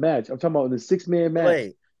in a match. I'm talking about in a 6-man match.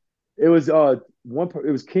 Wait. It was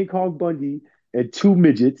it was King Kong Bundy and 2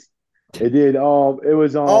 midgets. And then it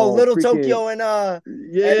was Oh, Little freaking Tokyo and yeah,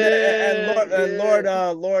 Lord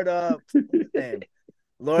yeah. what's his name?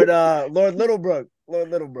 Lord Littlebrook. Lord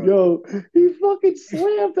Littlebrook. Yo, he fucking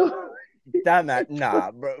slammed him. That match,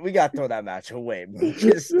 nah, bro. We gotta throw that match away, bro.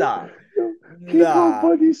 Just stop. Yo, King Kong Nah.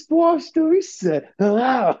 Bundy squashed him. He said,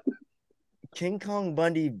 ah. King Kong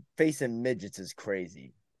Bundy facing midgets is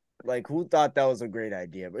crazy. Like, who thought that was a great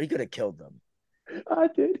idea? But he could have killed them. I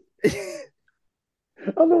did.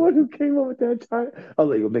 I'm the one who came up with that time. I was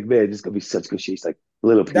like, well, McMahon, this is gonna be such good shit. He's like,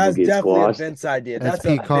 little people That's get definitely a squashed. Vince idea. That's That's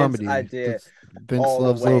a peak Vince comedy. idea That's Vince all the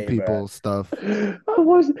loves little way, bro. people stuff. I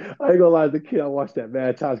watched. I ain't gonna lie, as a kid, I watched that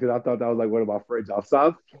mad times because I thought that was like one of my friends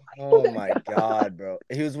outside. Oh my god, bro.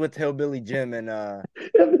 He was with Hillbilly Jim and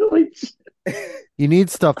You need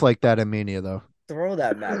stuff like that in Mania, though. throw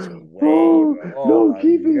that match away, Oh bro. Oh no, my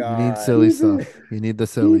keep it, You need god. silly keep it, stuff. You need the keep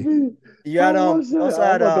silly. it. You I had watched that. also I'm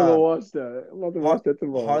had about to go watch that. I'm about to watch that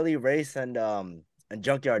tomorrow. Harley Race and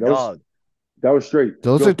Junkyard That was Dog. that was straight.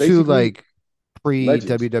 Those Yo, are two basically like pre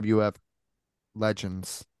legends. WWF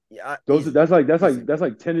legends. Yeah, Those easily. Easily. that's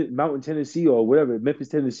like Mountain Tennessee or whatever, Memphis,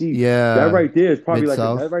 Tennessee. That Yeah, right there is probably Mid like that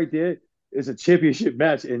South. right there is a championship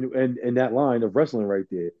match in that line of wrestling right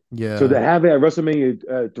there. So to Yeah, have it at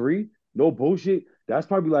WrestleMania 3, no bullshit. That's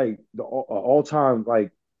probably like the all time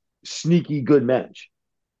like sneaky good match.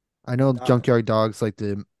 I know Uh, Junkyard Dog's like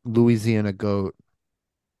the Louisiana goat.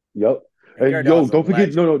 Yep. Junkyard And yo, Dog's a don't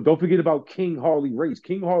forget, legend. don't forget about King Harley Race.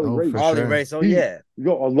 King Harley Oh, for Race, Harley sure. Race, oh he, yeah. a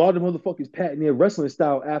lot of motherfuckers patent their wrestling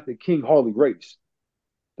style after King Harley Race.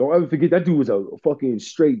 Don't ever forget that dude was a fucking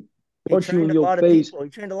straight He punch you in trained a your lot of face. people. He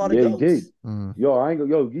trained a lot of Yeah, he did. goats. Mm. Yo, I ain't gonna,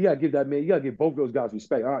 yo, you gotta give that man, you gotta give both those guys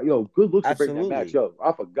respect. All right, yo, good looks for breaking that match. Absolutely. Yo,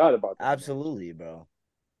 I forgot about that match. Absolutely, bro.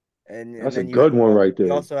 And That's a then you good one right you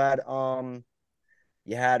there. also had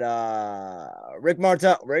you had Rick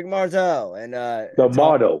Martel The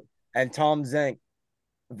motto. and Tom Zenk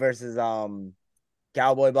versus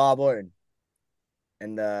Cowboy Bob Orton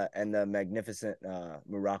and the magnificent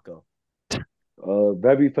Morocco.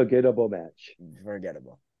 Very forgettable match.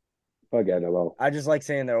 Forgettable. Forgettable. I just like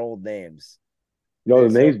saying their old names. Yo, They're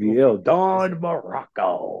the so names be ill. goofy. Don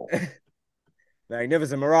Morocco.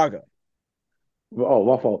 Magnificent Morocco. Oh,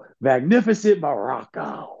 my fault. Magnificent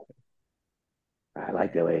Morocco. I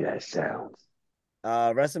like the way that sounds.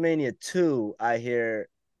 WrestleMania 2, I hear,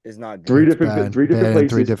 is not Three good. It's different, bad. three different Bad in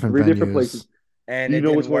three places. different Three different places. venues. And Do you it know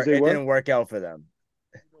didn't which ones work. they It were? didn't work out for them.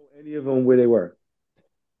 Do you know any of them where they were?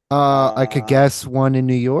 I could Uh, guess one in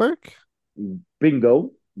New York.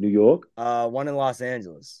 Bingo, New York. One in Los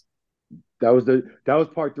Angeles. That was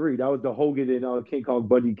part 3. That was the Hogan and King Kong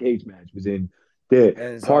Bundy cage match was in there.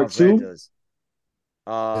 And it's in Part Los 2, Angeles.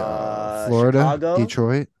 Florida, Chicago.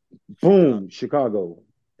 Detroit. Chicago. boom, Chicago.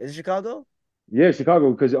 Is it Chicago? Yeah,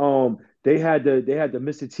 Chicago because they had the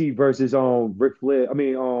Mr. T versus Ric Flair. I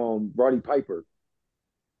mean Roddy Piper.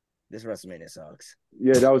 This WrestleMania sucks.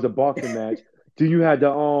 Yeah, that was a boxing match. Then you had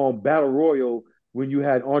the Battle Royal when you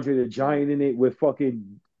had Andre the Giant in it with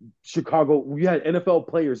fucking Chicago. You had NFL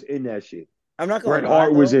players in that shit. I'm not gonna Bret lie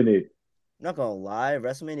Hart was though. in it. I'm not gonna lie.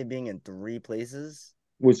 WrestleMania being in 3 places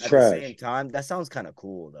Was at the same trash. time, that sounds kind of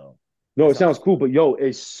cool though. No, That it sounds sounds cool, fun. but yo,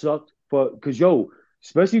 it sucked for because yo,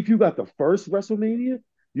 especially if you got the first WrestleMania,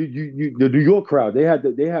 you the New York crowd, they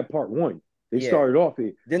had part 1. They Yeah. started off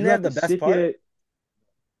it. Didn't You they have have the to best sit part? there.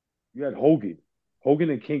 You had Hogan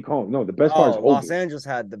and King Kong. No, the best part is Oh, Los Hogan. Angeles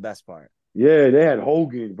had the best part. Yeah, they had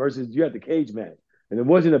Hogan versus you had the cage match, and it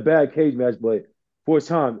wasn't a bad cage match, but for its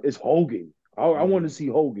time, it's Hogan. I want to Hmm. see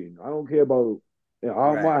Hogan. I don't care about. You know,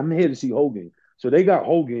 Right. I'm here to see Hogan. So they got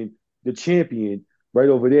Hogan, the champion, right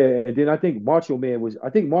over there, and then I think Macho Man was. I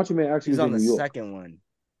think Macho Man actually He's was on in the New York. second one.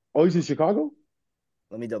 Oh, he's in Chicago.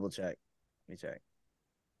 Let me double check. Let me check.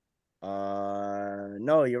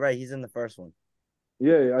 No, you're right. He's in the first one.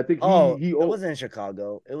 Yeah, I think Oh, he. it Oh, wasn't in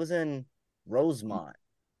Chicago. It was in Rosemont,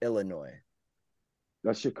 Illinois.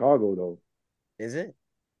 That's Chicago, though. Is it?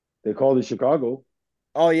 They called it Chicago.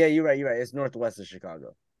 Oh yeah, you're right. You're right. It's northwest of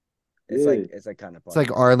Chicago. Yeah, It's like kind of It's far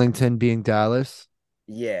like north. Arlington being Dallas.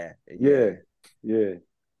 Yeah, yeah, yeah. yeah.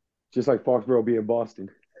 Just like Foxborough being Boston.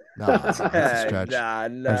 Nah, that's a stretch. Nah,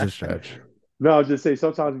 That's nah. a stretch. No, I'll just say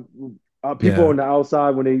sometimes people Yeah, on the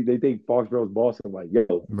outside when they think Foxborough's Boston, like,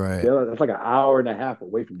 yo, right. that's like an hour and a half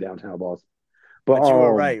away from downtown Boston. But But you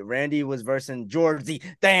were right. Randy was versing George the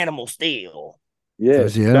Animal Steel. yeah,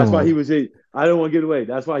 There's the that's why he animal. was in. I don't want to give it away.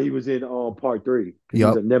 That's why he was in part 3 because he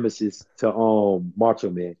was Yup. a nemesis to Macho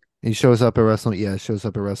Man. He shows up at shows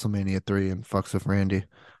up at WrestleMania 3 and fucks with Randy.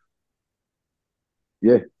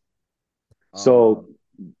 Yeah. So Um,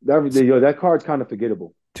 that card's kind of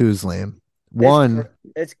forgettable. Two's lame. it's One,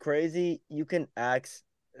 it's crazy. You can ask.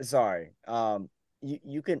 Sorry.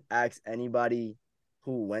 You can ask anybody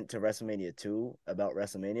who went to WrestleMania 2 about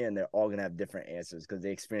WrestleMania, and they're all gonna have different answers because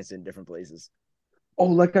they experienced it in different places. Oh,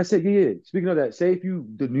 like I said, yeah. Speaking of that, say if you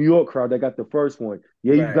the New York crowd that got the first one,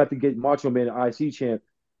 yeah, you got Right. to get Macho Man an IC champ,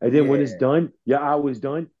 and then when it's Yeah. done, your hour is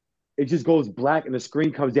done. It just goes black and the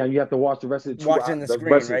screen comes down. You have to watch the rest of the Watching the the screen,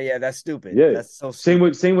 rest of right? Yeah, that's stupid. yeah. That's so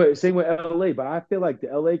stupid. Same with LA. But I feel like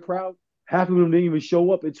the LA crowd, half of them didn't even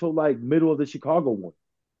show up until like middle of the Chicago one.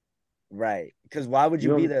 Right. Because why would You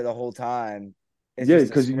you be know, there the whole time? It's yeah,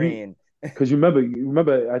 just a screen. because you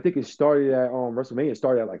remember I think it started at WrestleMania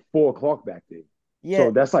started at like 4 o'clock back then. Yeah,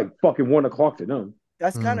 So that's like fucking 1 o'clock to them.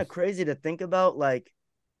 that's kind mm, of crazy to think about. Like,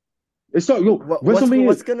 It's so yo WrestleMania.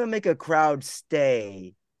 what's gonna make a crowd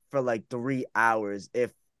stay for like 3 hours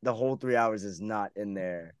if the whole 3 hours is not in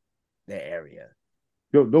their area?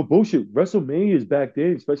 Yo, no bullshit. WrestleManias back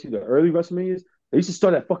then, especially the early WrestleManias, they used to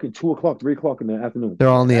start at fucking 2 o'clock, 3 o'clock in the afternoon. they're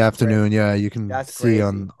all Yeah, in the afternoon. Yeah, you can that's see crazy.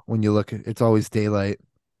 on when you look at it's always daylight.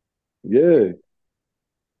 Yeah,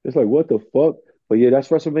 it's like what the fuck. But yeah, that's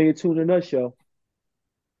WrestleMania 2 in a nutshell.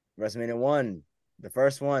 WrestleMania 1, the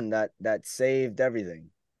first one that saved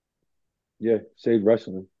everything. Yeah, saved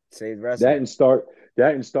wrestling. Saved That wrestling. and start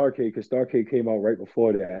that and Starcade because Starcade came out right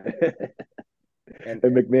before that, And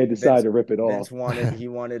and McMahon decided Vince to rip it Vince off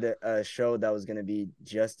wanted a show that was going to be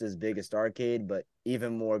just as big as Starcade, but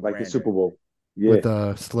even more like the Super grander. Bowl. Yeah,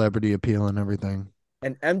 With celebrity appeal and everything.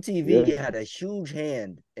 And MTV yeah, had a huge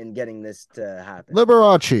hand in getting this to happen.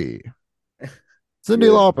 Liberace, Cindy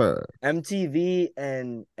yeah. Lauper. MTV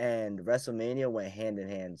and WrestleMania went hand in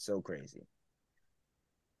hand, so crazy.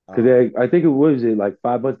 Because I think it was like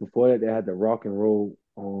 5 months before that they had the rock and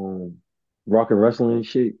wrestling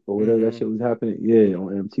shit or whatever that Mm-hmm, shit was happening. Yeah,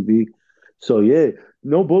 on MTV. So yeah,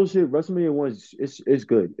 no bullshit. WrestleMania one is it's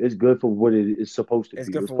good. It's good for what it is supposed to it's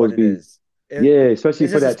be. It good was for what supposed to it be is. It, yeah, especially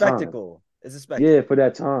it's for just a that time. spectacle. It's a Yeah, spectacle. for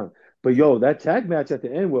that time. But Yeah. yo, that tag match at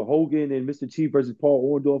the end with Hogan and Mr. T versus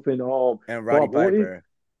Paul Orndorff and And Roddy Bob Orton. Piper.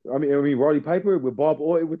 I mean Roddy Piper with Bob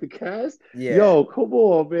Orton with the cast. Yeah. Yo, come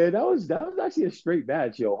on, man. That was actually a straight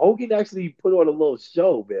match, yo. Hogan actually put on a little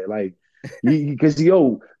show, man. Like, because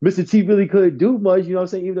yo, Mr. T really couldn't do much. You know what I'm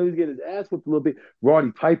saying? Even though he was getting his ass whipped a little bit,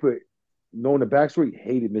 Roddy Piper, knowing the backstory,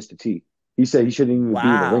 hated Mr. T. He said he shouldn't even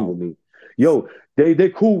be in the ring with Wow. me. Yo, they're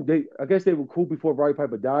cool. I guess they were cool before Roddy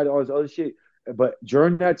Piper died. All this other shit. But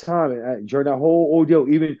during that time and during that whole ordeal,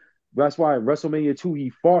 even that's why in WrestleMania 2 he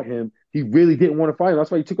fought him. He really didn't want to fight him.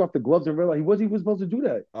 That's why he took off the gloves and realized he wasn't even supposed to do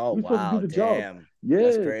that. Oh He was supposed to do wow, the job. damn.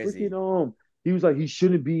 That's Yeah, freaking crazy. he was like he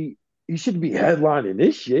shouldn't be headlining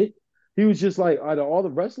this shit. He was just like out of all the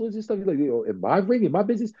wrestlers and stuff, he's like, yo, in my ring, in my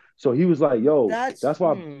business. So he was like, yo, That's that's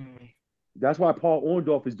why Paul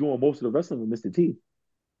Orndorff is doing most of the wrestling with Mr. T.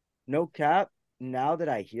 no cap. Now that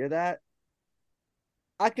I hear that,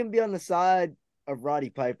 I can be on the side of Roddy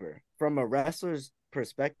Piper. From a wrestler's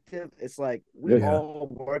perspective, it's like we Yeah. Yeah. all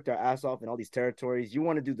worked our ass off in all these territories. You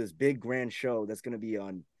want to do this big grand show that's going to be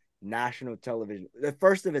on national television, the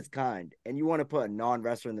first of its kind, and you want to put a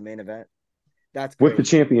non-wrestler in the main event. That's With the crazy.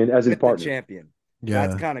 champion as his With the partner. champion.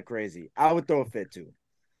 That's Yeah. kind of crazy. I would throw a fit too.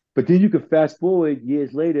 But then you could fast forward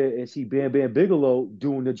years later and see Bam Bam Bigelow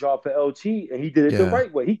doing the job for LT, and he did it the Yeah.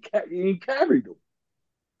 right way. He carried him.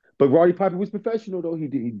 But Roddy Piper was professional though. He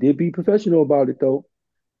did be professional about it though.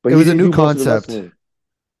 But It he was a didn't new do most of the concept. wrestling.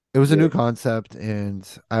 It was a Yeah, new concept, and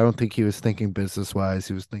I don't think he was thinking business wise.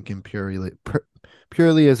 He was thinking purely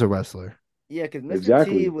as a wrestler. Yeah, because Mr.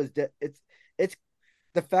 T exactly. was it's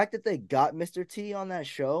the fact that they got Mr. T on that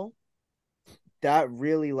show that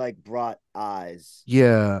really like brought eyes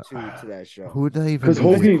Yeah. to that show. Who would that even Because be the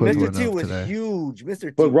Hogan, Mr. equivalent T of was today? huge.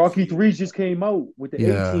 Mr. but T was Rocky huge. 3 just came out with the A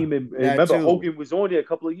Yeah. Team, and That remember too. Hogan was on there a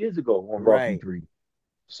couple of years ago on Rocky Right. 3.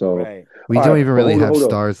 So, Right. We all don't right, even but really have hold up.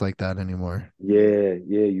 stars like that anymore. Yeah,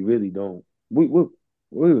 you really don't. We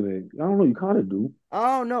Wait a minute. I don't know. You kind of do.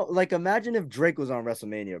 I don't know. Like, imagine if Drake was on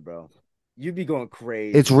WrestleMania, bro. You'd be going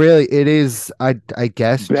It's crazy. really it is. I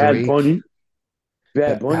guess Bad Drake. Bunny.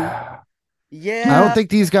 Bad Bunny. I don't Yeah, think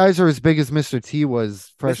these guys are as big as Mr. T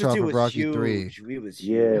was fresh Mr. T off of was Rocky 3. huge. He was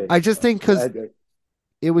Yeah. I huge, just bro. think because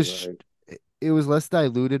it was Right. it was less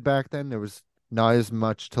diluted back then. There was not as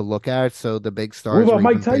much to look at, so the big What stars were about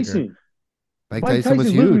Mike even bigger. Tyson? Mike Mike Tyson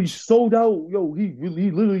was Tyson literally huge. sold out. Yo, he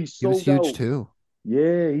literally He was sold huge out. too.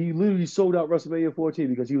 Yeah, he literally sold out WrestleMania 14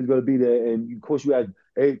 because he was going to be there. And of course, you had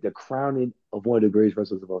the crowning of one of the greatest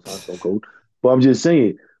wrestlers of all time, Stone Cold. But I'm just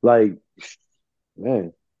saying, like,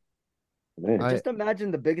 man, man. I Just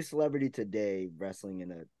imagine the biggest celebrity today wrestling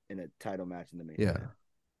in a title match in the main yeah. event.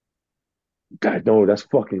 God, no, that's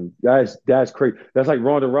crazy. That's like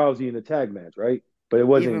Ronda Rousey in the tag match, right? But it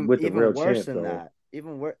wasn't with the Even real worse champ, than though. that.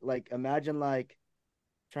 Even worse. Like, imagine like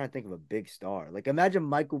trying to think of a big star. Like, imagine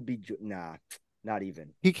Michael B. Nah, not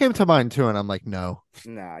even. He came to mind too, and I'm like, no.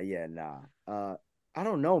 Nah, yeah, nah. I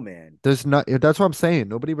don't know, man. There's not. That's what I'm saying.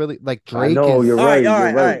 Nobody really like I Drake know, you're is. All right, right, all you're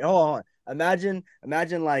right, all right. right. Hold on.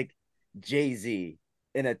 Imagine like Jay-Z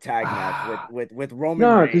in a tag match with Roman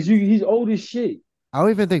Nah, because Reigns. he's old as shit. I don't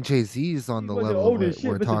even think Jay-Z is on He the wasn't level of old as what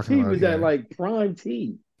shit. we're Mr. talking T about was at here. like prime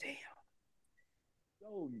T. Damn.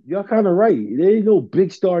 Yo, y'all kind of right. There ain't no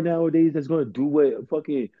big star nowadays that's gonna do what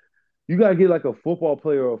fucking. You gotta get like a football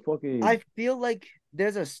player or a fucking I feel like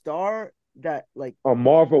there's a star that like a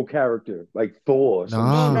Marvel character like Thor or some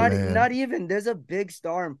no, Nah, shit. not man. even. There's a big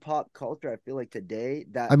star in pop culture. I feel like today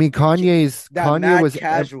I mean, that mad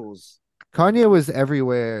casuals. Kanye was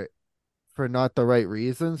everywhere for not the right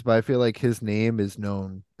reasons, but I feel like his name is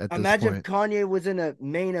known at this Imagine if point. Kanye was in a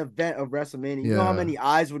main event of WrestleMania. You know how Yeah, many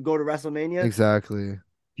eyes would go to WrestleMania? exactly.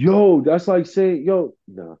 Yo, that's like saying, yo,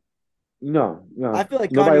 no, no, I no. feel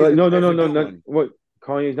like Nobody Kanye like is a no, good not one. what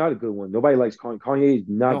Kanye's not a good one. Nobody likes Kanye. Kanye is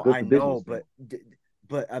not No, good I for know, business, man.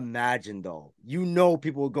 but imagine though,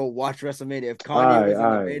 people would go watch WrestleMania if All Kanye right, was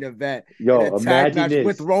in the all right. main event in a Yo, tag imagine match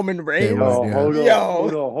with this. Roman They would, Reigns. Yo, yeah. Yo,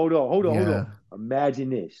 hold on. Yeah. Imagine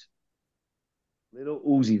this. Little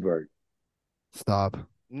Uzi Vert.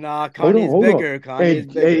 nah, Kanye's Hold on. bigger. Kanye's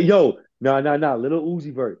And hey, bigger. yo, no. Little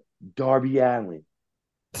Uzi Vert. Darby Allin.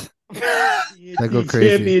 That They go TNT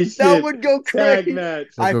crazy. Championship would go tag crazy.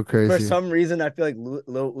 match. They go For crazy. some reason I feel like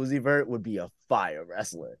Lil Uzi Vert would be a fire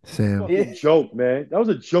wrestler. Same. Fucking joke, man. That was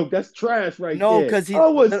a joke. That's trash right No, there. because I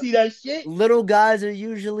don't want to see that shit. little guys are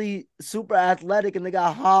usually super athletic and they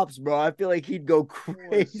got hops, bro. I feel like he'd go I don't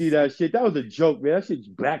want to see crazy. that shit. That was a joke, man. That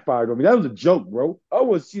shit backfired on me. That was a joke, bro. I don't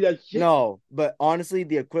want to see that shit. No, but honestly,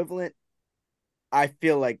 the equivalent, I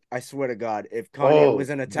feel like, I swear to God, if Kanye was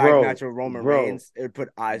Oh, in a tag match with Roman bro, Reigns, it would put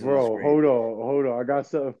eyes on the screen. hold on. I got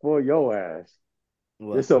something for your ass.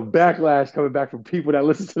 There's What? some backlash coming back from people that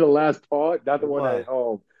listened to the last part, not the one that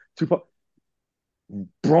What? two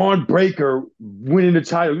Braun Breaker winning the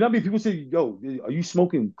title. You know how many people say, "Yo, are you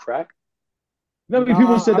smoking crack?" You know how many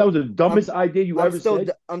people Nah, said that was the dumbest idea you ever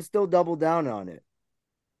said? I'm still double down on it.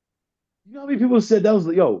 You know how many people said that was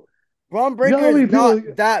yo? Braun You know Breaker how is many not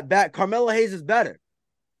people? that bad. Carmelo Hayes is better.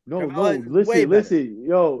 Carmelo is way better. Listen,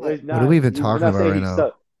 yo, What? it's What are not. we even We're talking not about saying right he now?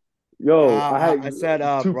 sucked. Yo, I had I said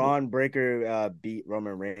two Braun Breaker beat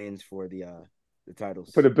Roman Reigns for the for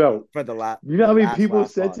titles the belt. for You know the how many people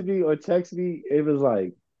last said pod. to me or text me? It was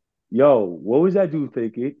like, "Yo, what was that dude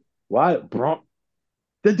thinking? Why, bro?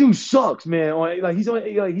 That dude sucks, man. Like he's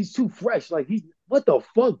on, like he's too fresh. Like he's what the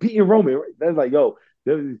fuck beating Roman? Right? That's like, yo,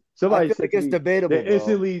 I somebody feel like said to it's me, they debatable,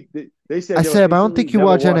 bro. instantly they I said they'll said, I don't instantly think you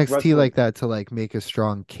never watch watch NXT wrestling. like that to like make a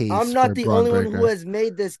strong case I'm not for the Braun only one who Breaker. has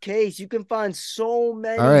made this case. You can find so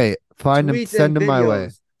All many right, find him, tweets and send him my way.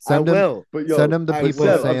 videos. I will. But Send yo, him the I but people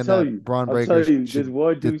Seb, will. saying that Braun I'll Breaker tell you, this should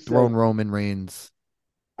one dude dethrone said, Roman Reigns.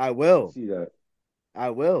 I I want to will. see that. I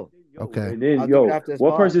will. Yo, Okay. and then I'll do it yo, after this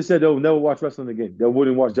one pod. person said they'll never watch wrestling again. They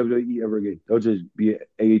wouldn't watch WWE ever again. They'll just be an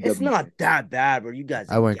It's AEW not fan. that bad, bro. You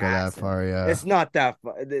guys are I wouldn't go that gassing. far. Yeah, It's not that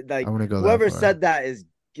I like wouldn't go that whoever far. said that is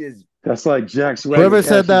That's like Jack Swagger Whoever hating.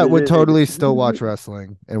 said cashing that his would totally still watch in.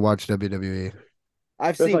 wrestling and watch WWE.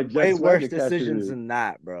 I've That's seen like Jack way worse Swagger cashing decisions in. than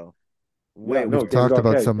that, bro. Yeah, Way no, We've worse. David talked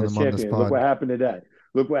about Arquette some of as them on this champion. Look pod, what happened to that.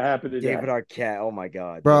 Look what happened to David that. Arquette. Oh my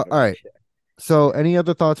God, bro. David All right. Arquette. So, any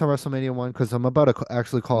other thoughts on WrestleMania one? Because I'm about to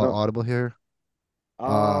actually call it No, audible here.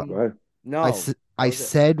 Uh, Um, go no, that I was it.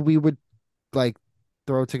 said we would like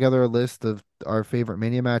throw together a list of our favorite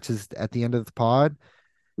Mania matches at the end of the pod.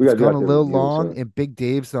 We It's gotta do gone a that there little with you, long, sir. and Big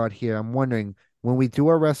Dave's not here. I'm wondering when we do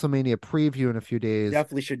our WrestleMania preview in a few days,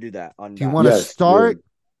 Definitely should do that on do you that want to list. Yes, yeah. start?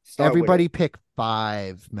 Start with it. Everybody pick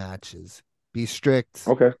 5 matches. Be strict.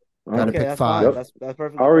 Okay. All Got to right. Okay, pick that's fine. Yep. five. That's I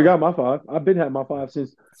perfectly already fine. got my five. I've been had my five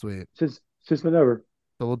Sweet. since whenever.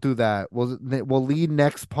 So we'll do that. We'll lead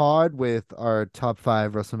next pod with our top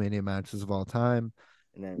 5 WrestleMania matches of all time.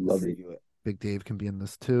 And then Love it. preview it. Big Dave can be in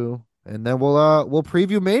this too. And then we'll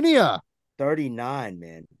preview Mania. 39,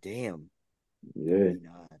 man. Damn. Yeah,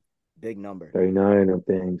 39. Big number. 39 of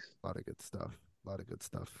things. A lot of good stuff. A lot of good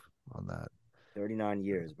stuff on that. 39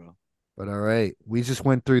 years, bro. But all right, we just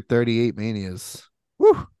went through 38 Manias.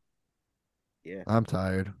 Woo! Yeah. I'm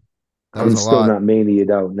tired. That I'm was a still lot. not maniaed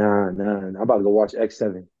out. Nah. I'm about to go watch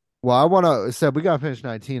X7. Well, I want to Seb, we got to finish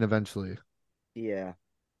 19 eventually. Yeah.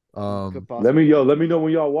 Um, Let me know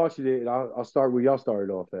when y'all watching it, and I'll start where y'all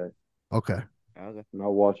started off at, okay. Okay. and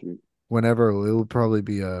I'll watch it. Whenever it will probably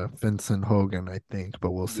be Vincent Hogan, I think,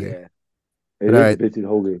 but we'll see. Yeah. It All is right. Vincent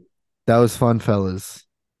Hogan. That was fun, fellas.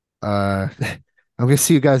 I'm gonna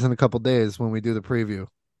see you guys in a couple days when we do the preview.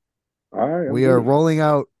 All right, We are rolling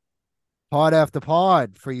out pod after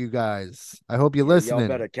pod for you guys. I hope you're listening. Y'all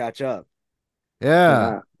better catch up.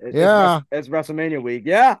 Yeah. It's WrestleMania week.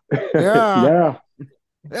 Yeah. Yeah. Yeah.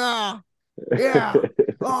 Yeah. Yeah.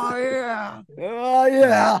 Oh yeah. Oh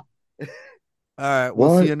yeah. All right. We'll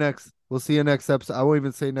What? see you next. We'll see you next episode. I won't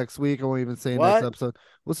even say next week. I won't even say next What? episode.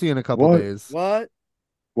 We'll see you in a couple What? days. What?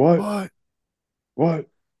 What?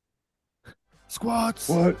 Squats.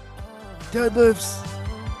 What? Deadlifts.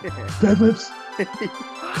 Deadlifts.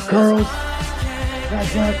 Girls.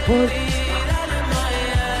 Back.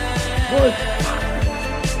 What?